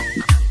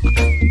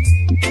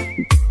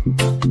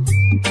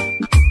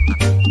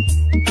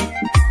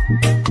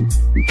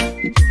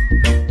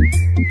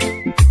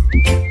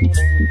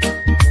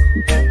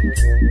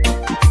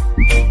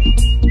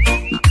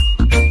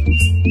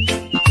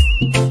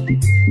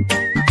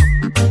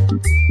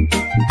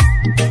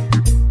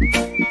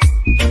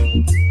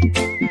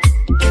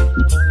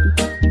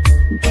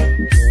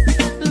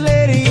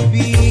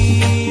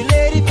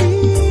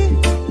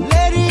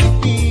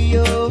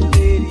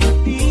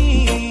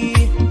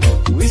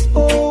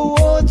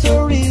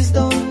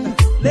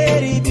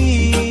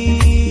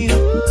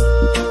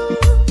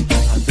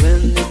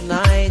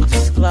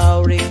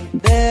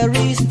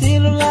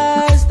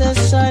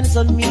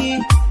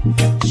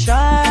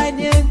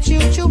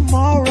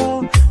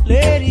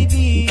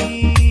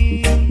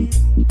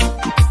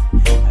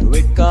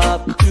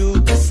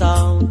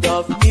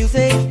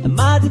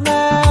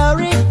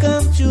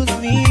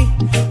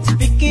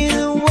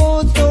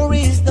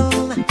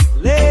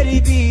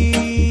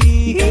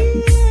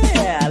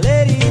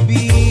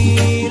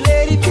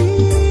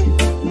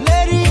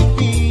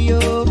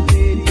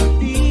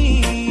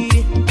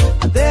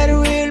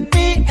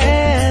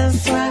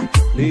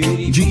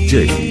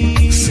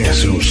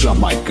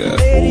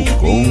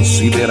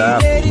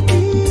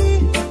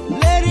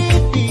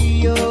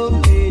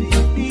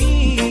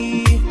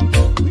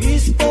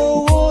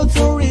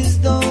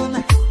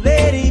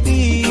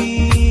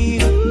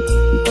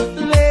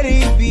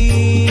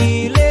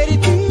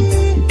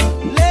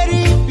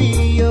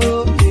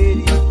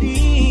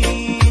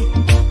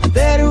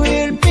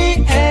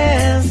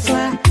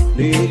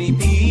 let it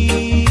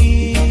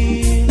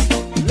be,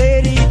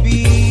 let it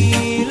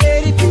be,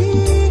 let it be,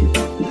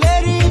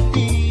 let it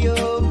be,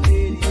 oh,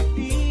 let it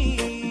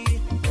be.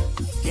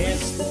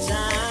 Guess the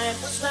time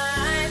was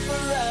right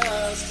for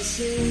us to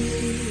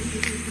see.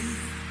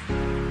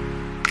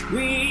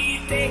 We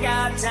take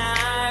our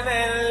time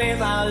and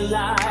live our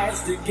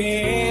lives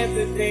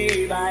together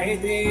day by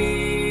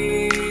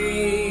day.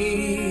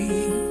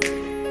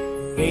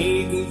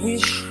 Make a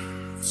wish,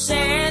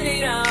 send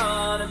it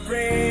on a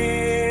prayer.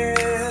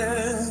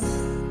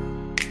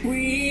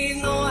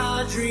 We know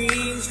our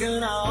dreams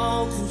can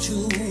all come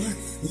true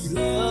with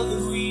love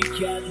that we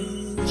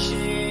can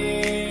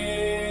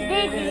share.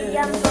 Diggy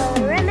Jungle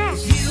Remix.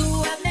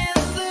 You have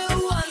never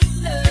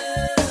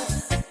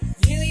wondered,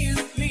 will you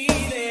be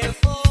there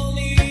for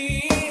me?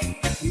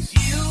 If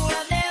you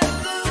have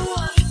never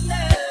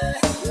wondered,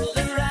 will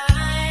the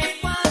right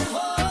one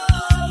hold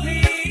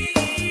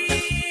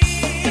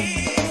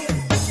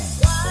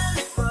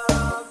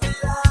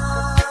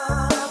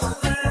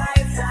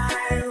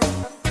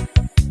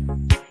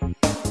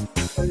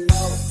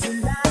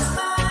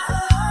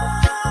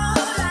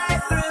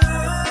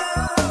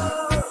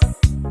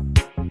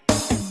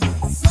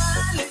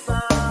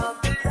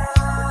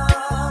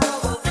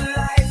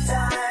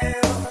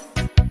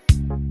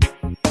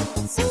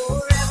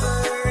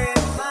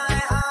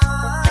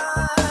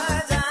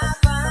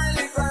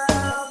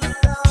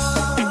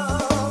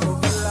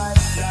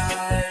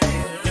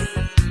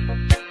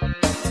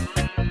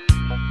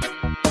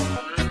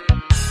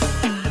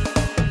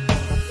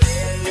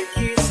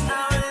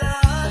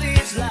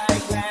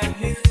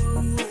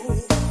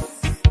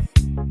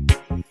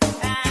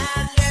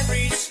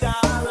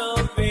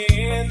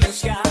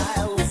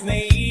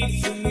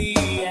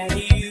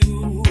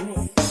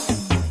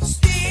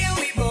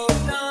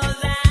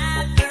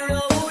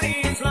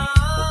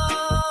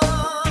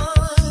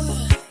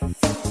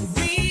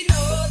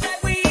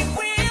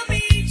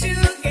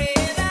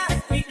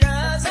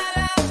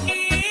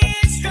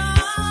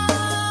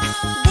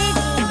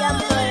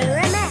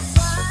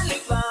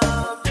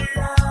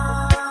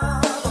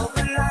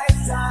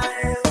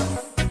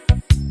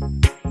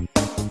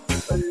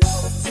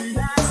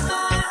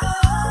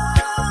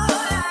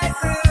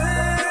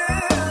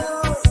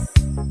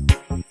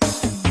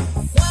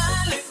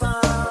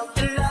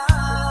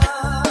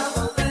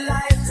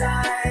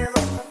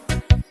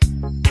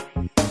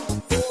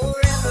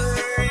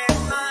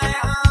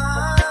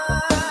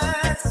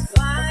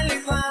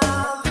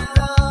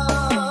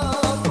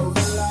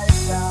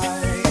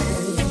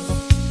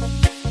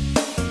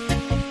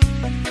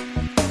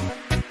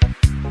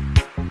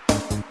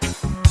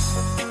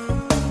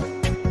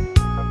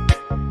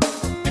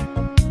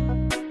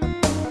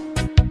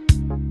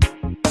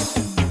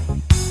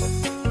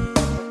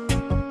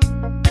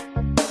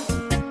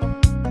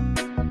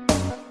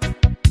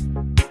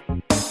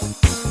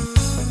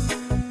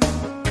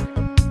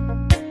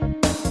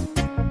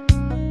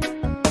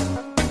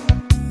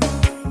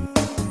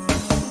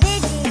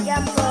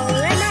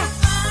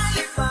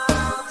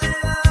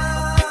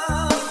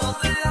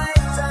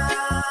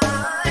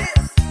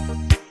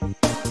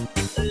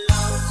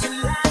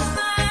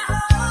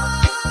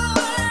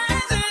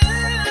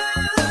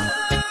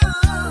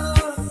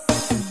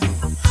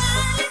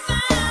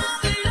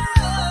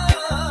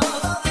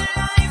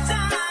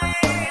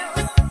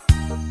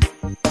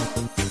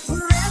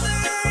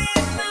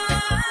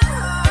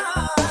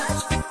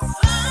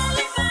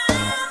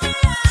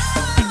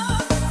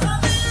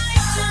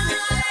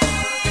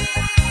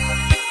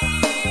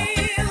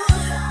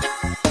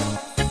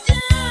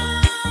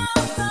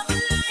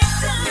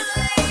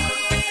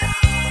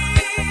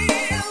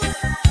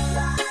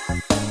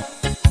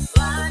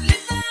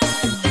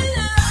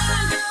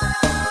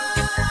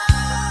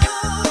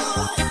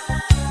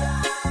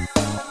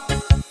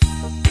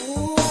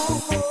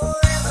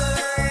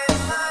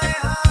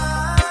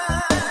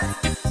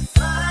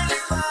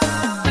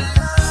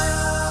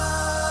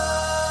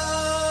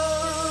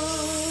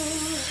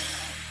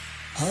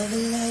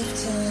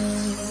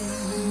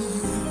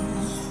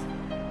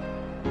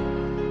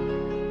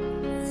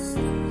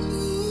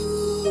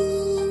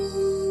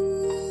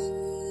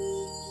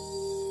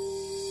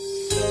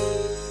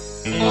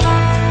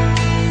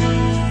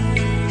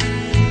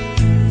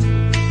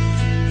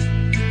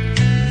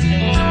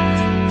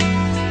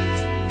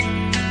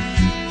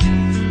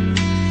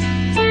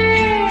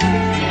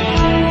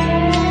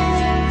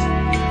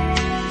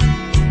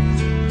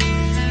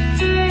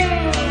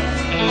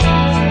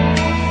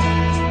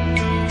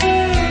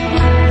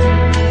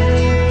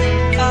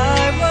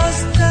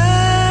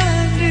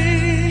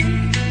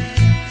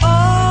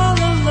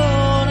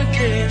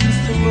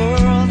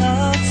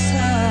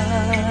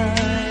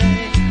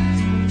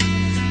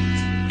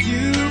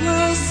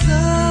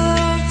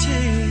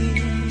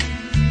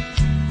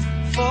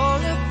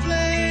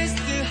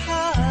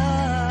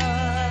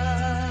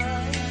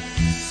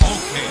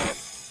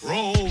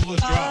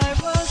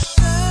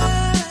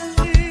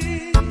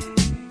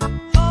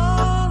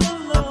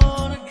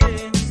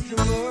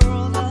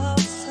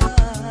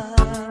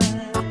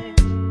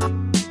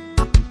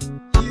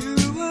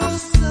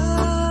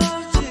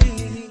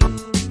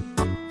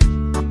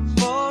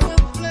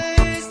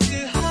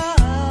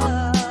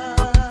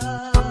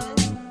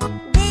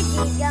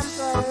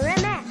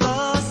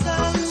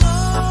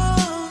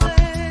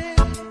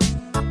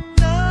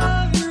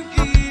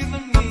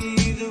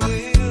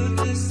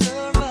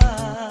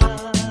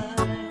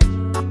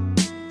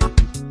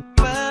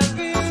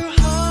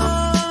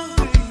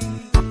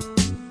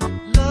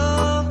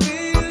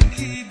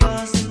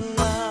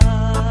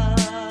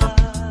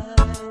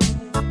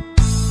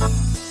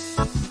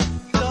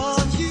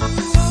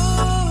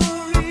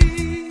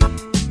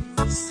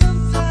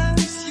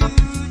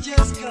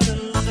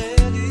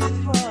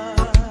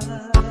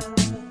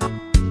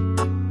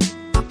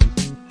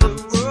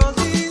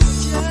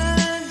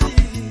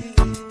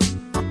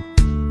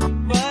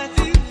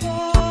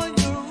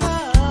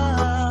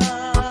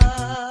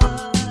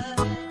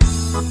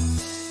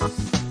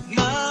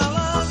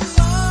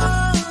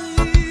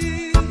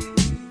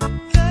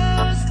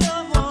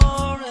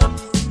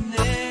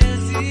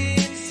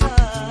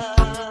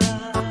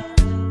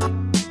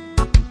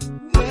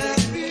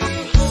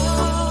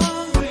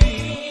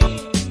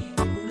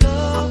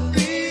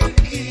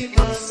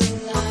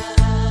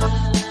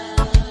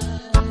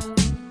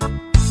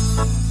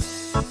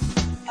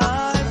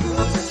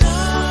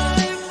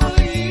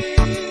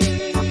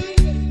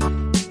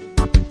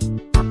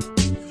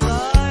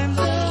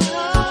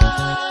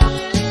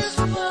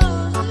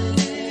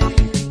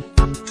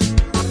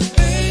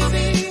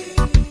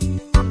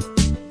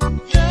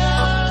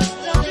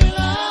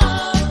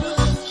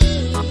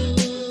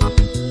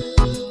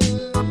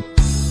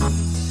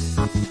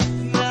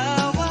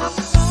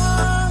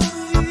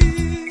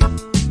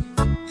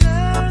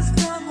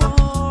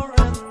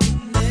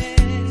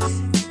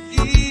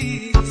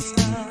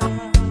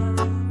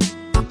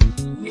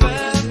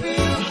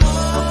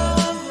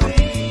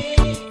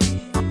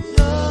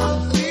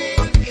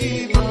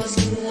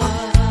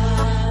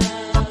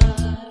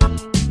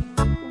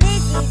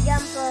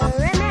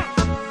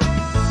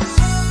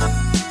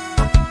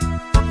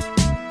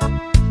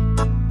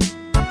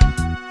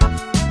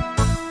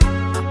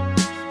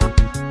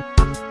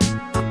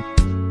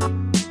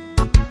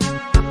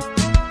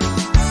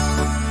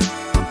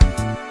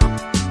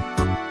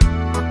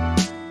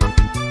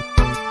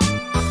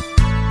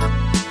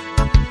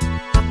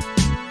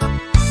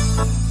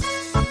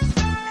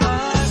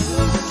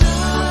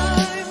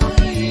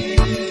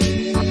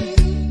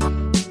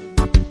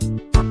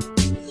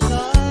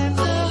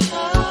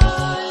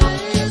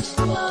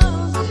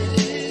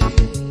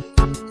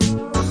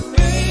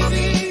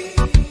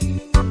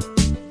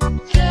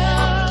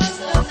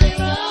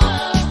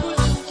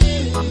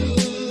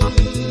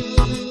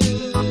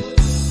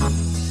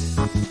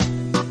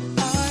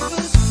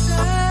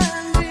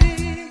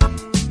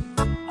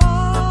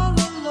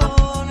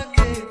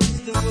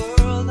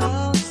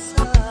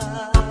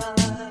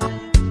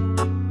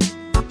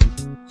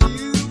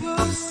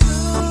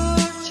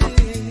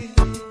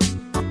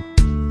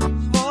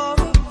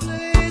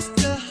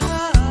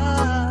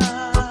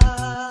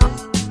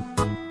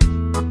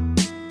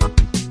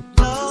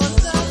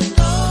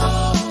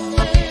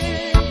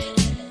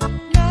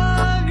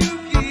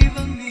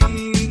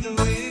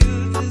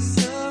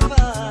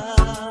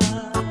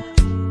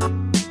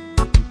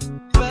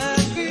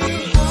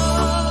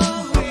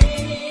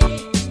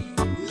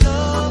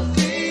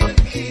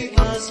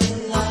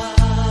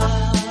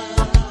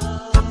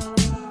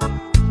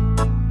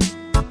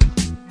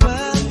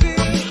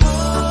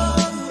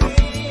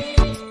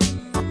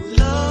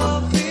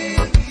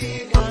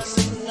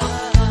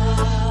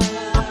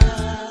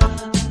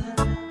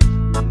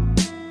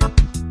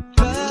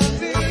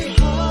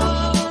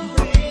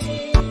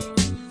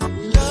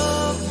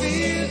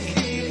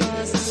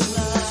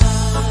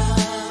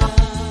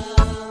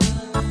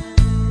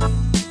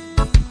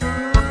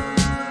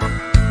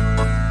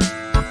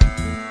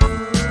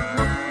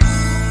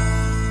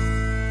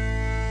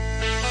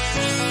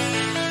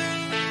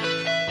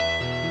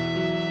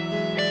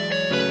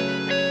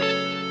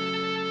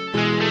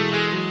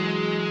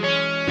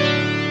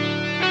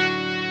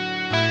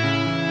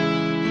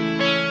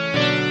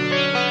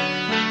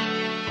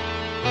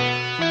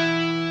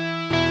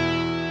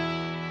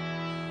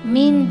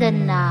the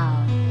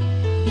now.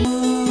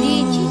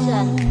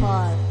 DJs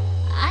for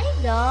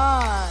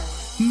Idol.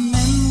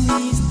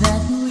 Memories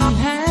that we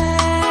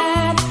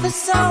had for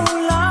so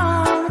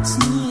long, it's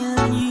me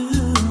and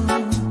you.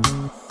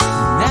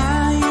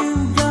 Now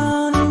you've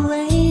gone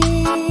away,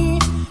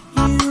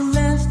 you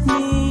left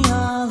me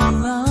all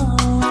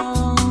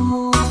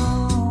alone.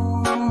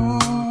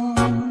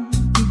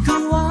 Go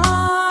on,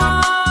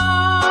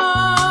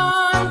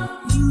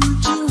 you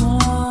do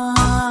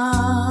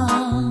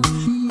on,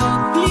 but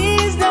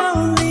please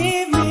don't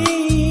leave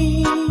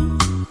me.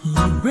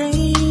 You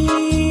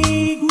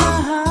break my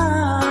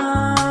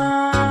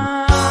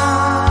heart.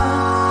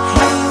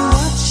 Hey,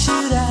 what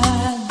should I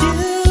do?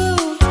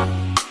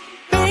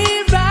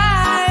 Babe,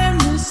 I'm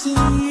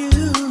missing you.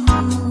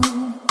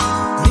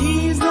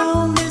 Please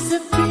don't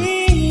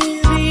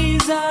disappear.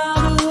 These are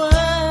the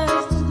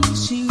words that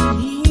you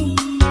need.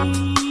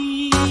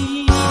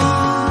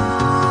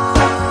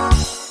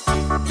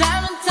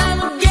 Time and time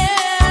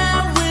again, I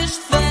wish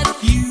that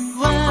you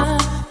were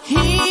here.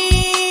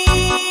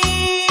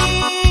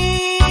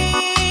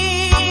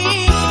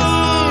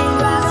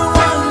 I don't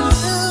wanna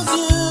lose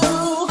you,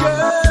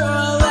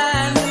 girl. I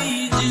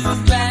need you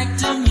back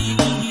to me.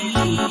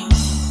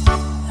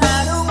 I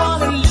don't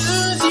wanna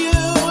lose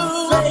you,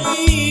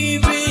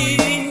 baby.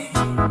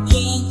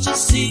 Can't you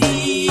see?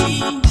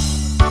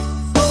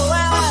 Oh, I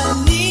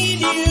need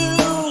you.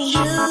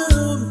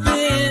 You've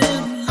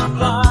been a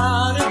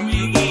part of me.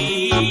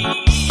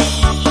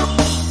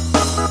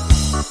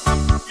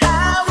 I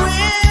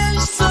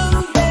wish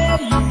someday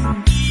you'd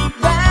be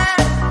back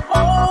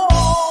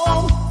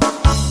home.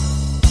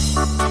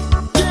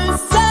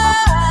 'Cause I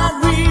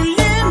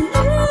really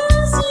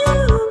miss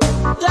you,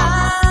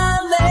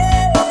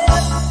 darling.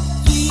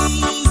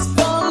 Please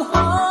come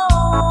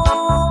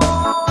home.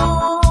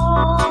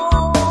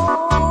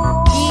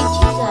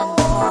 DJs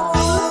for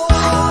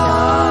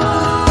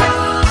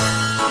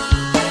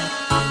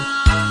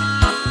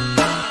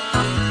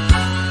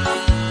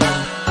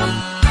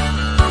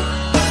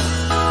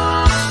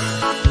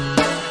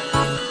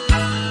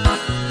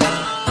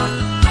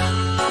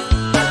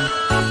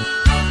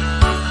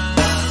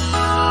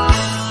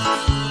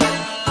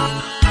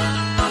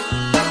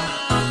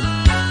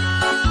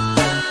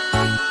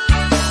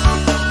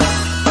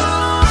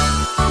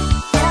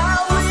I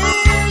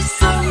wish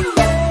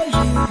someday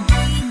you'd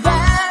be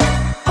back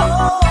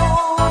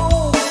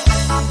home.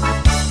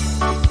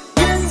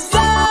 'Cause I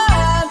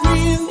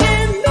really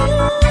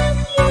miss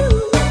you,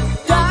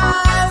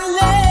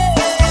 darling.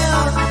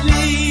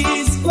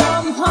 Please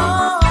come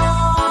home.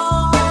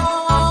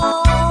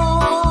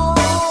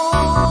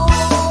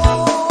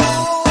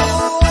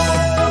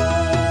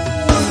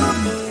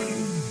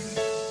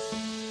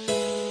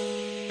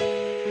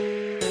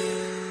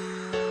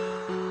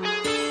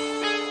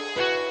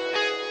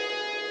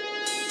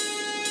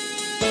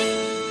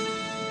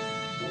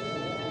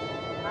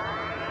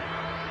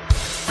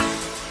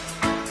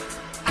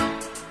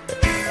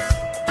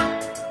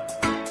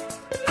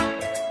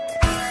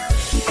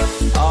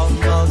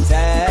 Almost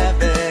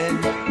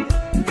heaven,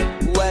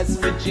 West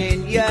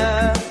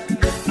Virginia,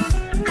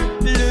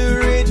 Blue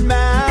Ridge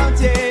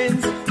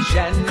Mountains,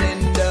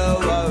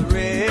 Shenandoah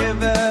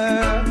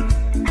River.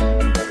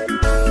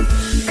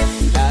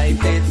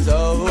 Life is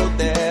old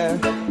there,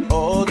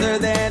 older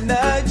than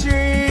the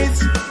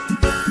trees,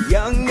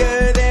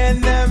 younger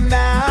than the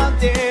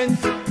mountains,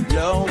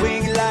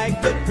 blowing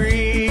like the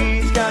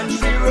breeze.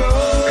 Country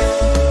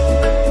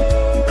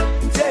road,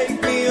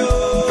 take me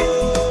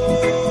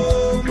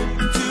home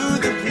to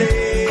the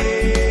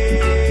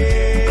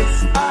place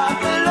I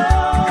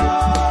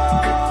belong.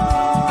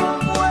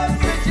 West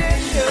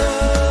Virginia,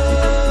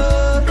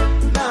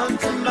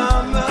 Mountain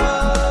Mama,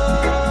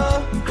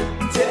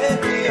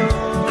 take me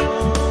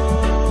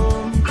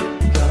home.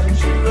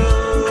 Country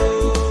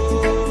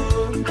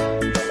road.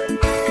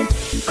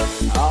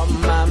 All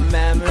my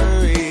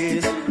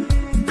memories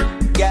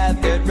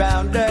gathered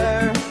round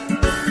her.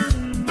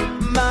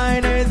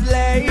 Miner's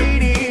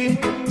lady,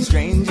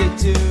 stranger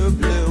to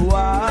blue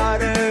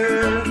water.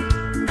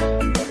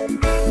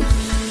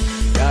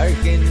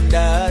 Dark and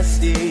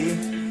dusty,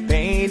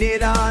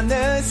 painted on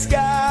the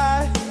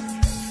sky.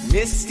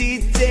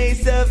 Misty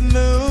taste of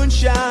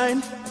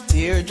moonshine,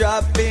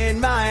 teardrop in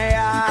my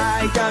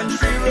eye.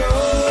 Country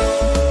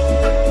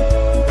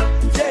road,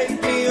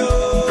 take me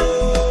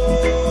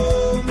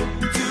home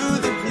to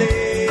the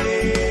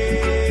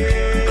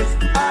place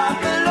I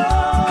belong.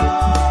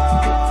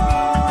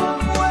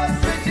 West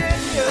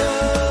Virginia,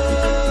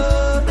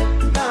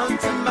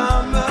 Mountain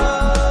Mama,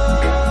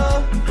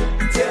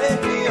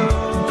 take me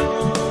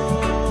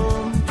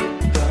home.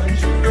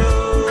 Country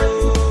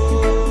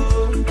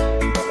road.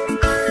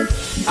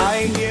 I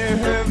hear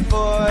her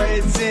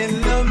voice in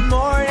the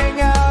morning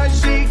hour.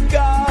 She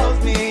calls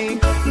me.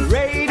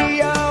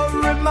 Radio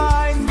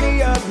reminds me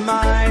of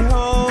my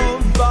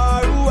home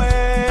far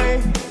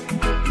away.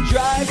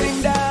 Driving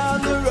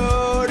down the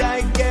road,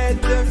 I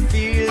get the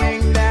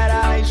feeling that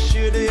I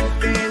should have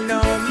been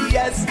home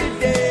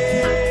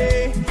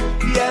yesterday.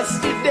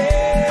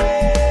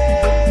 Yesterday,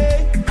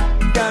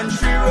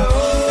 country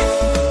road.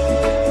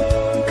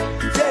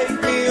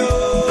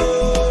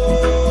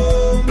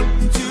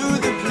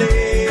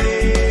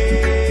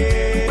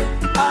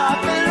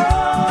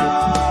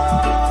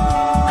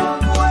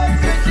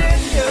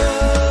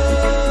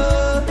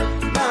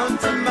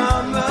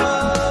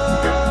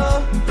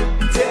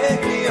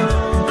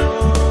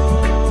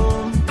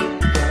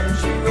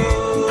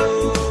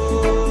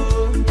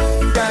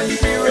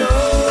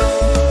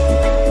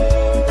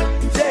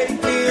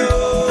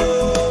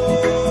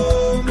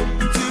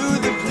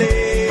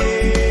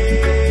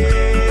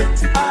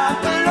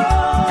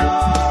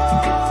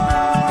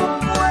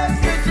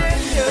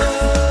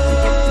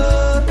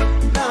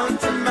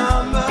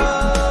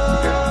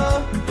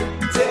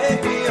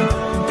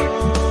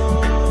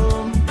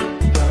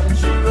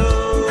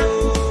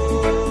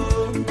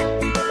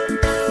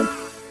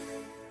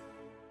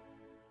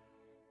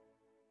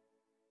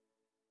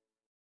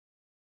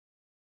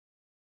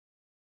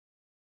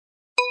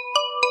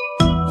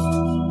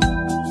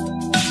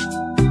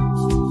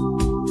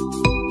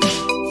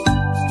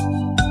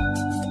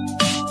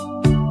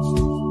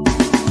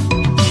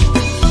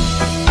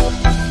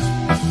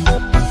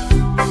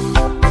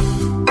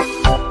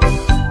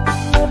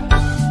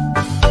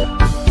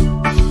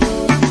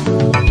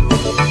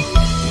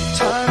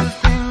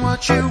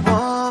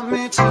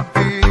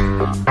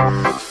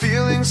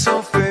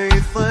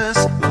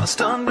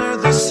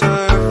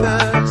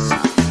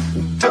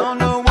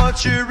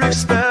 what you're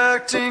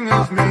expecting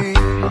of me,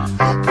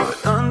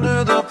 but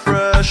under the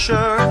pressure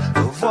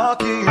of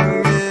walking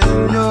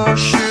in your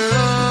shoes,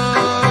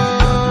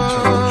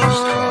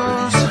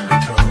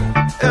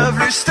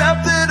 every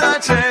step that I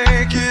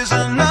take is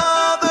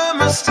another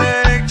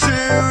mistake to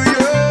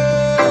you.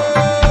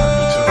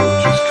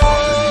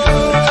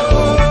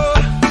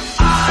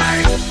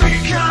 I've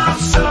become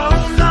so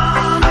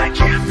numb, I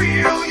can't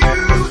feel you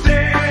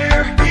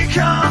there.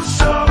 Become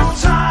so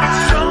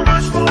tired, so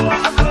much more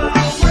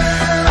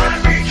aware. I'm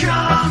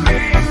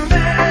becoming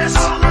this.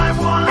 All I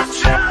want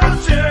to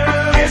do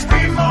is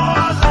be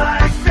more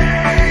like me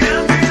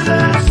and be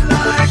less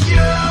like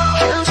you.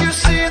 Can't you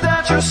see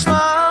that you're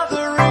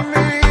smothering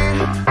me,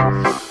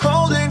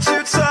 holding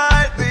too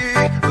tightly,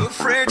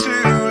 afraid to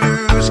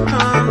lose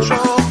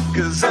control?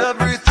 'Cause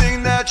everything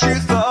that you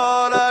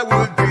thought I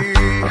would be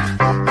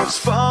has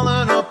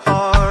fallen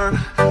apart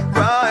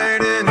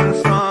right in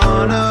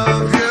front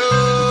of you.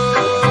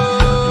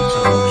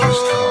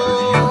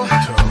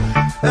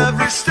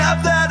 Every step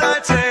that I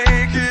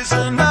take is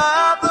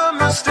another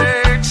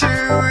mistake to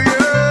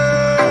you.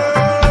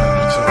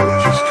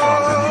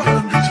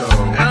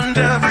 And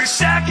every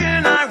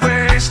second I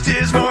waste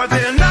is more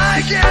than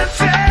I can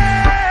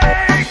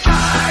take.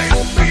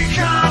 I've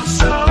become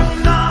so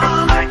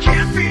numb, I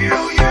can't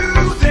feel you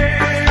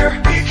there.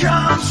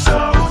 Become so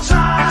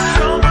tired,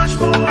 so much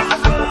more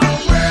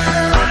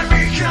aware. I'm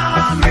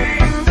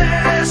becoming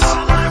this.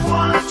 All I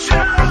want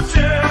to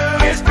do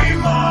is be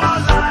more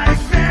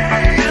like me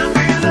and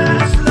be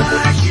less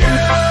like you.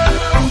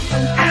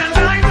 And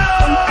I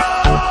know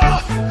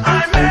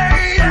I may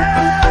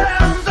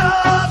end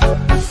up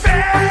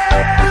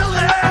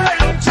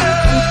failing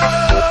too,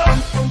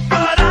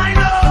 but I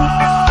know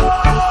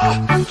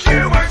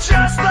you were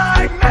just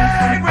like me,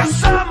 with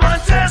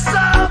someone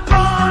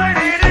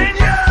disappointed in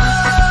you.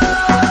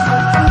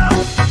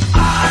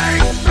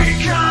 I've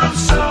become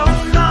so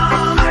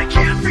numb, I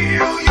can't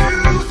feel you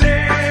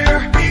there.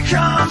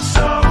 Become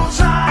so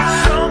tired,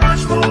 so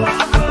much more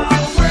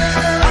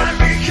aware. I'm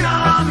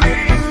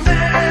becoming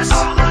this.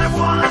 All I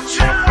want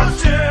to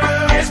do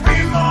is be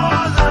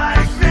more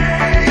like me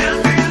and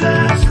be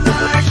less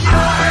like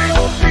you.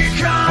 I've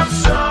become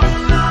so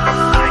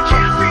numb, I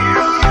can't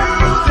feel you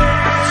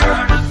there.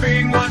 Trying to be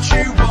what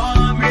you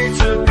want me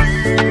to be.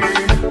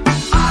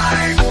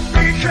 I've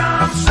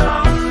become so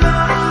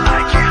numb,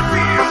 I can't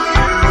feel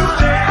you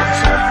there.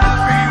 Trying to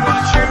be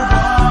what you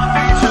want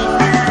me to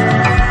be.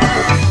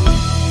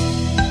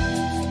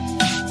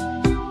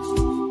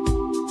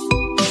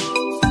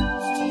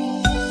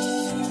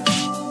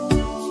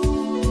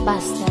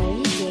 Basta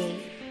Reggae,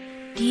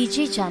 DJ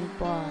John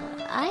Paul,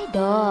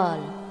 Idol.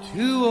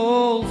 Two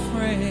old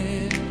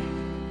friends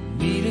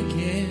meet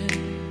again,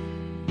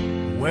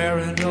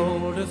 wearing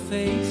older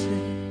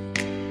faces,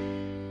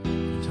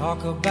 talk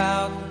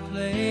about the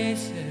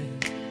places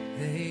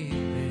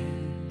they've been.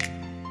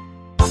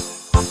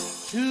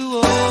 Two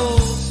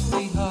old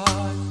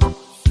sweethearts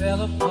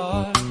fell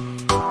apart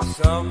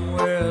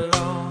somewhere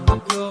long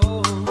ago.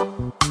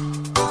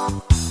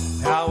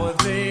 How were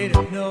they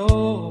to know?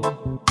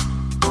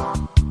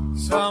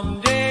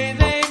 Someday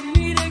they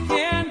meet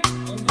again,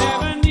 will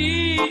never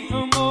need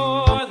for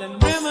more than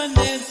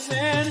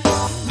reminiscing.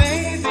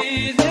 Maybe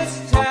this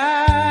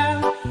time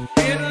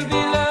it'll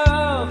be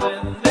love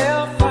and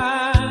they'll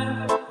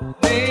find.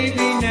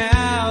 Maybe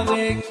now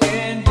they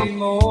can be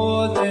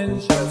more than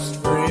just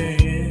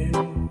friends.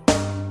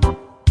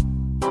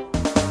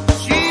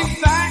 She's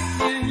back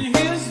in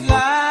his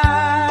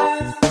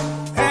life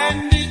and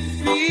it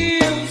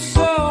feels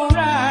so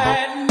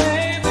right.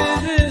 Maybe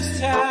this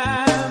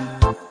time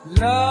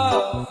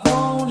love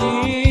won't end.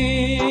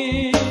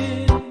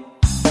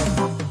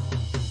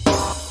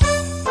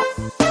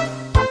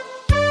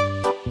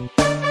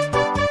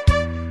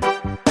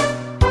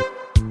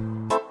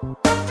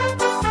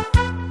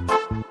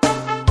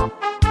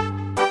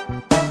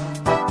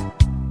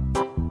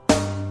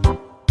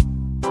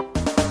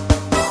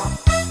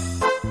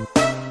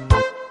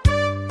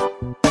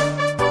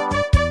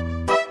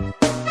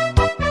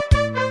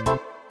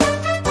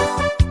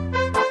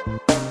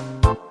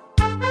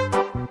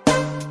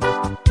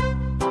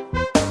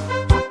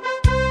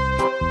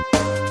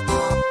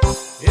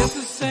 It's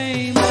the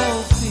same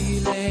old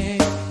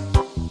feeling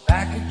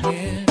back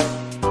again.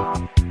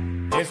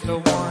 It's the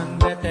one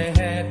that they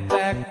had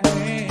back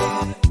when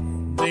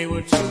they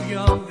were too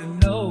young to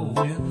know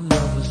when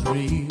love was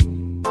real.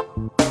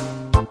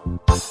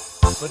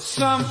 But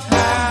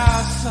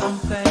somehow some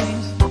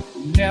things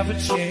never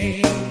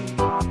change,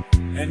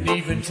 and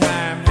even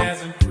time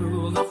hasn't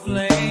cooled the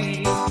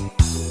flame.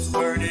 It's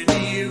burning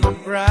even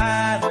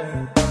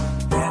brighter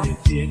than it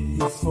did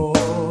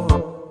before.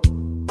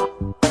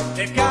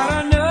 They got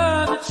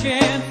another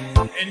chance,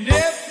 and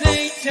if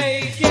they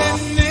take it,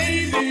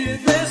 maybe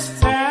this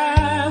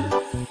time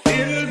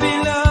it'll be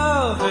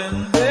love and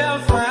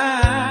they'll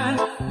find.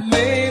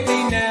 Maybe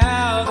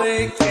now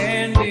they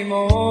can be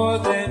more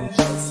than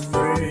just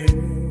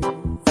friends.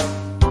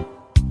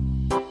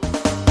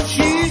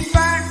 She's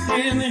back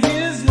in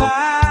his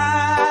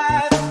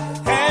life,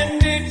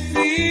 and it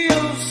feels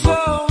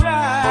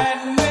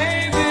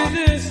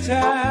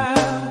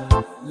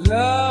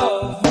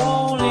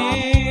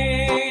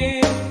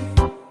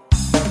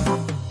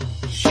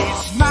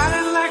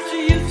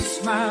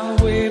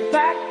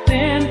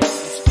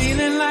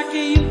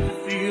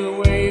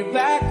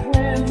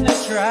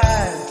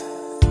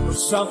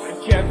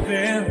something kept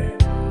them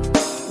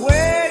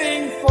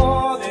waiting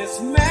for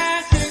this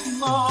magic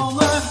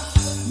moment.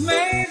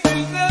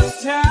 Maybe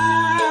this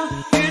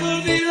time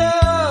it'll be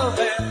love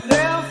and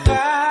they'll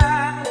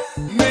find.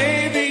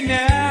 Maybe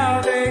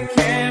now they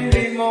can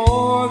be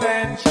more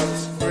than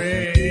just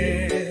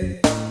friends.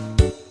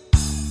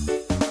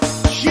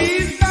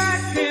 She's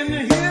back in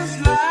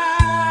his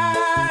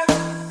life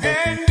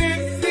and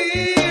it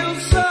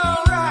feels so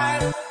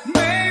right.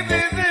 Maybe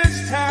this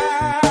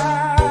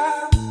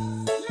time,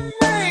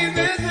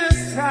 maybe this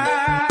time,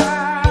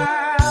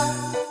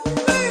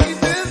 maybe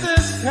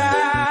this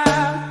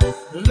time,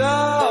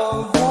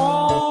 love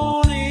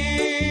won't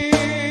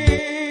end.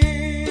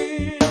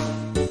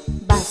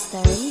 Basta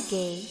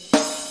Reggae,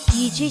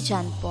 DJ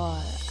John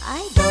Paul,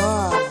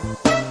 Idol.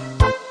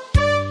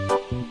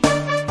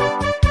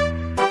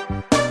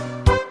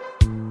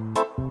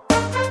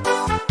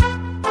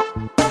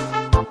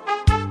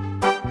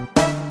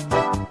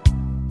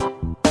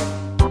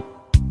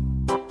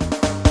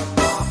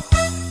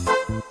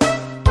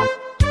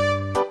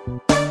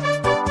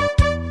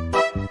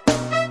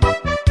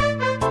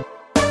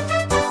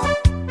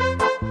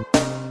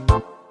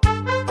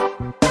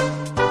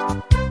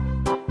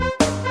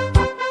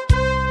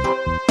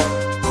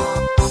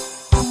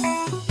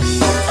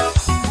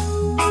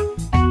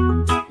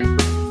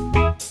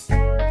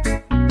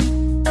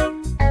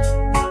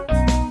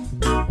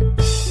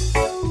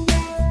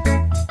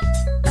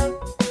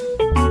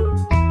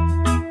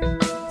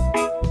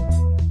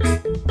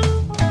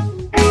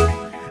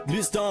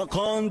 This talk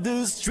on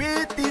the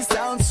street, this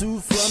sounds so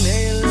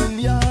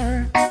familiar.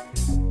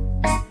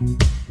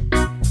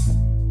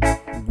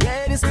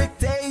 Great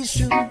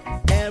expectation,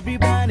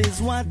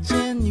 everybody's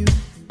watching you.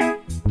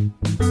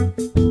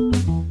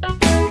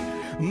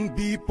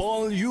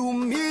 People you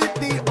meet,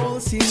 they all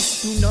seem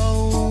to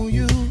know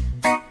you.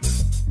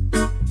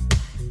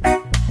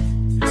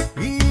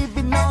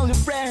 Even all your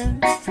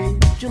friends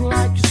treat you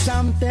like you're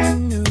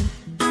something new.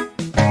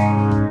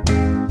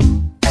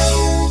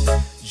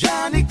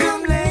 Johnny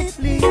come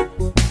lately,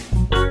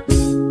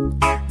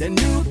 the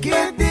new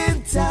kid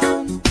in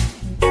town.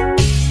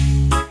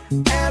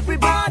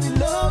 Everybody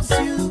loves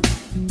you,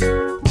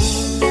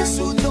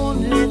 so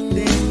don't let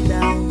them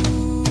down.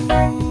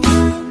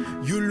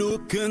 You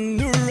look in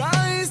their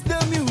eyes, the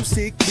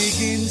music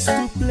begins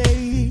to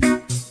play.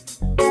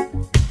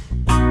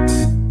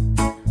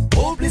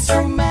 Hopeless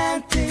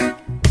romantic,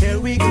 here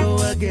we go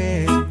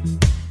again.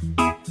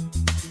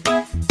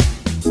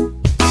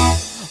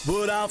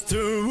 But after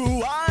a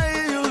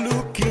while, you're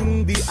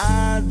looking the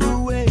other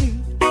way.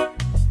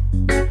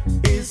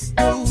 It's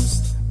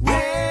those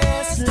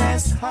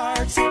restless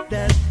hearts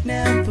that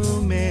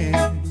never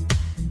met.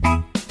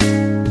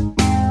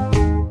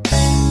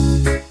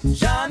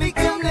 Johnny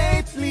come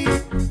lately,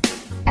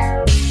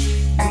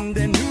 and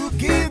the new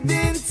kid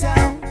in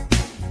town.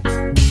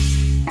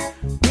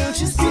 Will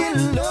she still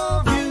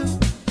love you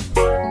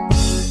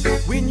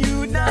when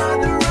you're not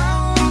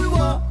around?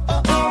 Whoa,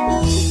 oh, oh.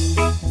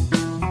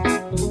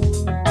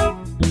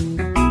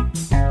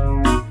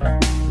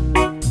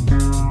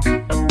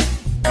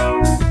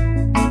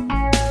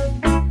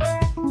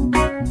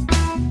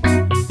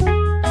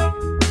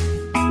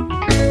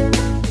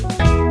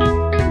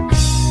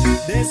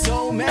 There's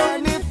so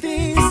many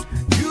things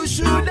you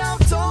should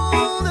have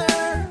told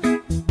her,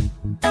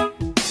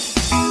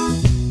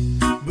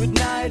 but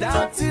night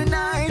after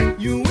night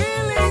you're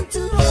willing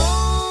to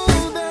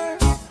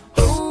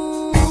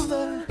hold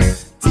her,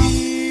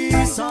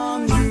 tears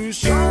on your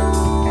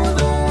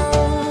shoulder.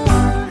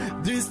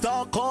 This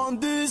talk on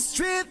the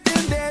street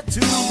and there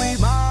to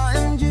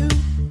remind you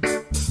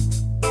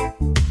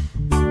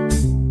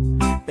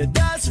it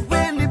doesn't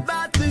really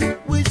matter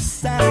which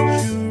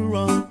side you're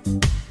on.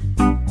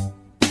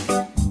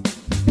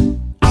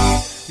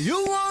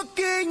 You're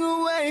walking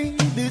away,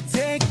 they're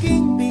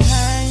taking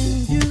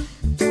behind you.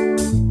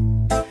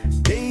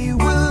 They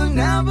will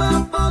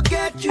never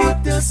forget you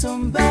till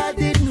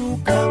somebody new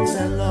comes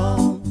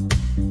along.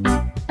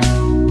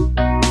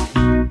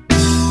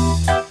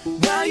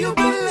 Where you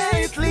been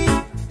lately?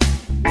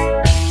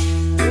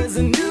 There's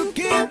a new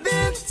kid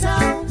in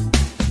town.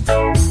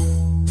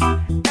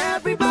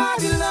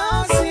 Everybody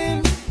loves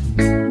him.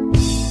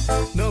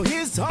 No,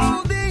 he's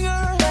holding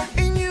her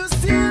and you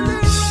still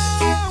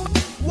around.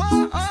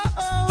 Whoa, oh,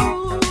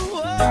 oh,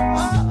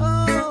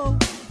 oh,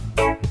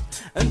 oh.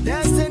 And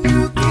there's a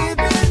new kid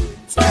in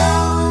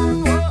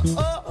town.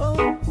 Whoa, oh,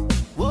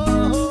 oh,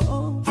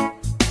 whoa.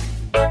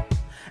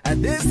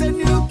 And there's a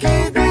new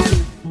kid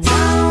in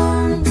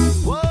town.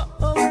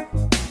 Whoa,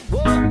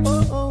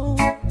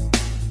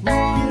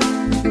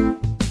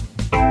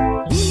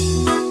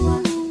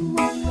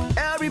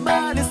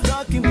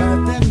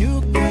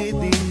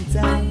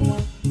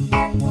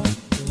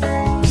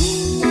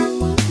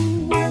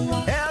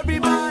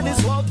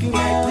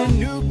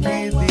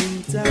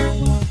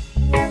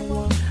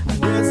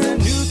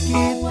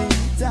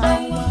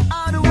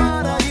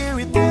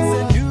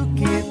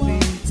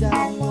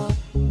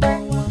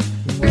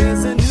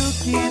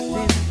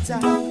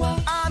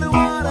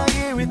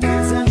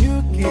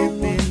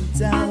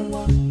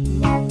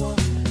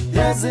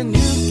 a new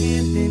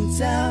kid in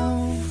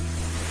town.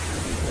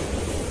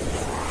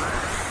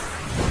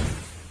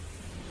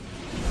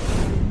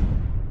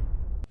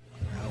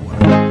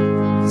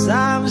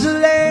 Times are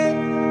late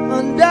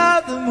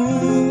under the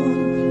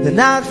moon,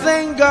 and I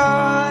thank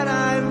God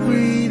I'm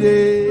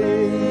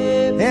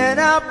breathing. And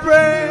I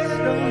pray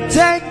don't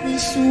take me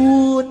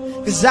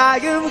soon, 'cause I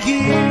am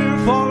here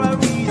for a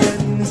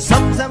reason.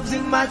 Sometimes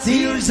in my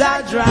tears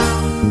I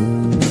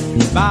drown,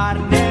 but I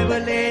never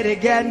let it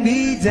get me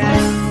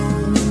down.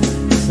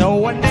 So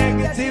when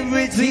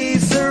negativity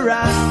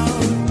surround,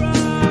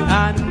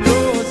 I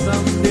know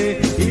someday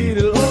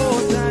it'll all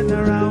turn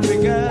around,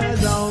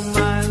 because all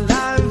my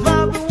life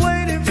I've been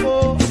waiting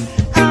for,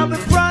 I've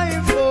been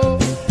crying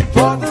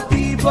for the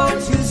people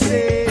to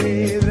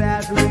say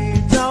that we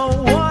don't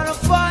wanna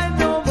fight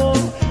no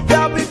more,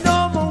 there'll be no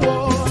more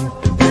war,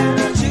 and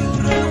our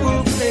children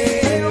will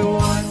play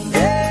one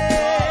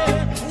day,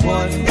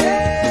 one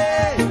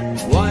day,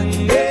 one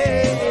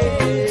day,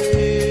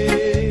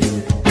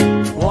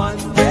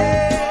 one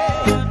day,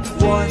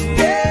 one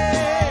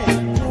day,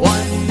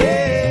 one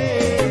day.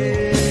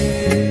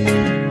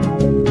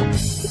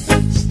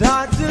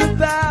 Start to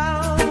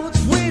bounce,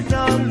 we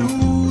don't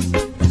lose,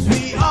 'cause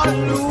we all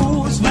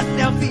lose when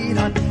they're feet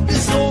on the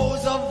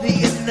souls of the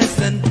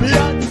innocent,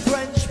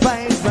 blood-drenched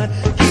pavement.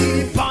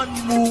 Keep on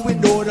moving,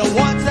 though the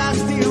water's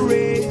still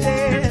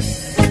raging.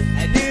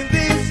 And in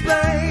this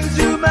place,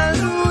 you may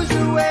lose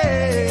the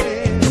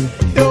way,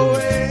 your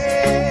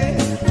way.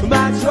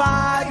 Might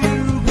drive you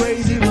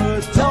crazy,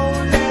 but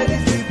don't let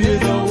it slip you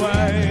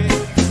away.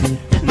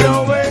 No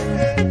way.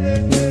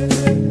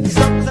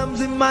 Sometimes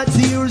in my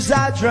tears I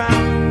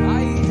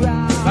drown,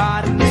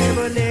 but I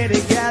never let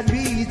it get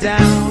me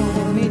down.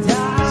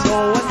 So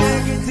when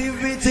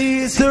negativity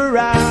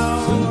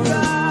surrounds,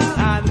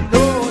 I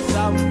know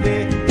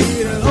someday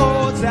it'll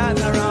all turn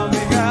around,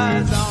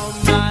 because all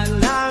my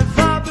life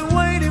I've been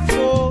waiting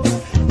for,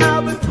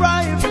 I've been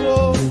crying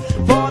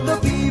for the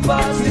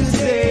people to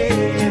say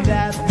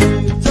that we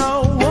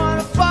don't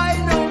wanna fight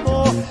no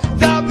more,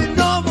 there'll be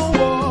no more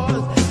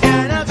wars,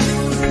 and our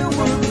children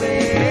will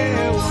play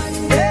one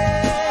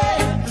day,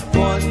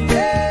 one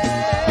day,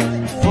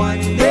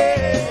 one day,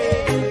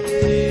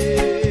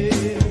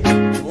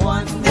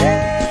 one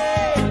day,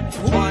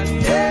 one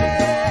day,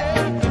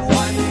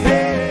 one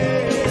day.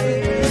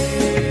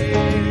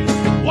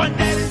 One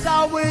day is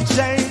how we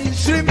change,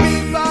 should be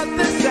about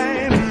the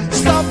same.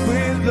 Stop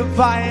with the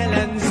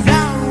violence,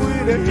 down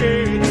with the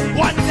hate.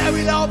 One day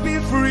we'll all be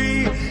free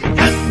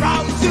and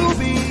proud to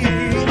be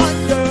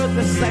under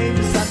the same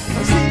sun.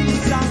 Sing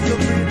songs of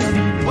freedom.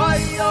 Why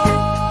yo,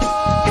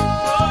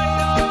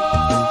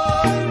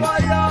 why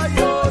yo,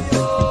 yo,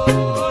 yo,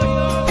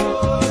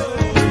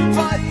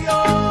 why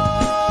yo,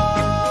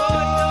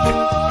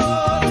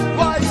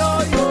 why yo,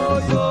 yo,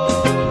 yo.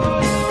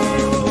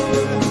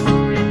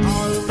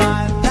 All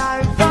my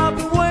life I've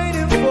been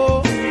waiting for,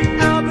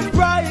 I've been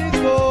crying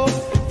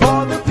for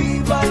the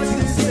people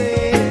to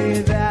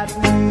say that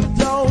we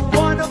don't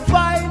wanna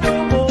fight no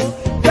more,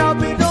 there'll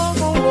be no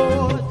more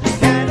war,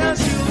 and our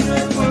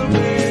children will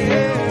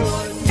live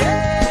one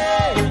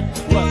day,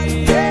 one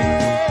day,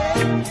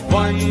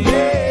 one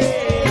day,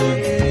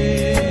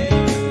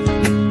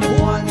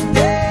 one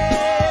day,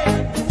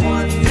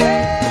 one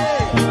day,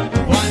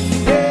 one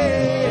day.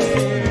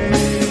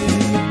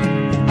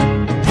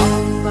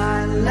 All my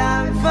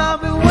life I've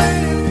been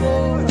waiting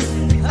for,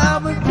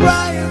 I've been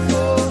crying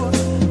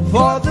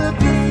for the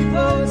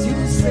people to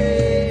say.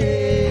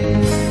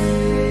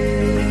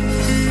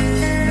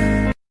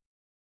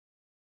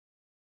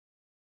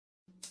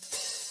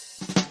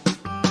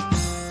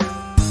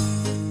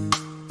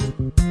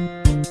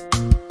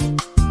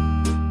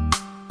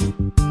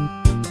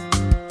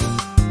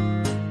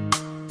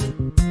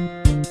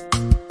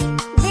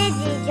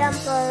 Digi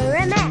Jumper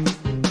Remix.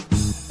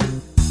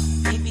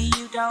 Maybe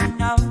you don't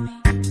know me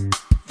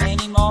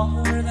any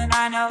more than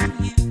I know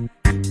you,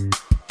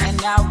 and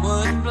I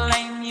wouldn't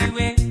blame you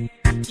if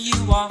you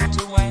walked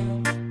away.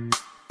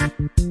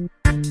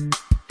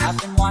 I've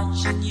been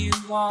watching you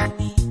all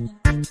evening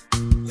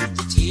with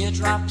the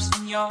teardrops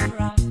in your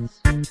eyes,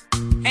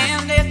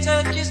 and it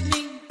touches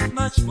me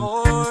much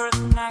more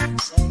than I can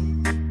say.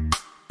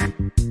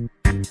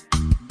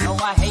 No,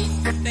 I hate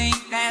to think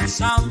that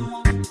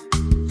someone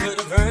could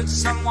have hurt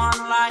someone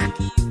like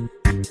you.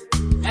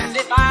 And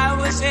if I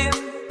was him,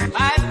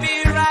 I'd be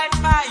right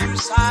by your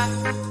side.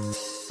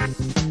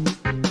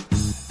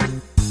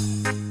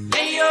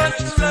 Lay your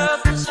true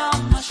lovers on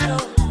my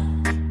shoulder,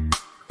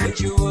 put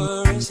your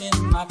worries in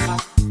my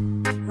pocket,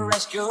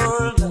 rest your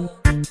love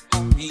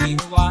on me a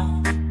while.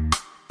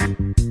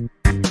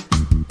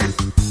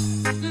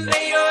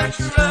 Lay your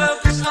true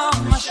lovers on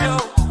my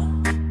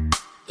shoulder,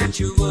 put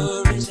your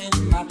worries in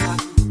my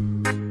pocket,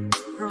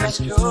 rest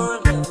your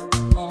love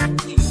on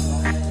me a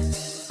while.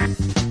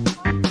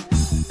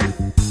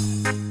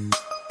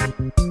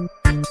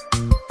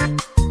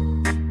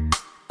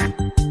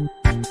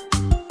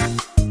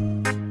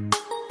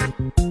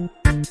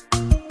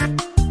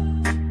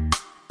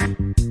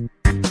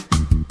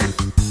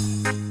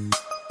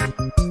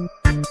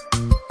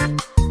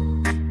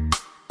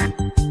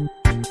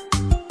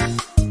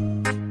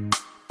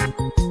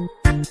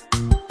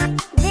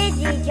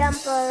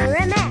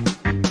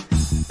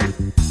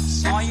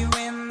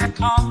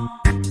 come.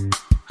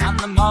 And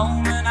the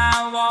moment I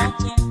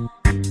walked in,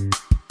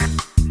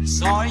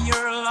 saw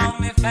your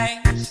lonely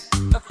face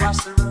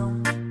across the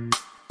room.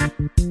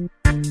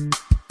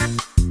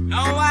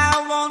 No, I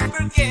won't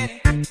forget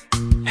it,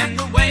 and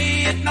the way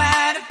it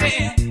might have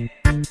been.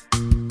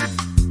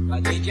 Why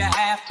did you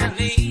have to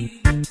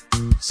leave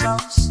so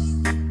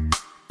soon?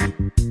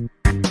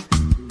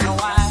 No,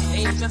 I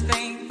hate to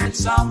think that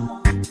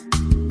someone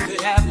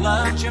could have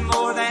loved you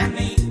more than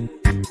me.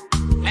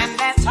 And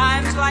at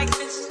times like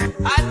this,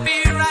 I'd be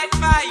right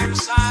by your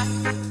side.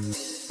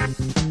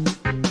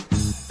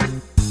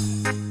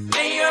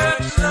 Lay your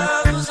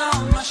troubles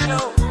on my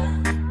shoulder,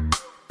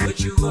 put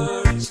your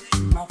words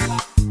in my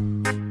pocket.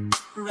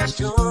 Rest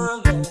your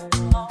love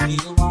on me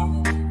a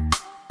while.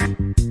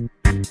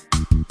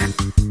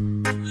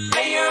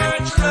 Lay your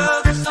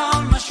troubles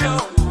on my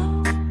shoulder,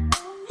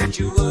 put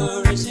your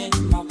worries in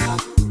my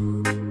pocket.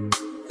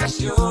 Rest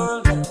your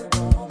love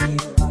on me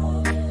a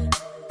while.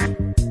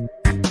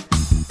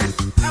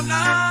 How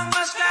long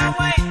must I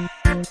wait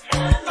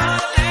for the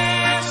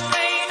last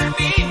rain to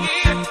be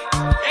here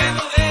and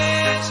the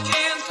last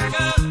chance to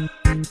come?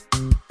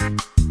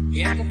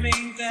 Yet to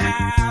think that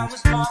I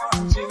was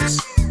born too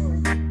soon.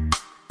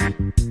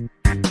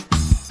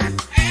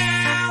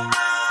 How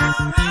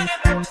long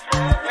running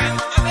when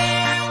the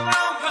bell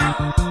don't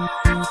come?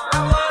 I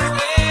was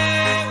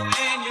there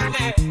when you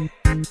left,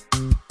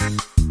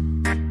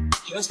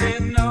 just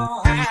didn't know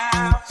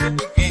how to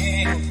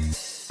begin.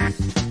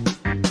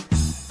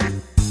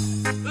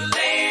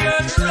 Lay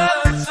your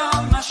troubles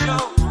on my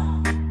shoulder,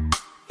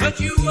 put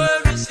your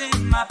worries in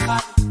my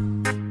pocket.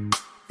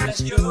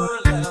 Rest your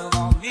love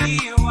on me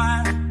a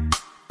while.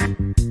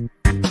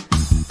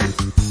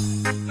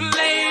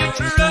 Lay your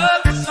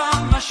troubles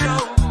on my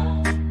shoulder,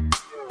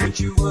 put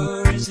your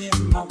worries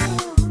in my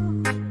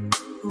pocket.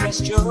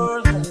 Rest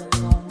your love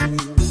on me a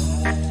while.